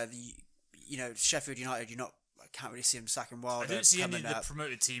else where Sheffield United, I can't really see them sacking Wilder. I don't see any of the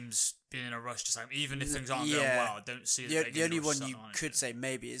promoted teams being in a rush to sack him, even if things aren't going well. I don't see the only one you could say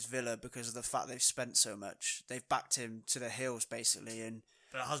maybe is Villa, because of the fact they've spent so much. They've backed him to the hills basically, and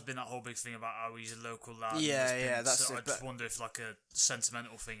but it has been that whole big thing about how he's a local lad. That's it. I just wonder if like a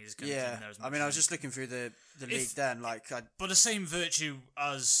sentimental thing is going to be in there as much. I mean, I was just looking through the league then, but the same virtue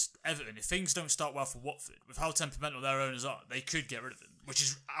as Everton. If things don't start well for Watford, with how temperamental their owners are, they could get rid of him, which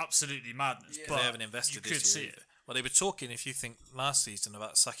is absolutely madness. Yeah. But they haven't invested you could this see year. it. Well, they were talking, if you think last season,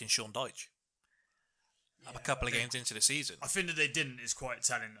 about sacking Sean Dyche. A couple of games into the season. I think that they didn't is quite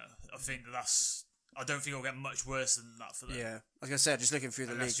telling though. I think that's. I don't think it'll get much worse than that for them. Yeah, I was going to say, just looking through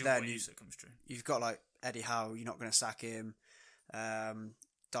the league then, you've got like Eddie Howe, you're not going to sack him.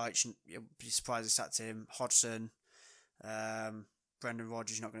 Dyche, you'll be surprised they sacked him. Hodgson, Brendan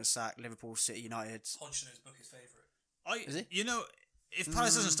Rodgers, you're not going to sack. Liverpool, City, United. Hodgson is Booker's favourite. Is he? You know, if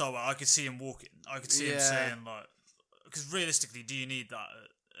Palace doesn't start well, I could see him walking. I could see him saying like, because realistically, do you need that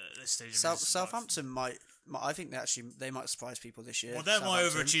at this stage? Southampton might. I think they might surprise people this year. Well, they're my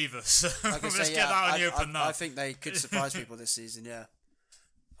overachievers, so let's get that out in the open now. I think they could surprise people this season, yeah.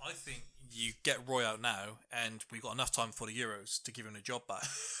 I think you get Roy out now, and we've got enough time for the Euros to give him a job back.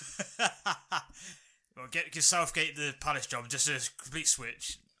 Well, give Southgate the Palace job, just a complete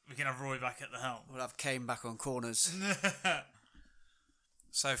switch. We can have Roy back at the helm. We'll have Kane back on corners.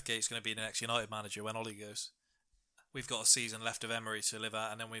 Southgate's going to be the next United manager when Ollie goes. We've got a season left of Emery to live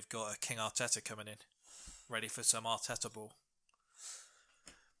out, and then we've got a King Arteta coming in, ready for some Arteta ball.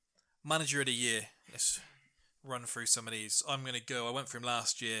 Manager of the year. Let's run through some of these. I'm going to go. I went for him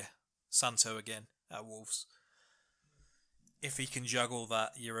last year. Santo again at Wolves. If he can juggle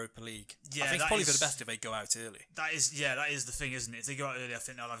that Europa League, I think it's probably for the best if they go out early. That is the thing, isn't it? If they go out early, I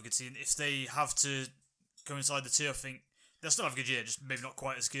think they'll have a good season. If they have to go inside the two, I think they'll still have a good year, just maybe not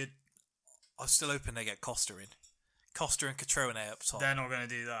quite as good. I'm still hoping they get Costa in. Costa and Catrone up top. They're not going to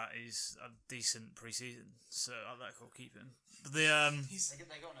do that. He's a decent pre-season, so I like we'll keep him. But they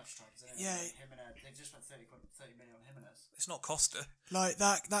got enough strikers. Yeah, they've just spent 30 million on Jimenez. It's not Costa. Like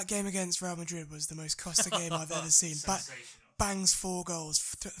that game against Real Madrid was the most Costa game I've ever seen. Bangs 4 goals,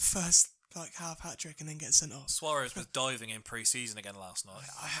 first half hat trick, and then gets sent off. Suarez was diving in pre-season again last night.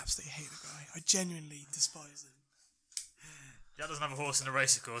 I absolutely hate the guy. I genuinely despise him. Jack doesn't have a horse in the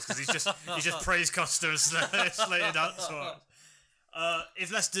race, of course, because he just praised Costa and slated out Suarez.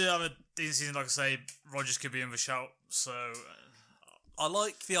 If Leicester have a decent season, like I say, Rodgers could be in the shout. So I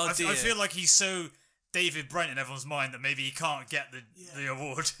like the idea. I feel like he's so David Brent in everyone's mind that maybe he can't get the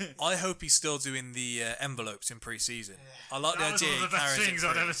award. I hope he's still doing the envelopes in pre-season. I like the that was idea. One of the best things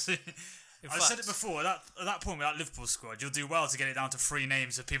I've ever seen. I fact, said it before. At that point with that Liverpool squad, you'll do well to get it down to 3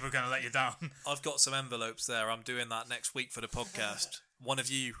 names if people are going to let you down. I've got some envelopes there. I'm doing that next week for the podcast. One of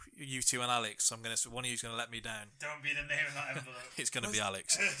you two and Alex. One of you's going to let me down. Don't be the name of that envelope. It's going to be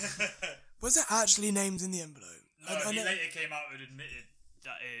Alex. Was it actually named in the envelope? No, he later came out and admitted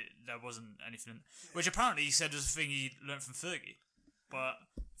that there wasn't anything, which apparently he said was a thing he learnt from Fergie. But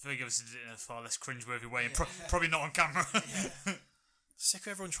Fergie obviously did it in a far less cringeworthy way, and probably not on camera. Sick of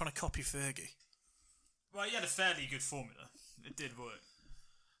everyone trying to copy Fergie. Well, he had a fairly good formula. It did work.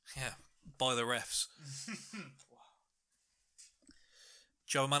 Yeah, by the refs.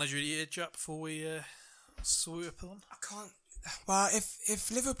 Do you have a manager of the year, Jack, before we swoop on? I can't. Well,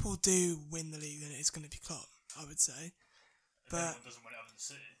 if Liverpool do win the league, then it's going to be Klopp, I would say. But anyone doesn't want it out in the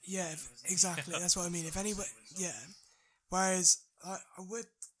city. Yeah, exactly. That's what I mean. If anyone, yeah. Whereas I would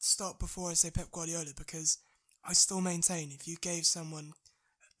stop before I say Pep Guardiola, because I still maintain if you gave someone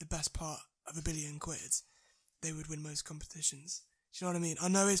the best part of £1 billion, they would win most competitions. Do you know what I mean? I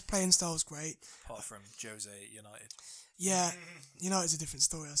know his playing style's great. Apart from Jose at United. Yeah, United's a different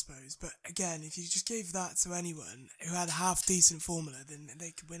story, I suppose. But again, if you just gave that to anyone who had a half-decent formula, then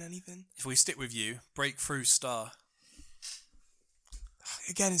they could win anything. If we stick with you, breakthrough star.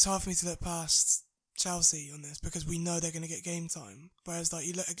 Again, it's hard for me to look past Chelsea on this because we know they're going to get game time. Whereas, like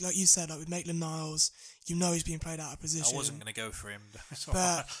you said, with Maitland-Niles, he's being played out of position. I wasn't going to go for him.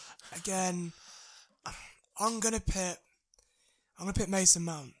 But again, I'm going to pit. I'm going to pick Mason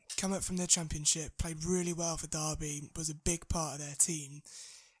Mount. Come up from their championship, played really well for Derby, was a big part of their team.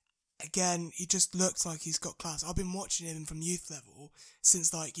 Again, he just looks like he's got class. I've been watching him from youth level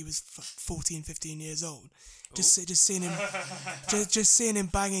since like he was 14, 15 years old. Just seeing him, just seeing him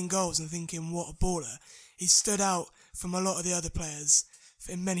banging goals and thinking, what a baller. He stood out from a lot of the other players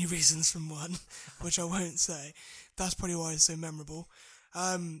in many reasons from one, which I won't say. That's probably why he's so memorable.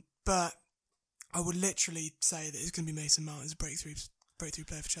 But I would literally say that it's going to be Mason Mount as a breakthrough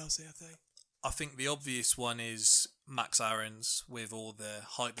player for Chelsea, I think. I think the obvious one is Max Aarons with all the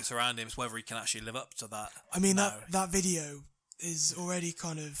hype that's around him. It's whether he can actually live up to that. I mean, that video is already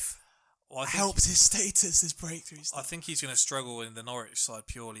kind of helped his status as breakthrough stuff. I think he's going to struggle in the Norwich side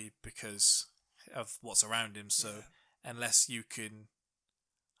purely because of what's around him. So unless you can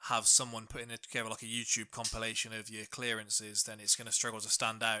have someone putting together like a YouTube compilation of your clearances, then it's going to struggle to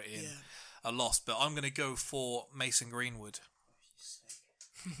stand out in a loss. But I'm going to go for Mason Greenwood.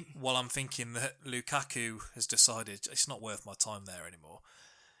 While I'm thinking that Lukaku has decided it's not worth my time there anymore.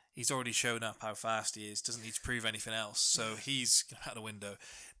 He's already shown up how fast he is, doesn't need to prove anything else, so he's out the window.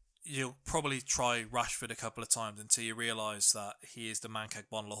 You'll probably try Rashford a couple of times until you realise that he is the Mankak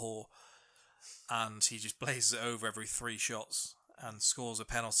Bon Lahore, and he just blazes it over every 3 shots and scores a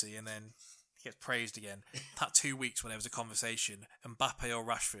penalty, and then he gets praised again. That 2 weeks when there was a conversation, Mbappe or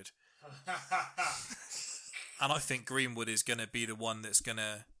Rashford. And I think Greenwood is going to be the one that's going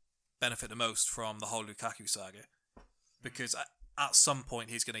to benefit the most from the whole Lukaku saga. Because at some point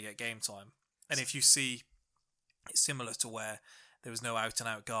he's going to get game time. And if you see, it's similar to where there was no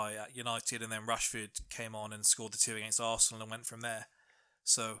out-and-out guy at United and then Rashford came on and scored the 2 against Arsenal and went from there.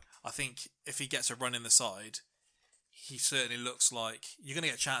 So I think if he gets a run in the side, he certainly looks like... You're going to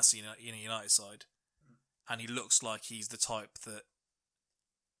get a chance in a United side. And he looks like he's the type that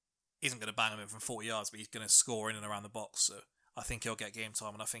isn't going to bang him in from 40 yards, but he's going to score in and around the box. So I think he'll get game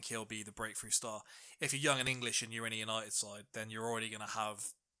time, and I think he'll be the breakthrough star. If you're young and English and you're in a United side, then you're already going to have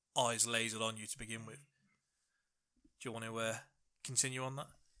eyes lasered on you to begin with. Do you want to continue on that?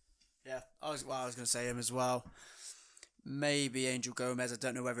 Yeah, I was going to say him as well. Maybe Angel Gomez. I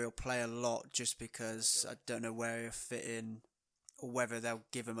don't know whether he'll play a lot, just because I don't know where he'll fit in, or whether they'll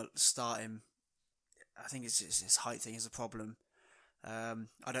give him start him. I think it's his height thing is a problem.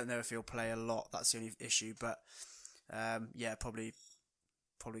 I don't know if he'll play a lot. That's the only issue. But probably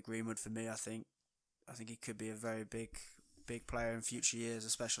Greenwood for me. I think he could be a very big player in future years,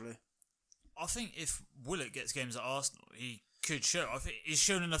 especially. I think if Willock gets games at Arsenal, he could show. I think he's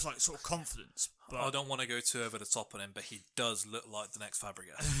shown enough sort of confidence. But I don't want to go too over the top on him, but he does look like the next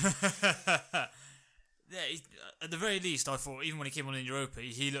Fabregas. Yeah, at the very least, I thought even when he came on in Europa,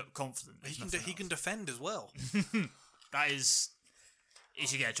 he looked confident. He can defend as well. That is. He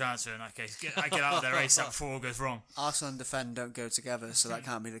should get a transfer in that case. Get out of there ASAP before all goes wrong. Arsenal and defend don't go together, so that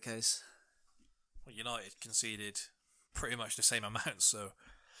can't be the case. Well, United conceded pretty much the same amount, so,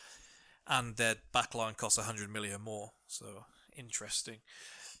 and their backline costs 100 million more. So interesting.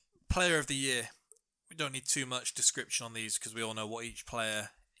 Player of the year. We don't need too much description on these because we all know what each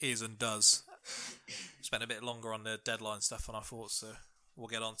player is and does. Spent a bit longer on the deadline stuff than I thought, so we'll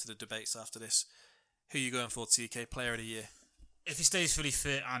get on to the debates after this. Who are you going for, TK? Player of the year? If he stays fully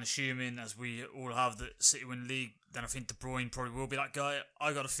fit and assuming, as we all have, that City win the league, then I think De Bruyne probably will be that guy.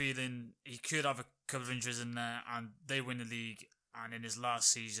 I got a feeling he could have a couple of injuries in there and they win the league, and in his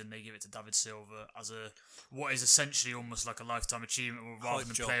last season they give it to David Silva as what is essentially almost like a lifetime achievement rather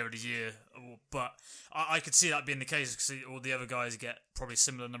than player of the year. But I could see that being the case because all the other guys get probably a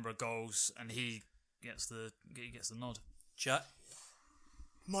similar number of goals and he gets the nod. Jack?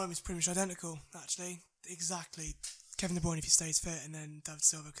 Mine was pretty much identical, actually. Exactly. Kevin De Bruyne if he stays fit, and then David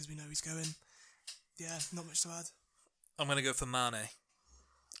Silva because we know he's going. Yeah, not much to add. I'm going to go for Mane. I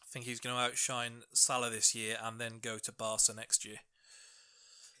think he's going to outshine Salah this year and then go to Barca next year.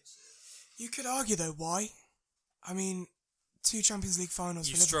 You could argue though, why? I mean, 2 Champions League finals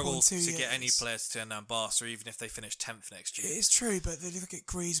You for Liverpool in 2 years. struggle to get any players to turn down Barca even if they finish 10th next year. It is true, but they look at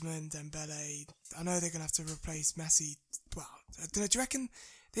Griezmann, Dembele. I know they're going to have to replace Messi. Well, I don't know, do you reckon...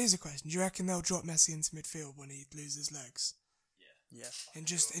 Here's a question. Do you reckon they'll drop Messi into midfield when he loses legs? Yeah. And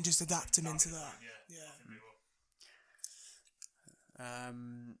just adapt him into that? Yeah.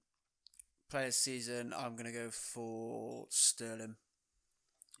 Players season, I'm going to go for Sterling.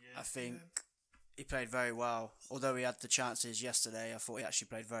 I think he played very well. Although he had the chances yesterday, I thought he actually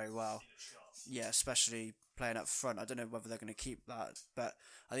played very well. Yeah, especially playing up front. I don't know whether they're going to keep that, but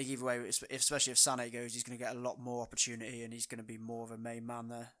I think either way, especially if Sané goes, he's going to get a lot more opportunity and he's going to be more of a main man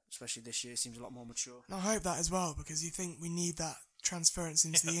there, especially this year. He seems a lot more mature. I hope that as well, because you think we need that transference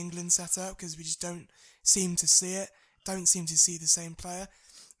into the England setup, because we just don't seem to see it. don't seem to see the same player.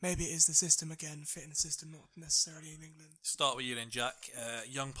 Maybe it is the system again, fitting the system, not necessarily in England. Start with you then, Jack.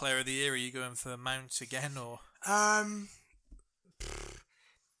 Young player of the year, are you going for Mount again, or?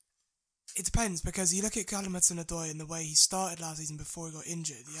 It depends, because you look at Callum Hudson-Odoi and the way he started last season before he got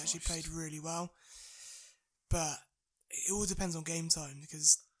injured, he actually played really well. But it all depends on game time,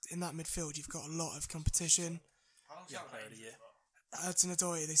 because in that midfield you've got a lot of competition. How long's young player of the year?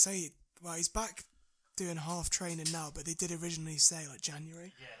 Hudson-Odoi, they say, well, he's back doing half training now, but they did originally say like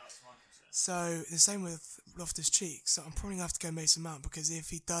January. Yeah, that's my concern. So the same with Loftus-Cheek. So I'm probably gonna have to go Mason Mount, because if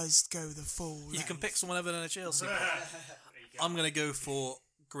he does go the full You length, can pick someone other than a Chelsea. I'm going to go for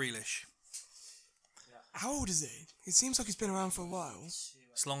Grealish. How old is he? It seems like he's been around for a while.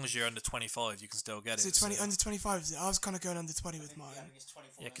 As long as you're under 25, you can still get Is it. it 20 under 25? Is it? I was kind of going under 20 with mine.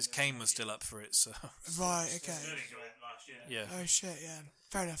 Yeah, because Kane was still up for it, so... Right, okay. Yeah. Oh shit, yeah.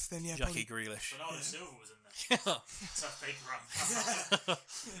 Fair enough then, yeah. Jackie probably. Grealish. Bernardo Silva was in there. Tough paper round.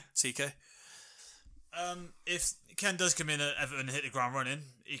 TK? If Ken does come in at Everton and hit the ground running,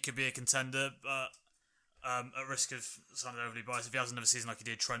 he could be a contender, but at risk of sounding overly biased, if he has another season like he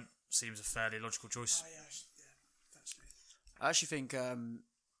did, Trent seems a fairly logical choice. I actually think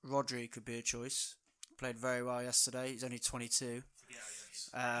Rodri could be a choice. Played very well yesterday. He's only 22.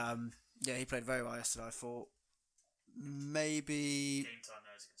 Yeah, he played very well yesterday. I thought maybe. Game time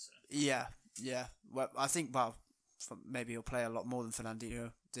there is a concern. Yeah. Well, I think maybe he'll play a lot more than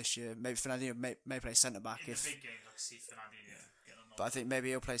Fernandinho this year. Maybe Fernandinho may play centre back In if. the big games, I can see Fernandinho getting on. But I think maybe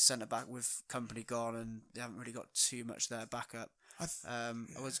he'll play centre back with Company gone, and they haven't really got too much there backup. I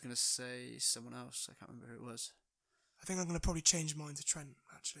was going to say someone else. I can't remember who it was. I think I'm going to probably change mine to Trent,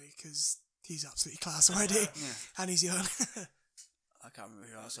 actually, because he's absolutely class already, and he's young. I can't remember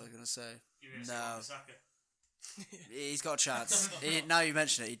who else I was going to say. No. He's got a chance. Now you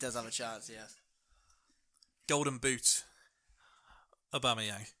mention it, he does have a chance, yeah. Golden Boot.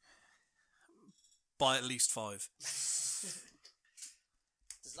 Aubameyang. By at least 5.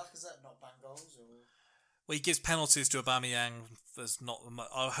 Does Lacazette not bang goals? Or? Well, he gives penalties to Aubameyang. There's not.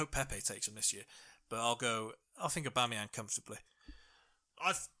 I hope Pepe takes him this year, but I think Aubameyang comfortably.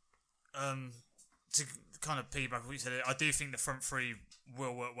 To kind of piggyback what you said, I do think the front three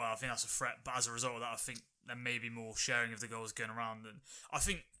will work well. I think that's a threat, but as a result of that, I think there may be more sharing of the goals going around. And I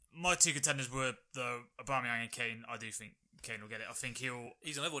think my two contenders were Aubameyang and Kane. I do think Kane will get it. I think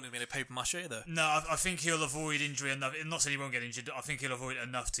he's another one who's been a paper mache though. No, I think he'll avoid injury enough. Not saying he won't get injured. I think he'll avoid it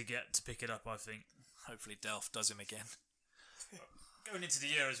enough to pick it up. I think. Hopefully, Delph does him again. Going into the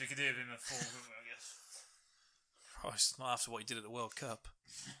Euros, we could do him in a full, I guess. Christ, not after what he did at the World Cup.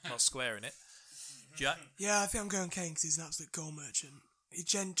 Not squaring it. Jack? Yeah, I think I'm going Kane because he's an absolute goal merchant.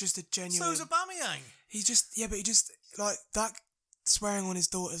 Just a genuine. So's Aubameyang. He just like that swearing on his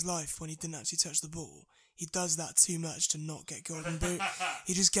daughter's life when he didn't actually touch the ball. He does that too much to not get Golden Boot.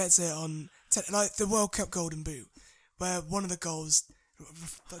 He just gets it on like the World Cup Golden Boot, where one of the goals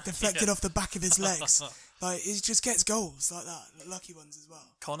deflected off the back of his legs. Like he just gets goals like that, lucky ones as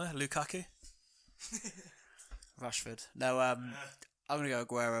well. Connor, Lukaku, Rashford. No, I'm gonna go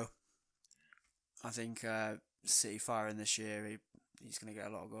Aguero. I think City firing this year. He's gonna get a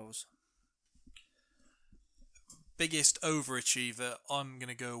lot of goals. Biggest overachiever, I'm going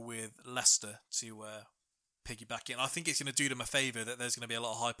to go with Leicester to piggyback in. I think it's going to do them a favour that there's going to be a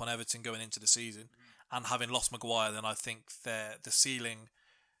lot of hype on Everton going into the season. And having lost Maguire, then I think the ceiling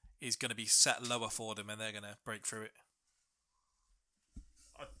is going to be set lower for them and they're going to break through it.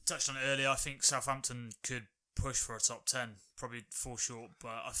 I touched on it earlier. I think Southampton could push for a top 10. Probably fall short,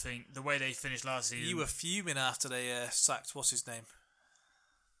 but I think the way they finished last season... You were fuming after they sacked, what's his name?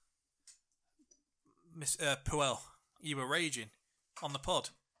 Puel. You were raging on the pod.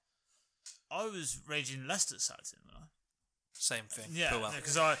 I was raging Leicester sacked him, wasn't I? Same thing. Yeah,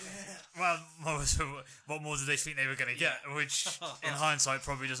 because what more did they think they were going to get? Which, in hindsight,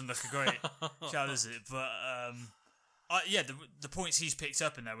 probably doesn't look a great shout, does it? But the points he's picked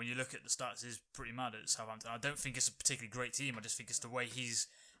up in there, when you look at the stats, is pretty mad at Southampton. I don't think it's a particularly great team. I just think it's the way he's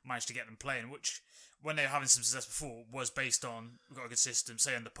managed to get them playing, which, when they were having some success before, was based on, we've got a good system,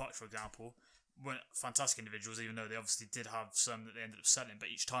 say under Poch, for example, weren't fantastic individuals, even though they obviously did have some that they ended up selling, but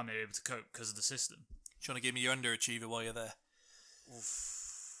each time they were able to cope because of the system. Do you want to give me your underachiever while you're there?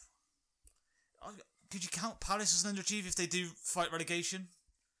 Could you count Palace as an underachiever if they do fight relegation?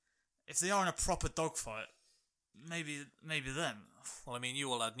 If they are in a proper dogfight, maybe them. Well, I mean,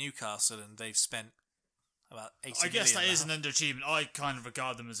 you all had Newcastle and they've spent about 80 I guess that million is an underachievement. I kind of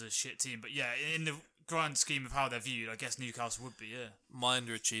regard them as a shit team, but yeah, in the grand scheme of how they're viewed, I guess Newcastle would be, yeah. My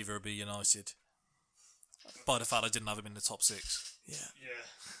underachiever would be United. By the fact I didn't have them in the top 6. Yeah.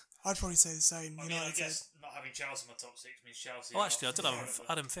 I'd probably say the same. I guess not having Chelsea in my top 6 means Chelsea. Oh, actually, I did have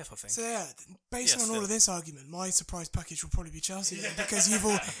Adam fifth, I think. So yeah, based on all of this argument, my surprise package will probably be Chelsea then, because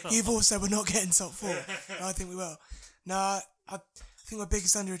you've all said we're not getting top 4. And I think we will. Nah, I think my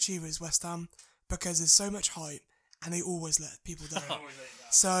biggest underachiever is West Ham, because there's so much hype and they always let people down.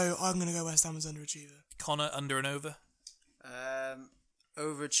 So I'm going to go West Ham as underachiever. Connor, under and over?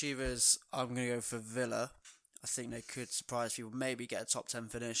 Overachievers, I'm going to go for Villa. I think they could surprise people, maybe get a top 10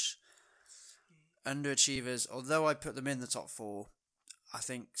 finish. Underachievers, although I put them in the top 4, I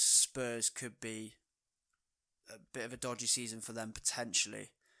think Spurs could be a bit of a dodgy season for them, potentially.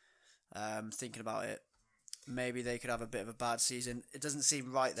 Thinking about it, maybe they could have a bit of a bad season. It doesn't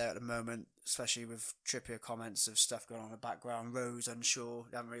seem right there at the moment, especially with Trippier comments of stuff going on in the background. Rose unsure,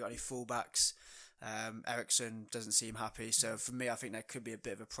 they haven't really got any fullbacks. Ericsson doesn't seem happy, so for me I think there could be a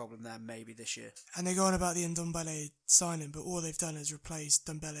bit of a problem there maybe this year. And they go on about the Ndombele signing, but all they've done is replace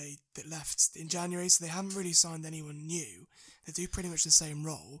Ndombele that left in January, so they haven't really signed anyone new. They do pretty much the same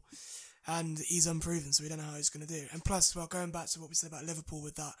role, and he's unproven, so we don't know how he's going to do. And plus, well, going back to what we said about Liverpool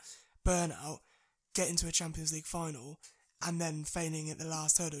with that burnout, getting to a Champions League final and then failing at the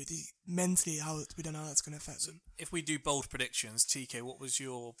last hurdle, mentally, we don't know how that's going to affect them. If we do bold predictions, TK, what was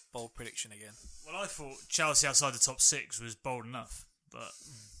your bold prediction again? Well, I thought Chelsea outside the top 6 was bold enough, but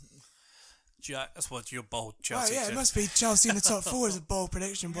Jack, that's what your bold Chelsea. Oh yeah, it must be Chelsea in the top 4 is a bold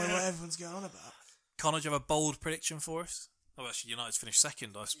prediction by what everyone's going on about. Connor, do you have a bold prediction for us? Oh, actually, United's finished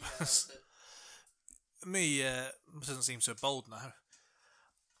second, I suppose. Yeah, me, doesn't seem so bold now.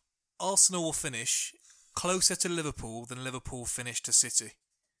 Arsenal will finish closer to Liverpool than Liverpool finished to City.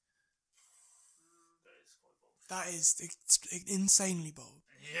 That is insanely bold.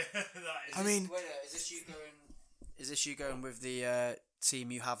 Yeah, that is. I mean, wait, is this you going with the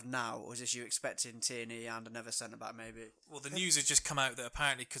team you have now, or is this you expecting Tierney and another centre back maybe? Well, the news has just come out that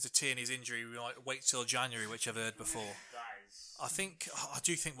apparently because of Tierney's injury, we might wait till January, which I've heard before. I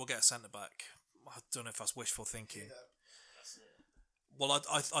do think we'll get a centre back. I don't know if that's wishful thinking. Well,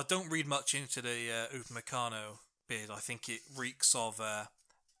 I don't read much into the Upamecano bid. I think it reeks of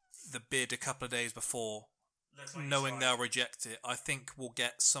the bid a couple of days before, knowing they'll reject it. I think we'll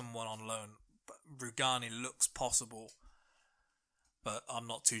get someone on loan. But Rugani looks possible, but I'm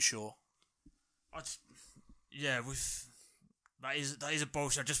not too sure. that is a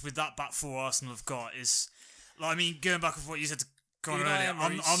bullshit. Just with that back 4 Arsenal have got is, like, I mean, going back with what you said to Connor earlier,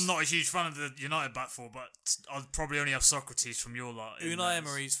 I'm not a huge fan of the United back 4, but I'd probably only have Socrates from your lot. Unai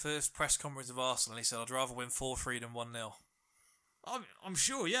Emery's first press conference of Arsenal, he said, "I'd rather win 4-3 than 1-0." I'm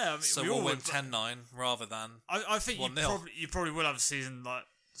sure, yeah. I mean, so we'll win 10-9 rather than I think 1-0. you probably will have a season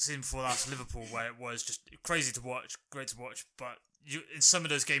before that to Liverpool where it was just crazy to watch, great to watch, but in some of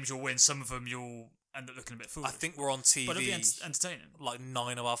those games you'll win, some of them you'll end up looking a bit foolish. I think we're on TV, but it'll be entertaining. Like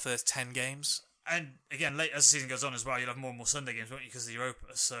 9 of our first 10 games. And again, late as the season goes on as well, you'll have more and more Sunday games, won't you, because of the Europa,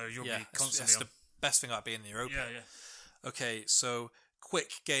 so you'll be constantly that's the best thing about being in the Europa. Yeah. Okay, so quick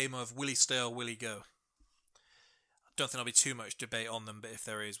game of Willie stay or Willie go. I don't think there'll be too much debate on them, but if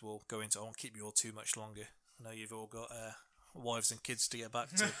there is, we'll go into it. I won't keep you all too much longer. I know you've all got wives and kids to get back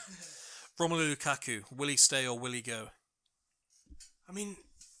to. Romelu Lukaku, Willie stay or Willie go? I mean,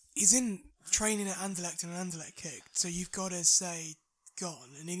 he's in training at Anderlecht and Anderlecht kicked, so you've got to say gone,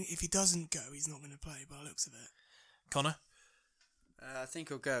 and if he doesn't go, he's not going to play by the looks of it. Connor? I think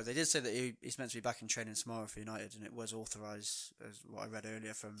he'll go. They did say that he's meant to be back in training tomorrow for United, and it was authorised, as what I read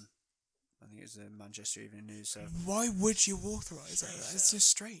earlier from, I think it was the Manchester Evening News. So why would you authorise that? It's just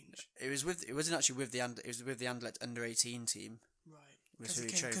strange. It wasn't actually with the Anderlecht under-18 team. Right.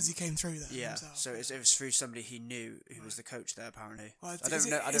 Because he came through there. Yeah. Himself. So it was through somebody he knew who was the coach there. Apparently, well, I don't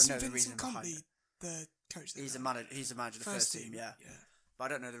know the reason behind it. The coach there. He's the manager of the first team. Yeah. But I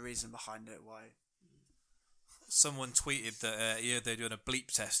don't know the reason behind it. Why? Someone tweeted that they're doing a bleep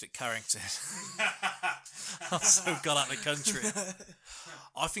test at Carrington. So got out of the country.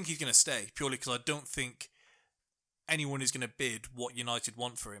 I think he's going to stay purely because I don't think anyone is going to bid what United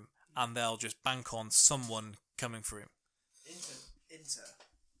want for him, and they'll just bank on someone coming for him. Inter.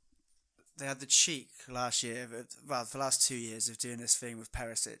 They had the cheek last year, for the last 2 years, of doing this thing with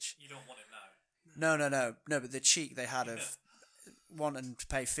Perisic. You don't want him now. No, but the cheek they had of wanting to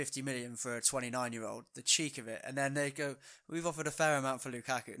pay 50 million for a 29-year-old, the cheek of it, and then they go, "We've offered a fair amount for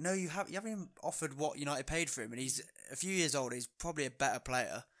Lukaku." No, you haven't even offered what United paid for him, and he's a few years old. He's probably a better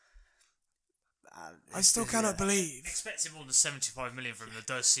player. I still cannot believe. Expecting more than 75 million from him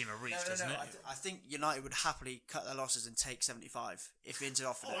does seem a reach, doesn't it? I think United would happily cut their losses and take 75 if Inter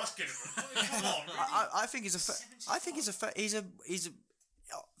offered it. That's good. Come on. I think he's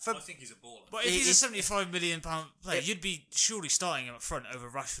For, I think he's a baller. But if he's a £75 million player, you'd be surely starting him up front over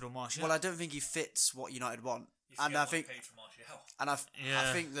Rashford or Martial. well, I don't think he fits what United want, You and forget I what think, he paid for Martial.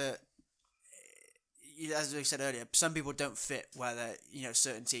 I think that, as we said earlier, some people don't fit where they're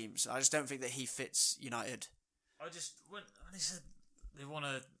certain teams. I just don't think that he fits United. I just when they said they want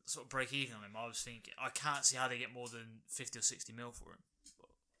to sort of break even on him, I was thinking I can't see how they get more than 50 or 60 mil for him.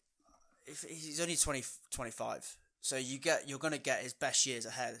 If he's only 25, so you're going to get his best years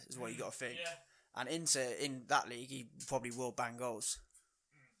ahead, is what you got to think. Yeah. And in that league, he probably will bang goals.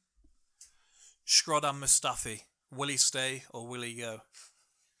 Shkodran Mustafi. Will he stay or will he go?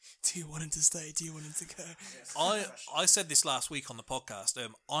 Do you want him to stay? Do you want him to go? I said this last week on the podcast.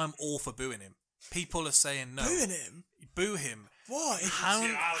 I'm all for booing him. People are saying no. Booing him? Boo him. Why?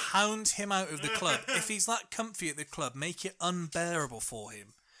 Hound him out of the club. If he's that comfy at the club, make it unbearable for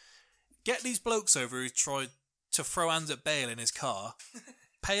him. Get these blokes over who tried to throw hands at Bale in his car.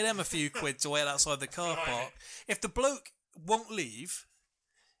 Pay them a few quid to wait outside the car park. If the bloke won't leave,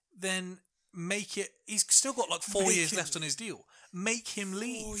 then make it... He's still got like 4 years left on his deal. Make him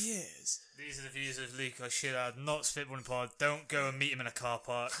leave. 4 years? These are the views of Luke O'Shea, not Spitballing Pod. Don't go and meet him in a car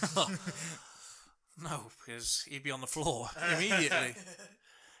park. No, because he'd be on the floor immediately.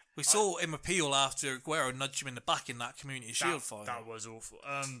 We saw him appeal after Aguero nudged him in the back in that Community Shield final. That was awful.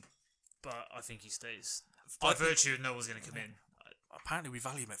 But I think he stays. By virtue of no one's going to come in. Apparently we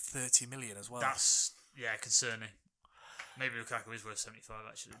value him at 30 million as well. That's, concerning. Maybe Lukaku is worth 75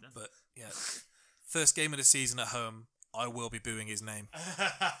 actually. Then. But, yeah. First game of the season at home, I will be booing his name.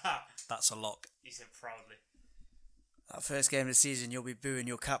 That's a lock. He said proudly. That first game of the season, you'll be booing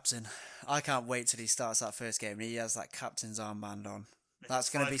your captain. I can't wait till he starts that first game and he has that captain's armband on. That's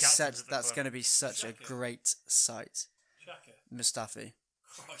going to be such. That's going to be such a great sight. Xhaka. Mustafi.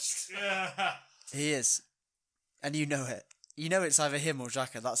 Christ. He is, and you know it. You know it's either him or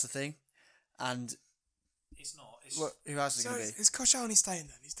Xhaka. That's the thing. And it's not. It's who else is it going to be? Is Koscielny staying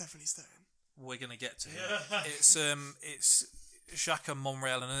then? He's definitely staying. We're going to get to him. It's Xhaka,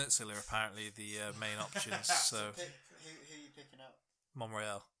 Monreal, and Özil are apparently the main options. So who are you picking up?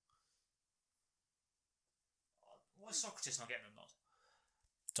 Monreal. Why is Socrates not getting a nod?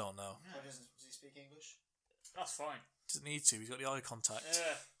 Don't know. Does he speak English? That's fine. Doesn't need to. He's got the eye contact.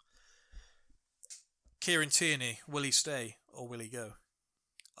 Yeah. Kieran Tierney, will he stay or will he go?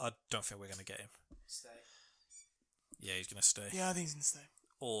 I don't think we're going to get him. Stay. Yeah, he's going to stay. Yeah, I think he's going to stay.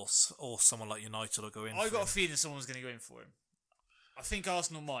 Or someone like United will go in. I got a feeling someone's going to go in for him. I think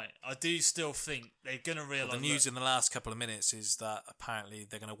Arsenal might. I do still think they're going to realise. The news in the last couple of minutes is that apparently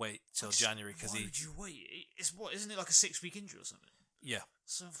they're going to wait till January because Why would you wait? It's what? Isn't it like a 6-week injury or something? Yeah.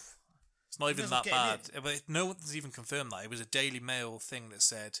 So it's not even that bad. No one's even confirmed that. It was a Daily Mail thing that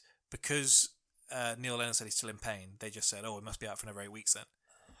said because Neil Lennon said he's still in pain. They just said, "Oh, it must be out for another 8 weeks then."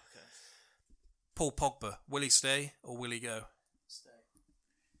 Okay. Paul Pogba, will he stay or will he go?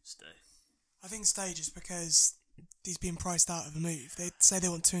 Stay. I think stay just because he's been priced out of a move. They say they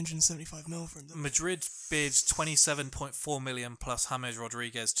want 275 mil for him. Madrid bids 27.4 million plus James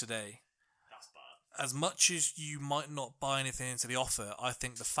Rodriguez today. That's bad. As much as you might not buy anything into the offer, I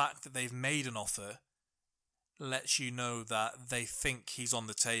think the fact that they've made an offer lets you know that they think he's on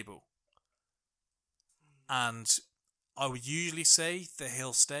the table. And I would usually say that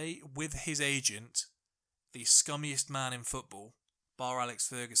he'll stay with his agent, the scummiest man in football, bar Alex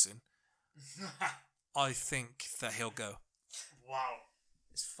Ferguson. I think that he'll go. Wow.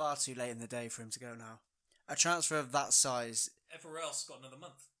 It's far too late in the day for him to go now. A transfer of that size. Everywhere else got another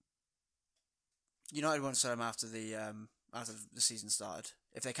month. United won't sell him after the season started.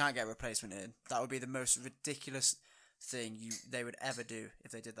 If they can't get a replacement in, that would be the most ridiculous thing they would ever do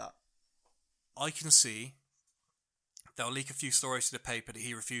if they did that. I can see they'll leak a few stories to the paper that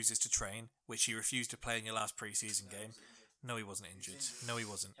he refuses to train, which he refused to play in your last pre-season game. No, he wasn't injured. No, he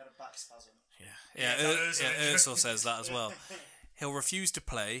wasn't. He had a back spasm. Yeah, Özil says that as well. He'll refuse to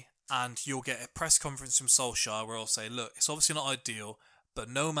play, and you'll get a press conference from Solskjaer where he'll say, look, it's obviously not ideal, but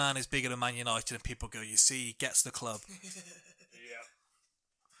no man is bigger than Man United, and people go, you see, he gets the club. Yeah.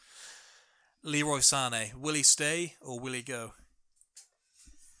 Leroy Sané, will he stay or will he go?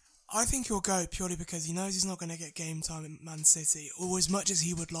 I think he'll go purely because he knows he's not going to get game time in Man City, or as much as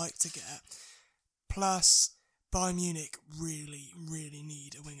he would like to get. Plus, Bayern Munich really, really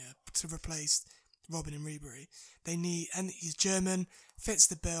need a winger to replace Robin and Ribery. They need, and he's German, fits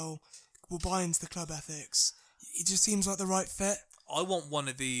the bill, will buy into the club ethics. It just seems like the right fit. I want one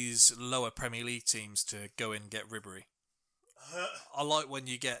of these lower Premier League teams to go in and get Ribery. I like when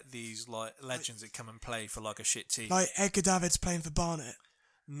you get these like legends that come and play for like a shit team. Like Edgar Davids playing for Barnet.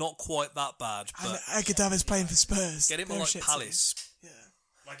 Not quite that bad, but and Edgar Davids playing for Spurs. Get him on like Palace. Yeah.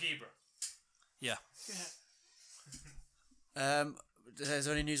 Like Ibra. Yeah. Is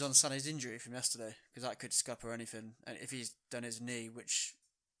there any news on Sané's injury from yesterday? Because that could scupper anything. And if he's done his knee, which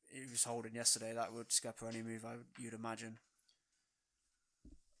he was holding yesterday, that would scupper any move, you'd imagine.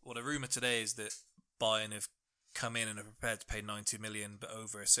 Well, the rumour today is that Bayern have come in and are prepared to pay 90 million, but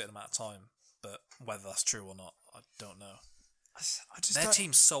over a certain amount of time. But whether that's true or not, I don't know. Their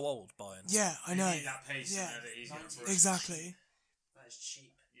team's so old, Bayern. Yeah, I know. That pace yeah, that he's gonna push. exactly. That is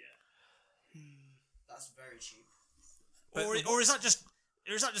cheap. Yeah. That's very cheap. Or is that just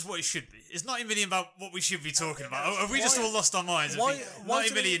what it should be? It's 90 million about what we should be talking about. Have we just all lost our minds? Why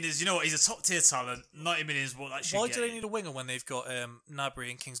 90 million is, you know what, he's a top tier talent. 90 million is what that should Why get do they you. need a winger when they've got Gnabry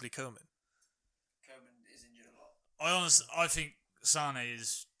and Kingsley Coman? Coman is injured a lot. I think Sané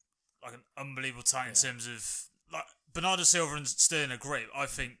is like an unbelievable talent in terms of like Bernardo Silva and Sterling are great. I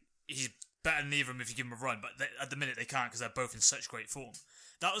think he's better than either of them if you give him a run, but at the minute they can't because they're both in such great form.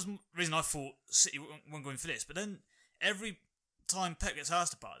 That was the reason I thought City weren't going for this. But then every time Pep gets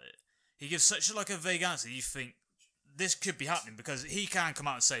asked about it, he gives such a vague answer. You think this could be happening because he can come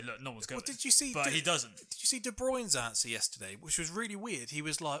out and say, "Look, no one's going." Well, did you see? But he doesn't. Did you see De Bruyne's answer yesterday, which was really weird? He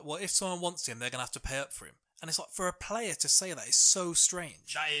was like, "Well, if someone wants him, they're going to have to pay up for him." And it's like for a player to say that is so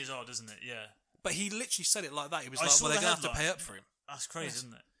strange. That is odd, isn't it? Yeah. But he literally said it like that. He was I like, saw "Well, they're the going to have to headline. pay up for him." That's crazy,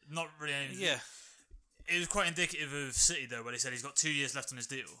 isn't it? Not really anything. Yeah. It was quite indicative of City, though, where they said he's got 2 years left on his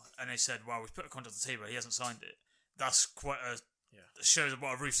deal. And they said, well, we've put a contract on the table, he hasn't signed it. That's quite shows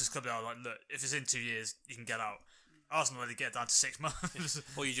what a ruthless club they are. Like, look, if it's in 2 years, you can get out. Arsenal only get down to 6 months.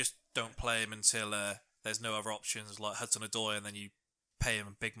 Or you just don't play him until there's no other options, like Hudson-Odoi, and then you pay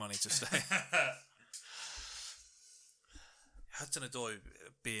him big money to stay. Hudson-Odoi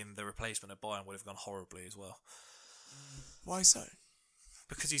being the replacement of Bayern would have gone horribly as well. Why so?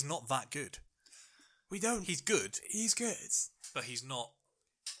 Because he's not that good. We don't. He's good. He's good. But he's not.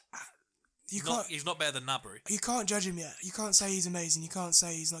 Can't. He's not better than Gnabry. You can't judge him yet. You can't say he's amazing. You can't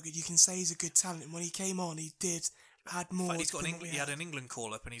say he's not good. You can say he's a good talent. And when he came on, he did add more. In fact, he had an England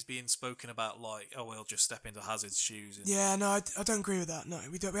call up, and he's being spoken about like, "Oh, well, just step into Hazard's shoes." And yeah, no, I don't agree with that. No,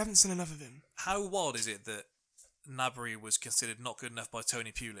 we haven't seen enough of him. How wild is it that Gnabry was considered not good enough by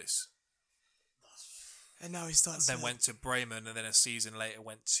Tony Pulis? And now he starts. Then went to Bremen, and then a season later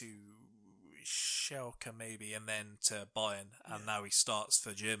went to Schalke maybe, and then to Bayern, and now he starts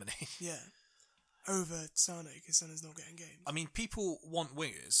for Germany. Yeah, over Sané because Sané's not getting games. I mean, people want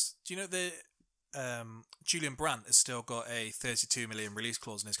wingers. Do you know that Julian Brandt has still got a 32 million release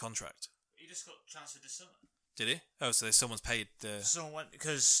clause in his contract? He just got transferred this summer. Did he? Oh, so someone's paid. Someone went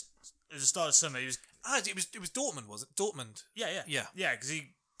because at the start of summer he was. It was Dortmund, was it? Dortmund. Yeah. Because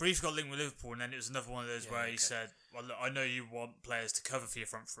he briefly got linked with Liverpool, and then it was another one of those where he said, "Well, look, I know you want players to cover for your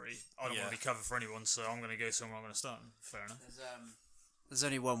front three. I don't want to be covered for anyone, so I'm going to go somewhere I'm going to start." Fair enough. There's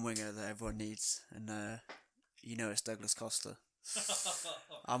only one winger that everyone needs, and it's Douglas Costa.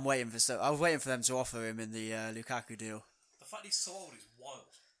 I was waiting for them to offer him in the Lukaku deal. The fact he's so old is wild.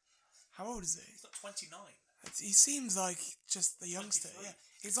 How old is he? He's like 29. He seems like just a youngster. 23. Yeah,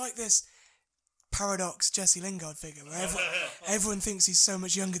 he's like this paradox Jesse Lingard figure where everyone thinks he's so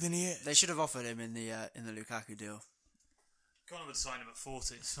much younger than he is. They should have offered him in the Lukaku deal. Connor would sign him at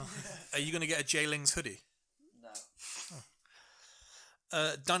 40. So. Are you going to get a J-Lings hoodie?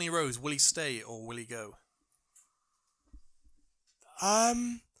 No. Danny Rose, will he stay or will he go? I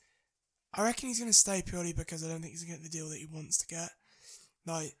reckon he's going to stay purely because I don't think he's going to get the deal that he wants to get.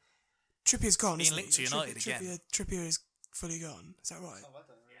 Like, Trippier's gone, Being isn't linked he? to United again. Trippier is fully gone. Is that right? Oh, I don't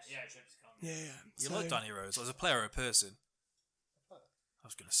know. Yeah, Trippier's gone. Yeah. You like Danny Rose as a player or a person? I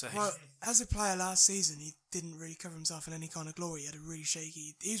was going to say. Well, as a player last season, he didn't really cover himself in any kind of glory. He had a really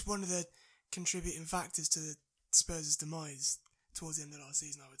shaky... He was one of the contributing factors to the Spurs' demise towards the end of last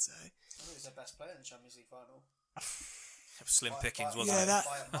season, I would say. I think he was their best player in the Champions League final. Slim pickings, wasn't it?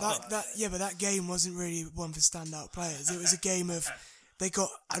 Yeah, but that game wasn't really one for standout players. It was a game of they got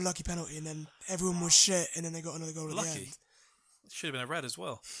a lucky penalty and then everyone was shit and then they got another goal at the end. Should have been a red as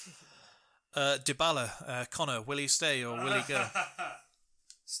well. Dybala, Connor, will he stay or will he go?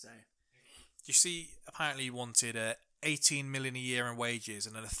 Stay. You see, apparently he wanted 18 million a year in wages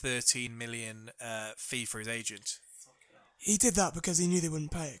and then a 13 million fee for his agent. He did that because he knew they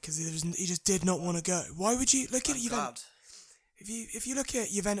wouldn't pay it because he just did not want to go. Why would you look at Juventus? If you look at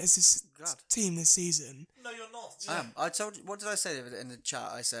Juventus' team this season, no, you're not. Yeah. I told you. What did I say in the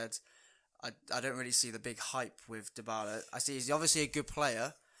chat? I said I don't really see the big hype with Dybala. I see he's obviously a good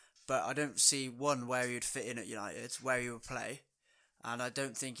player, but I don't see where he would fit in at United, where he would play, and I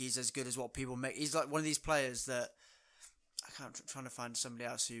don't think he's as good as what people make. He's like one of these players that trying to find somebody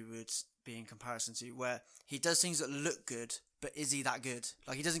else who would be in comparison to, where he does things that look good, but is he that good?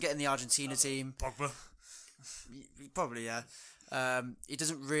 Like, he doesn't get in the Argentina team. Pogba. Probably, yeah. He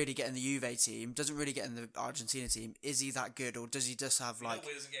doesn't really get in the Juve team, doesn't really get in the Argentina team. Is he that good, or does he just have, like...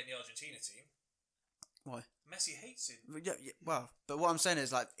 he doesn't get in the Argentina team. Why? Messi hates him. Yeah, well, but what I'm saying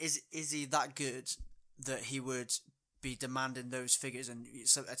is, like, is he that good that he would be demanding those figures, and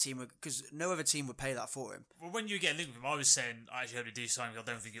so a team would... Because no other team would pay that for him. Well, when you get linked with him, I was saying, I actually hope they do sign him, I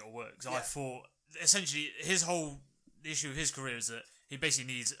don't think it'll work. Because I thought, essentially, the issue with his career is that he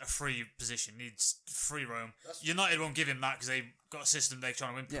basically needs a free position, needs free roam. United won't give him that because they've got a system they're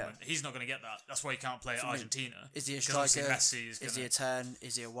trying to implement. Yeah. He's not going to get that. That's why he can't play at Argentina. Is he a striker? Messi is he a 10?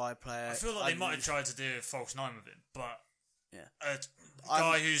 Is he a wide player? I feel like they might have tried to do a false 9 with him, but yeah, a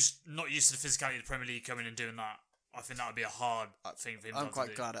guy who's not used to the physicality of the Premier League coming and doing that, I think that would be a hard thing for him to do. I'm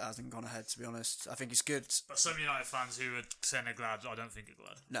quite glad it hasn't gone ahead, to be honest. I think it's good. But some United fans who are saying they're glad, I don't think are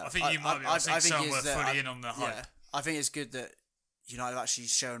glad. No, I think you might be. I think some were fully in on the hype. Yeah, I think it's good that United have actually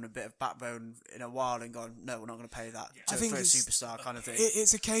shown a bit of backbone in a while and gone, no, we're not going to pay that for a superstar kind of thing.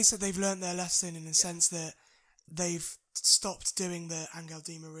 It's a case that they've learnt their lesson in the sense that they've stopped doing the Angel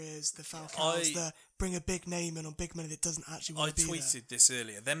Di Marias, the Falcaos, the bring a big name in on big money that doesn't actually want to be there. I tweeted this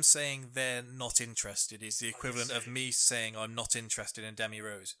earlier. Them saying they're not interested is the equivalent of me saying I'm not interested in Demi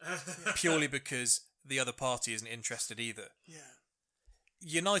Rose. Purely because the other party isn't interested either. Yeah.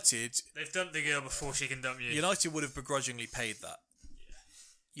 United... They've dumped the girl before she can dump you. United would have begrudgingly paid that.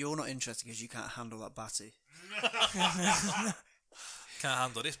 You're not interested because you can't handle that batty. Can't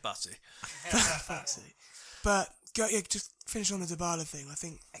handle this batty. But just finish on the Dybala thing. I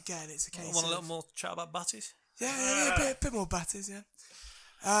think again it's a case. Want a little more chat about batties? Yeah, a bit more batties.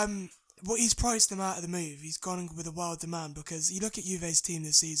 Yeah. What he's priced them out of the move. He's gone with a wild demand because you look at Juve's team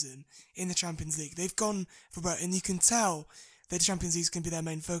this season in the Champions League. They've gone for and you can tell that the Champions League is going to be their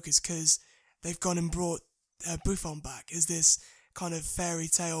main focus because they've gone and brought Buffon back as this kind of fairy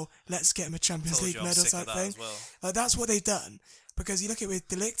tale, let's get him a Champions League medal type thing. Well. Like, that's what they've done. Because you look at with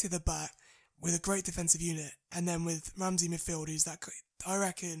De Ligt at the back, with a great defensive unit, and then with Ramsey midfield, who's that, I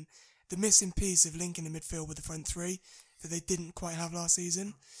reckon, the missing piece of linking the midfield with the front three that they didn't quite have last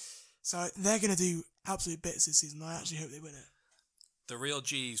season. So they're going to do absolute bits this season. I actually hope they win it. The real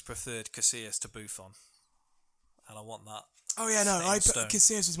G's preferred Casillas to Buffon. And I want that. Oh yeah, no,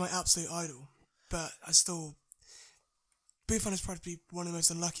 Casillas was my absolute idol. But I still... Buffon is probably one of the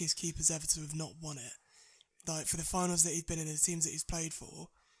most unluckiest keepers ever to have not won it. Like, for the finals that he's been in, the teams that he's played for.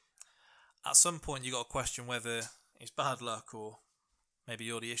 At some point, you got to question whether it's bad luck or maybe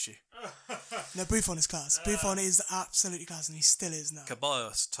you're the issue. No, Buffon is class. Buffon is absolutely class, and he still is now.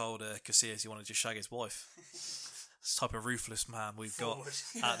 Ceballos told Casillas he wanted to shag his wife. It's the type of ruthless man we've got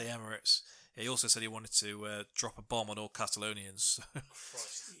at the Emirates. He also said he wanted to drop a bomb on all Catalonians.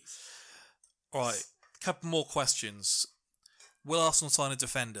 Right, a couple more questions. Will Arsenal sign a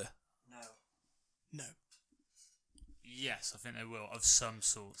defender? No. Yes, I think they will, of some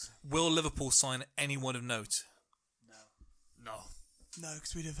sort. Will Liverpool sign anyone of note? No. No,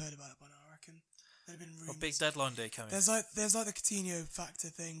 because we'd have heard about it by now, I reckon. There'd have been rumours. A big deadline day coming. There's like the Coutinho factor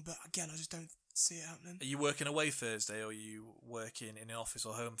thing, but again, I just don't see it happening. Are you working away Thursday, or are you working in an office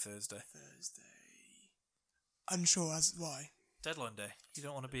or home Thursday? Unsure as why. Deadline day. You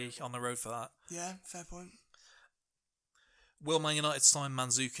don't want to be on the road for that. Yeah, fair point. Will Man United sign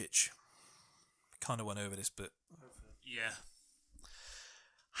Mandzukic? Kind of went over this, but... Yeah.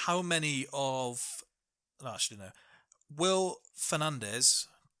 How many of... No, actually, no. Will Fernandes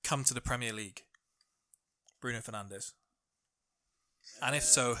come to the Premier League? Bruno Fernandes. And if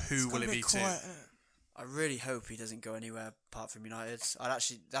so, who will it be to? I really hope he doesn't go anywhere apart from United.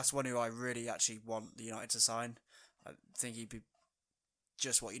 That's one who I really actually want the United to sign. I think he'd be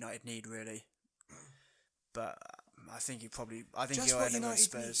just what United need, really. But I think he'll end up with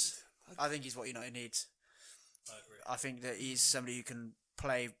Spurs. I think he's what United needs. I agree. I think that he's somebody who can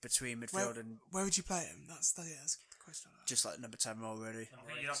play between midfield and... Where would you play him? That's the question. Just like number 10 role, really. I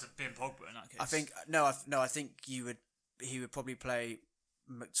think you'd have to bin Pogba in that case. I think... I think he would probably play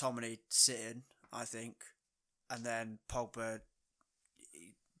McTominay sitting, I think. And then Pogba,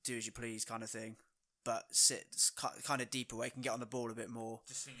 do as you please kind of thing. But sits kind of deeper where he can get on the ball a bit more.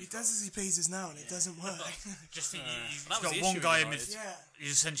 He does as he pleases now, and it doesn't work. Just think you've got one guy in midfield. Yeah. You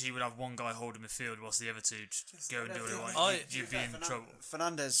essentially would have one guy holding midfield whilst the other two just go and do what they want. You'd be in trouble.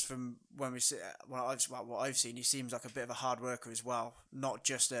 Fernandes, from what I've seen, he seems like a bit of a hard worker as well. Not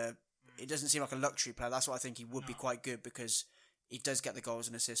just It doesn't seem like a luxury player. That's what I think he would be quite good because he does get the goals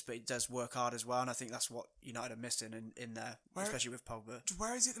and assists, but he does work hard as well, and I think that's what United are missing in there, especially with Pogba.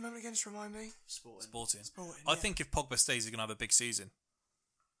 Where is he at the moment again? Just remind me. Sporting. I think if Pogba stays, he's going to have a big season.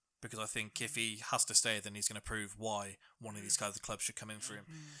 because I think if he has to stay, then he's going to prove why one of these guys at the club should come in for him.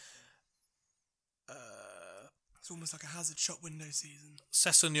 It's almost like a hazard shop window season.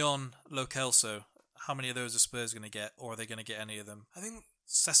 Sessegnon, Lo Celso. How many of those are Spurs going to get, or are they going to get any of them? I think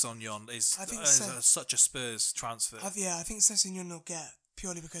Sessegnon is such a Spurs transfer. I think Sessegnon will get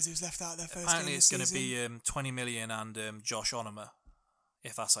purely because he was left out their first Apparently game it's of going the to season. be 20 million and Josh Onoma,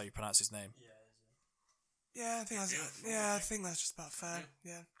 if that's how you pronounce his name. Yeah, I think that's just about fair.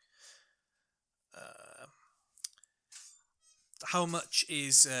 Yeah. How much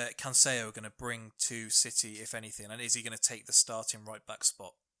is Cancelo going to bring to City, if anything, and is he going to take the starting right back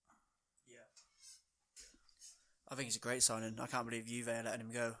spot? I think he's a great signing. I can't believe Juve are letting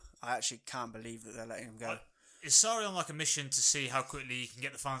him go. I actually can't believe that they're letting him go. Is Sarri on like a mission to see how quickly he can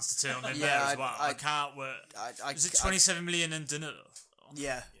get the fans to turn on him Yeah, there as well? I can't wait. Is it 27 million and Danilo?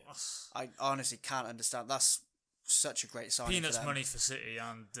 Yeah. I honestly can't understand. That's such a great signing. Peanuts for them. money for City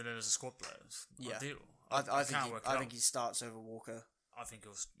and Danilo's a squad player. Yeah. Ideal. I think he starts over Walker. I think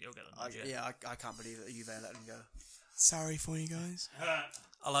he'll get them. I can't believe that Juve let him go. Sorry for you guys.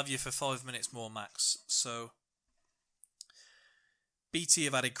 I'll have you for 5 minutes more, Max. So, BT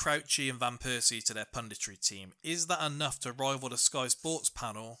have added Crouchy and Van Persie to their punditry team. Is that enough to rival the Sky Sports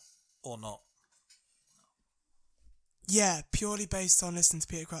panel or not? Yeah, purely based on listening to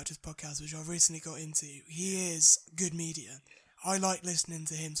Peter Crouch's podcast, which I've recently got into. He is good media. I like listening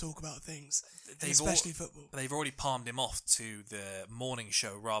to him talk about things, especially football. They've already palmed him off to the morning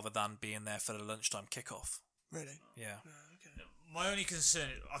show rather than being there for the lunchtime kickoff. Really? Yeah. My only concern,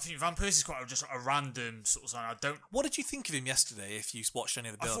 I think Van Persie's quite just a random sort of sign. What did you think of him yesterday? If you watched any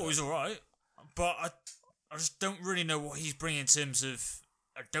of the build, I thought he was all right, but I just don't really know what he's bringing in terms of.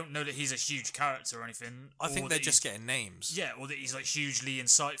 I don't know that he's a huge character or anything. I think they're just getting names. Yeah, or that he's like hugely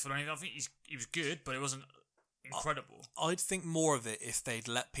insightful or anything. I think he was good, but it wasn't incredible. I'd think more of it if they'd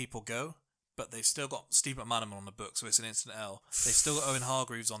let people go, but they've still got Steve McManaman on the books, so it's an instant L. They've still got Owen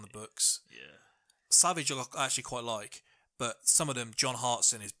Hargreaves on the books. Yeah. Savage I actually quite like, but some of them, John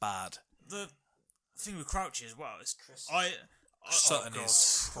Hartson is bad. The thing with Crouchy as well is Sutton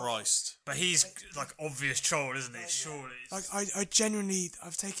is Christ. But he's like obvious troll, isn't he? Surely. Like I genuinely,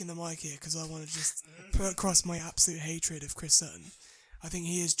 I've taken the mic here because I want to just put across my absolute hatred of Chris Sutton. I think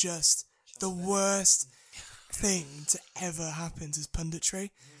he is just the worst thing to ever happen to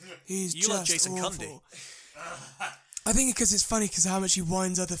punditry. He's you just like Jason awful. Cundy. I think because it's funny because how much he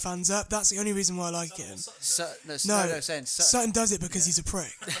winds other fans up. That's the only reason why I like him. Sutton does it because he's a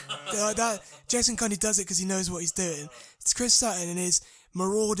prick. Jason Cundy does it because he knows what he's doing. It's Chris Sutton and his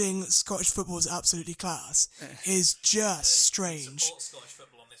marauding Scottish football is absolutely class. Is just strange. Scottish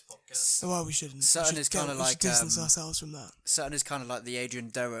football on this podcast. Well, we shouldn't. Sutton is kind of like distance ourselves from that. Sutton is kind of like the Adrian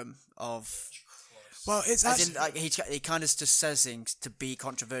Durham of. Well, it's actually he kind of just says things to be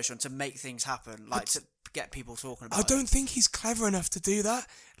controversial and to make things happen, like to get people talking about. I don't think he's clever enough to do that.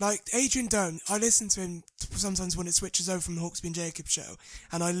 Like Adrian Durham, I listen to him sometimes when it switches over from the Hawksby and Jacobs show,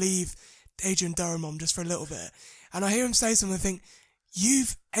 and I leave Adrian Durham on just for a little bit, and I hear him say something. I think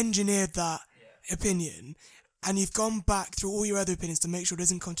you've engineered that opinion. And you've gone back through all your other opinions to make sure it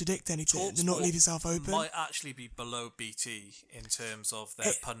doesn't contradict anything and not leave yourself open. Might actually be below BT in terms of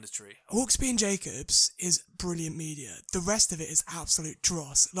their punditry. Hawksby and Jacobs is brilliant media. The rest of it is absolute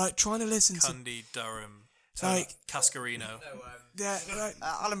dross. Like trying to listen Cundy, Durham, like Cascarino.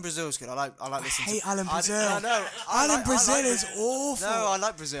 Alan Brazil's good. I like listening. I hate Alan Brazil. Alan Brazil is awful. No, I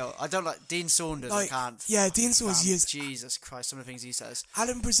like Brazil. I don't like Dean Saunders. I can't. Yeah, Dean Saunders. Jesus Christ, some of the things he says.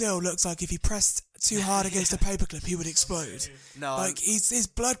 Alan Brazil looks like if he pressed too hard against a paperclip, he would explode. No, like his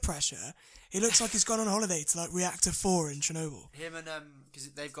blood pressure. He looks like he's gone on holiday to like Reactor 4 in Chernobyl. Him and because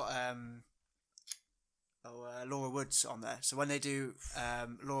they've got Laura Woods on there. So when they do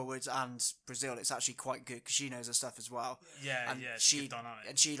Laura Woods and Brazil, it's actually quite good because she knows her stuff as well. Yeah, and yeah. She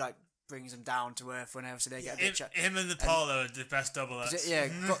like brings them down to earth whenever they get a bit him and the Parlo are the best double acts. Yeah,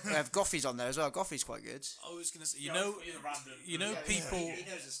 Goffey's on there as well. Goffey's quite good. I was gonna say,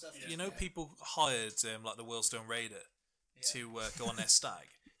 people hired like the Wheelstone Raider to go on their stag.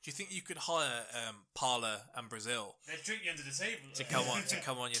 Do you think you could hire Parla and Brazil? They'd drink you under the table to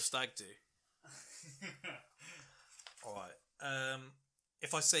come on your stag do. All right.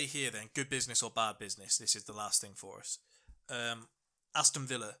 If I say here then, good business or bad business, this is the last thing for us. Aston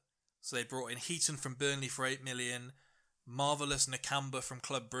Villa. So they brought in Heaton from Burnley for 8 million, Marvellous Nakamba from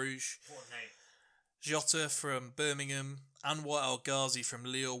Club Bruges, Jota from Birmingham, Anwar El Ghazi from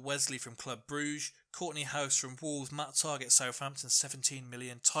Lille, Wesley from Club Bruges, Courtney House from Wolves, Matt Targett Southampton 17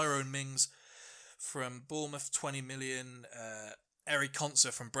 million, Tyrone Mings from Bournemouth 20 million, Eric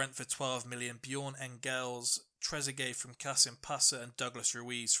Konsa from Brentford 12 million, Bjorn Engels Trezeguet from Kasimpasa, and Douglas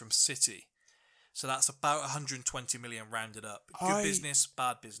Ruiz from City. So that's about 120 million rounded up. Good business,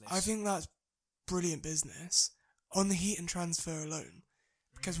 bad business. I think that's brilliant business on the Heaton transfer alone.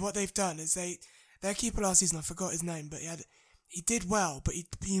 Because what they've done is their keeper last season, I forgot his name, but he did well, but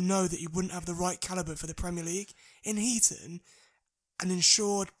you know that he wouldn't have the right calibre for the Premier League. In Heaton, an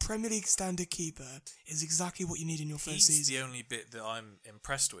insured Premier League standard keeper is exactly what you need in your first season. He's the only bit that I'm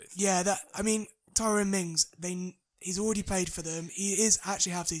impressed with. Yeah, Tyrone Mings, he's already played for them. He is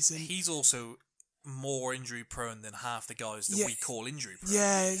actually half decent. He's also more injury prone than half the guys that we call injury prone.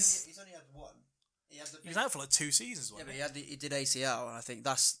 Yeah, he's only had one. He was out for like 2 seasons. Yeah, but he did ACL, and I think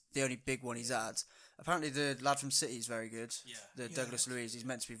that's the only big one he's had. Apparently, the lad from City is very good. Yeah. Douglas Luiz, he's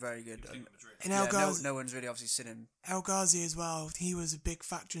meant to be very good. And El Ghazi, no one's really obviously seen him. El Ghazi as well. He was a big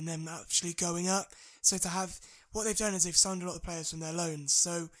factor in them actually going up. So to have what they've done is they've signed a lot of players from their loans.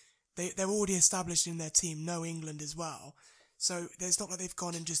 So they're already established in their team. Know England as well. So it's not like they've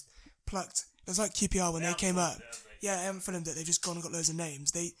gone and just plucked. It was like QPR when they came up. Yeah, I haven't filmed it. They've just gone and got loads of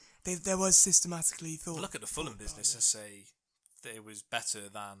names. There was systematically thought. Look at the Fulham business and say that it was better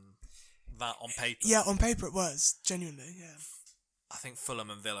than that on paper. Yeah, on paper it was genuinely. Yeah, I think Fulham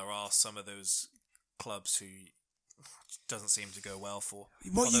and Villa are some of those clubs who doesn't seem to go well for.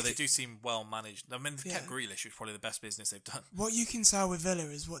 Although they do seem well managed. I mean, they've kept Grealish, which is probably the best business they've done. What you can tell with Villa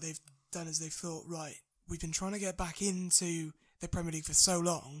is what they've done is they've thought, right, we've been trying to get back into the Premier League for so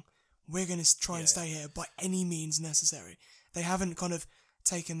long. We're going to try and stay here by any means necessary. They haven't kind of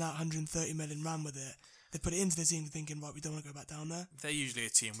taken that 130 million run with it. They put it into the team thinking, right, we don't want to go back down there. They're usually a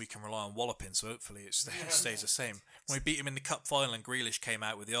team we can rely on walloping, so hopefully it stays the same. When we beat him in the cup final and Grealish came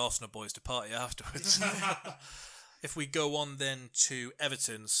out with the Arsenal boys to party afterwards. If we go on then to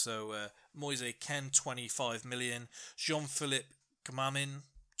Everton, so Moise Kean, 25 million. Jean-Philippe Gmamin,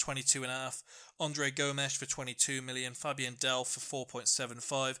 22.5. Andre Gomes for 22 million. Fabien Delph for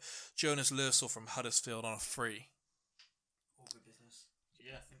 4.75. Jonas Lörsel from Huddersfield on a free. All good business.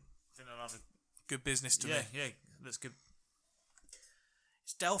 Yeah, I think they'll have a good business to me. Yeah, that's good.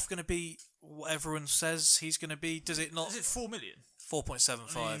 Is Delph going to be what everyone says he's going to be? Does it not? Is it 4 million?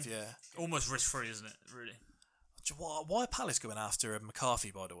 4.75, yeah. Almost risk-free, isn't it, really? Why are Palace going after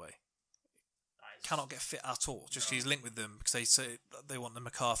McCarthy, by the way? Cannot get fit at all. Just he's linked with them because they say they want the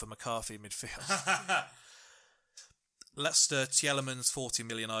McCarthy midfield. Leicester, Tielemans 40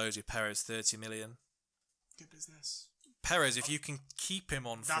 million, Iosi Perez 30 million. Good business. Perez, if you can keep him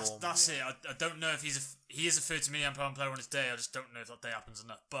on form. That's it. I don't know if he is a 30 million pound player on his day. I just don't know if that day happens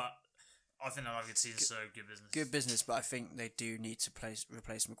enough. But I think they'll have a good season, so good business. Good business, but I think they do need to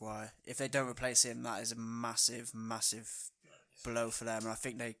replace Maguire. If they don't replace him, that is a massive, massive blow for them. And I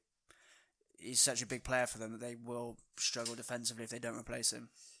think he's such a big player for them that they will struggle defensively if they don't replace him.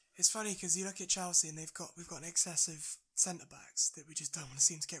 It's funny because you look at Chelsea and we've got an excess of centre backs that we just don't want to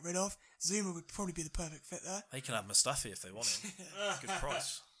seem to get rid of. Zuma would probably be the perfect fit there. They can have Mustafi if they want him. Good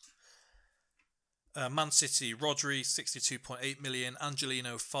price. Man City, Rodri 62.8 million,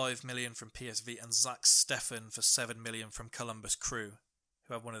 Angelino 5 million from PSV, and Zach Steffen for 7 million from Columbus Crew,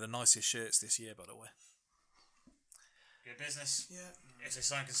 who have one of the nicest shirts this year, by the way. Good business. Yeah. If they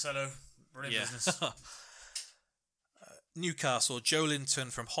sign Cancelo, brilliant business. Newcastle, Joe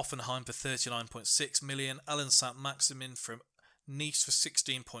Linton from Hoffenheim for 39.6 million, Alan Saint-Maximin from Nice for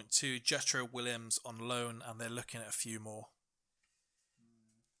 16.2, Jetro Williams on loan, and they're looking at a few more.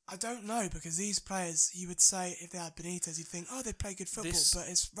 I don't know, because these players, you would say if they had Benitez, you'd think, oh, they play good football, but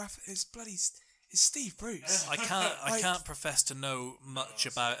it's Steve Bruce. I can't profess to know much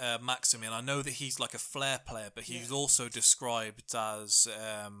about Maximin. I know that he's like a flair player, but he's also described as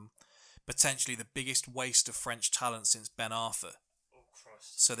potentially the biggest waste of French talent since Ben Arfa. Oh,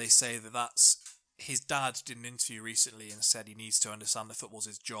 Christ. So they say that's his dad did an interview recently and said he needs to understand that football's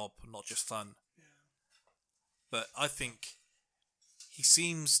his job, not just fun. Yeah. But I think he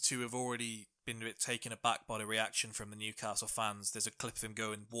seems to have already been a bit taken aback by the reaction from the Newcastle fans. There's a clip of him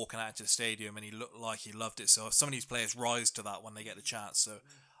walking out to the stadium and he looked like he loved it. So some of these players rise to that when they get the chance. So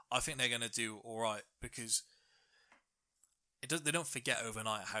I think they're going to do all right because they don't forget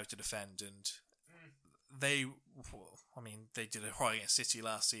overnight how to defend, and they did it right against City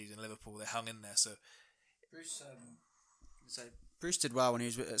last season. Liverpool, they hung in there. So Bruce did well when he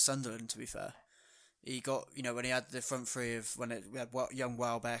was at Sunderland. To be fair, he got when he had the front three of we had young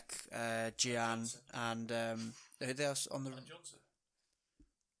Welbeck, Gian, and who else on the Johnson.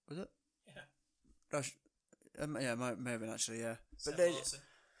 Was it? Yeah. Yeah, may have been actually. Yeah, Seth but Larson.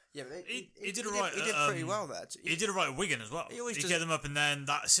 Yeah, but he did alright. He did pretty well there. He did alright at Wigan as well. He always does. get them up, and then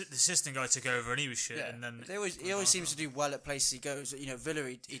the assistant guy took over, and he was shit. Yeah. And then he always seems to do well at places he goes. You know, Villa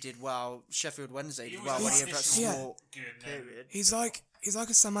he did well. Sheffield Wednesday did well when he had that small period. He's like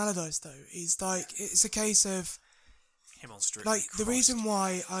a Sam Allardyce though. He's like, it's a case of him on street. Like the reason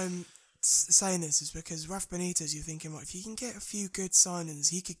why I'm saying this is because Rafa Benitez, you're thinking, right, if you can get a few good signings,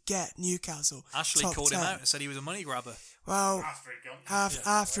 he could get Newcastle. Ashley top called 10. him out and said he was a money grabber. Well,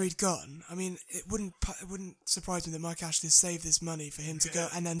 after he'd gone, I mean, it wouldn't surprise me that Mike Ashley saved this money for him to go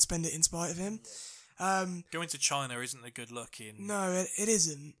and then spend it in spite of him. Going to China isn't a good look in. No, it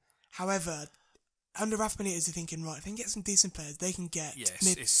isn't. However, under Rafa Benitez, you're thinking, right, if they can get some decent players, they can get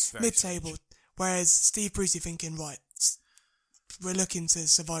mid-table. Whereas Steve Bruce, you're thinking, right, we're looking to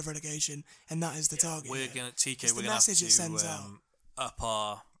survive relegation, and that is the target. We're going to have to up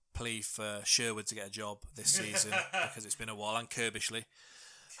our plea for Sherwood to get a job this season because it's been a while, and Kirbishley.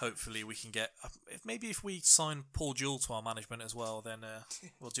 Hopefully we can get... if we sign Paul Jewell to our management as well, then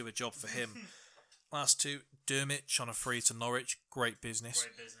we'll do a job for him. Last two, Dermich on a free to Norwich. Great business.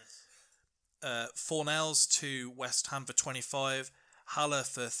 Fornells to West Ham for 25. Haller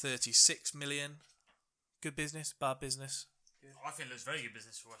for 36 million. Good business, bad business? I think it looks very good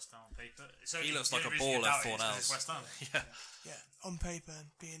business for West Ham on paper. He looks like a baller, Fornells. West Ham. Yeah, on paper,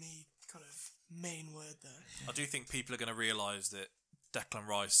 being the kind of main word there. I do think people are going to realise that Declan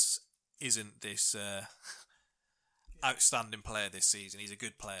Rice isn't this outstanding player this season. He's a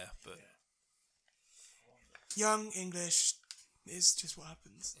good player, but... Young, English, is just what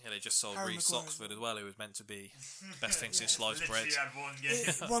happens. Yeah, they just sold Harry Reece Maguire. Oxford as well, who was meant to be the best thing since sliced bread.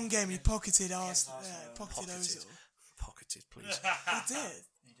 One game he pocketed Ozil. Pocketed, please. He did.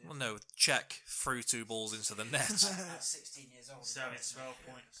 Well, no, check through 2 balls into the net. 16 years old. 12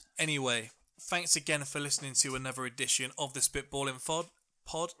 points. Anyway, thanks again for listening to another edition of the Spitballing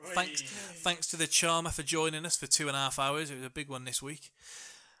Pod. Thanks to the Charmer for joining us for 2.5 hours. It was a big one this week.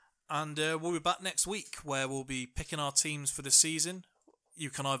 And we'll be back next week where we'll be picking our teams for the season. You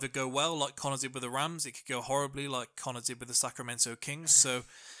can either go well like Connor did with the Rams. It could go horribly like Connor did with the Sacramento Kings. So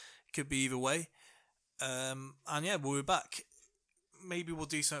it could be either way. And yeah, we'll be back. Maybe we'll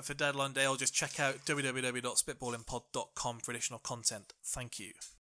do something for Deadline Day. I'll just check out www.spitballingpod.com for additional content. Thank you.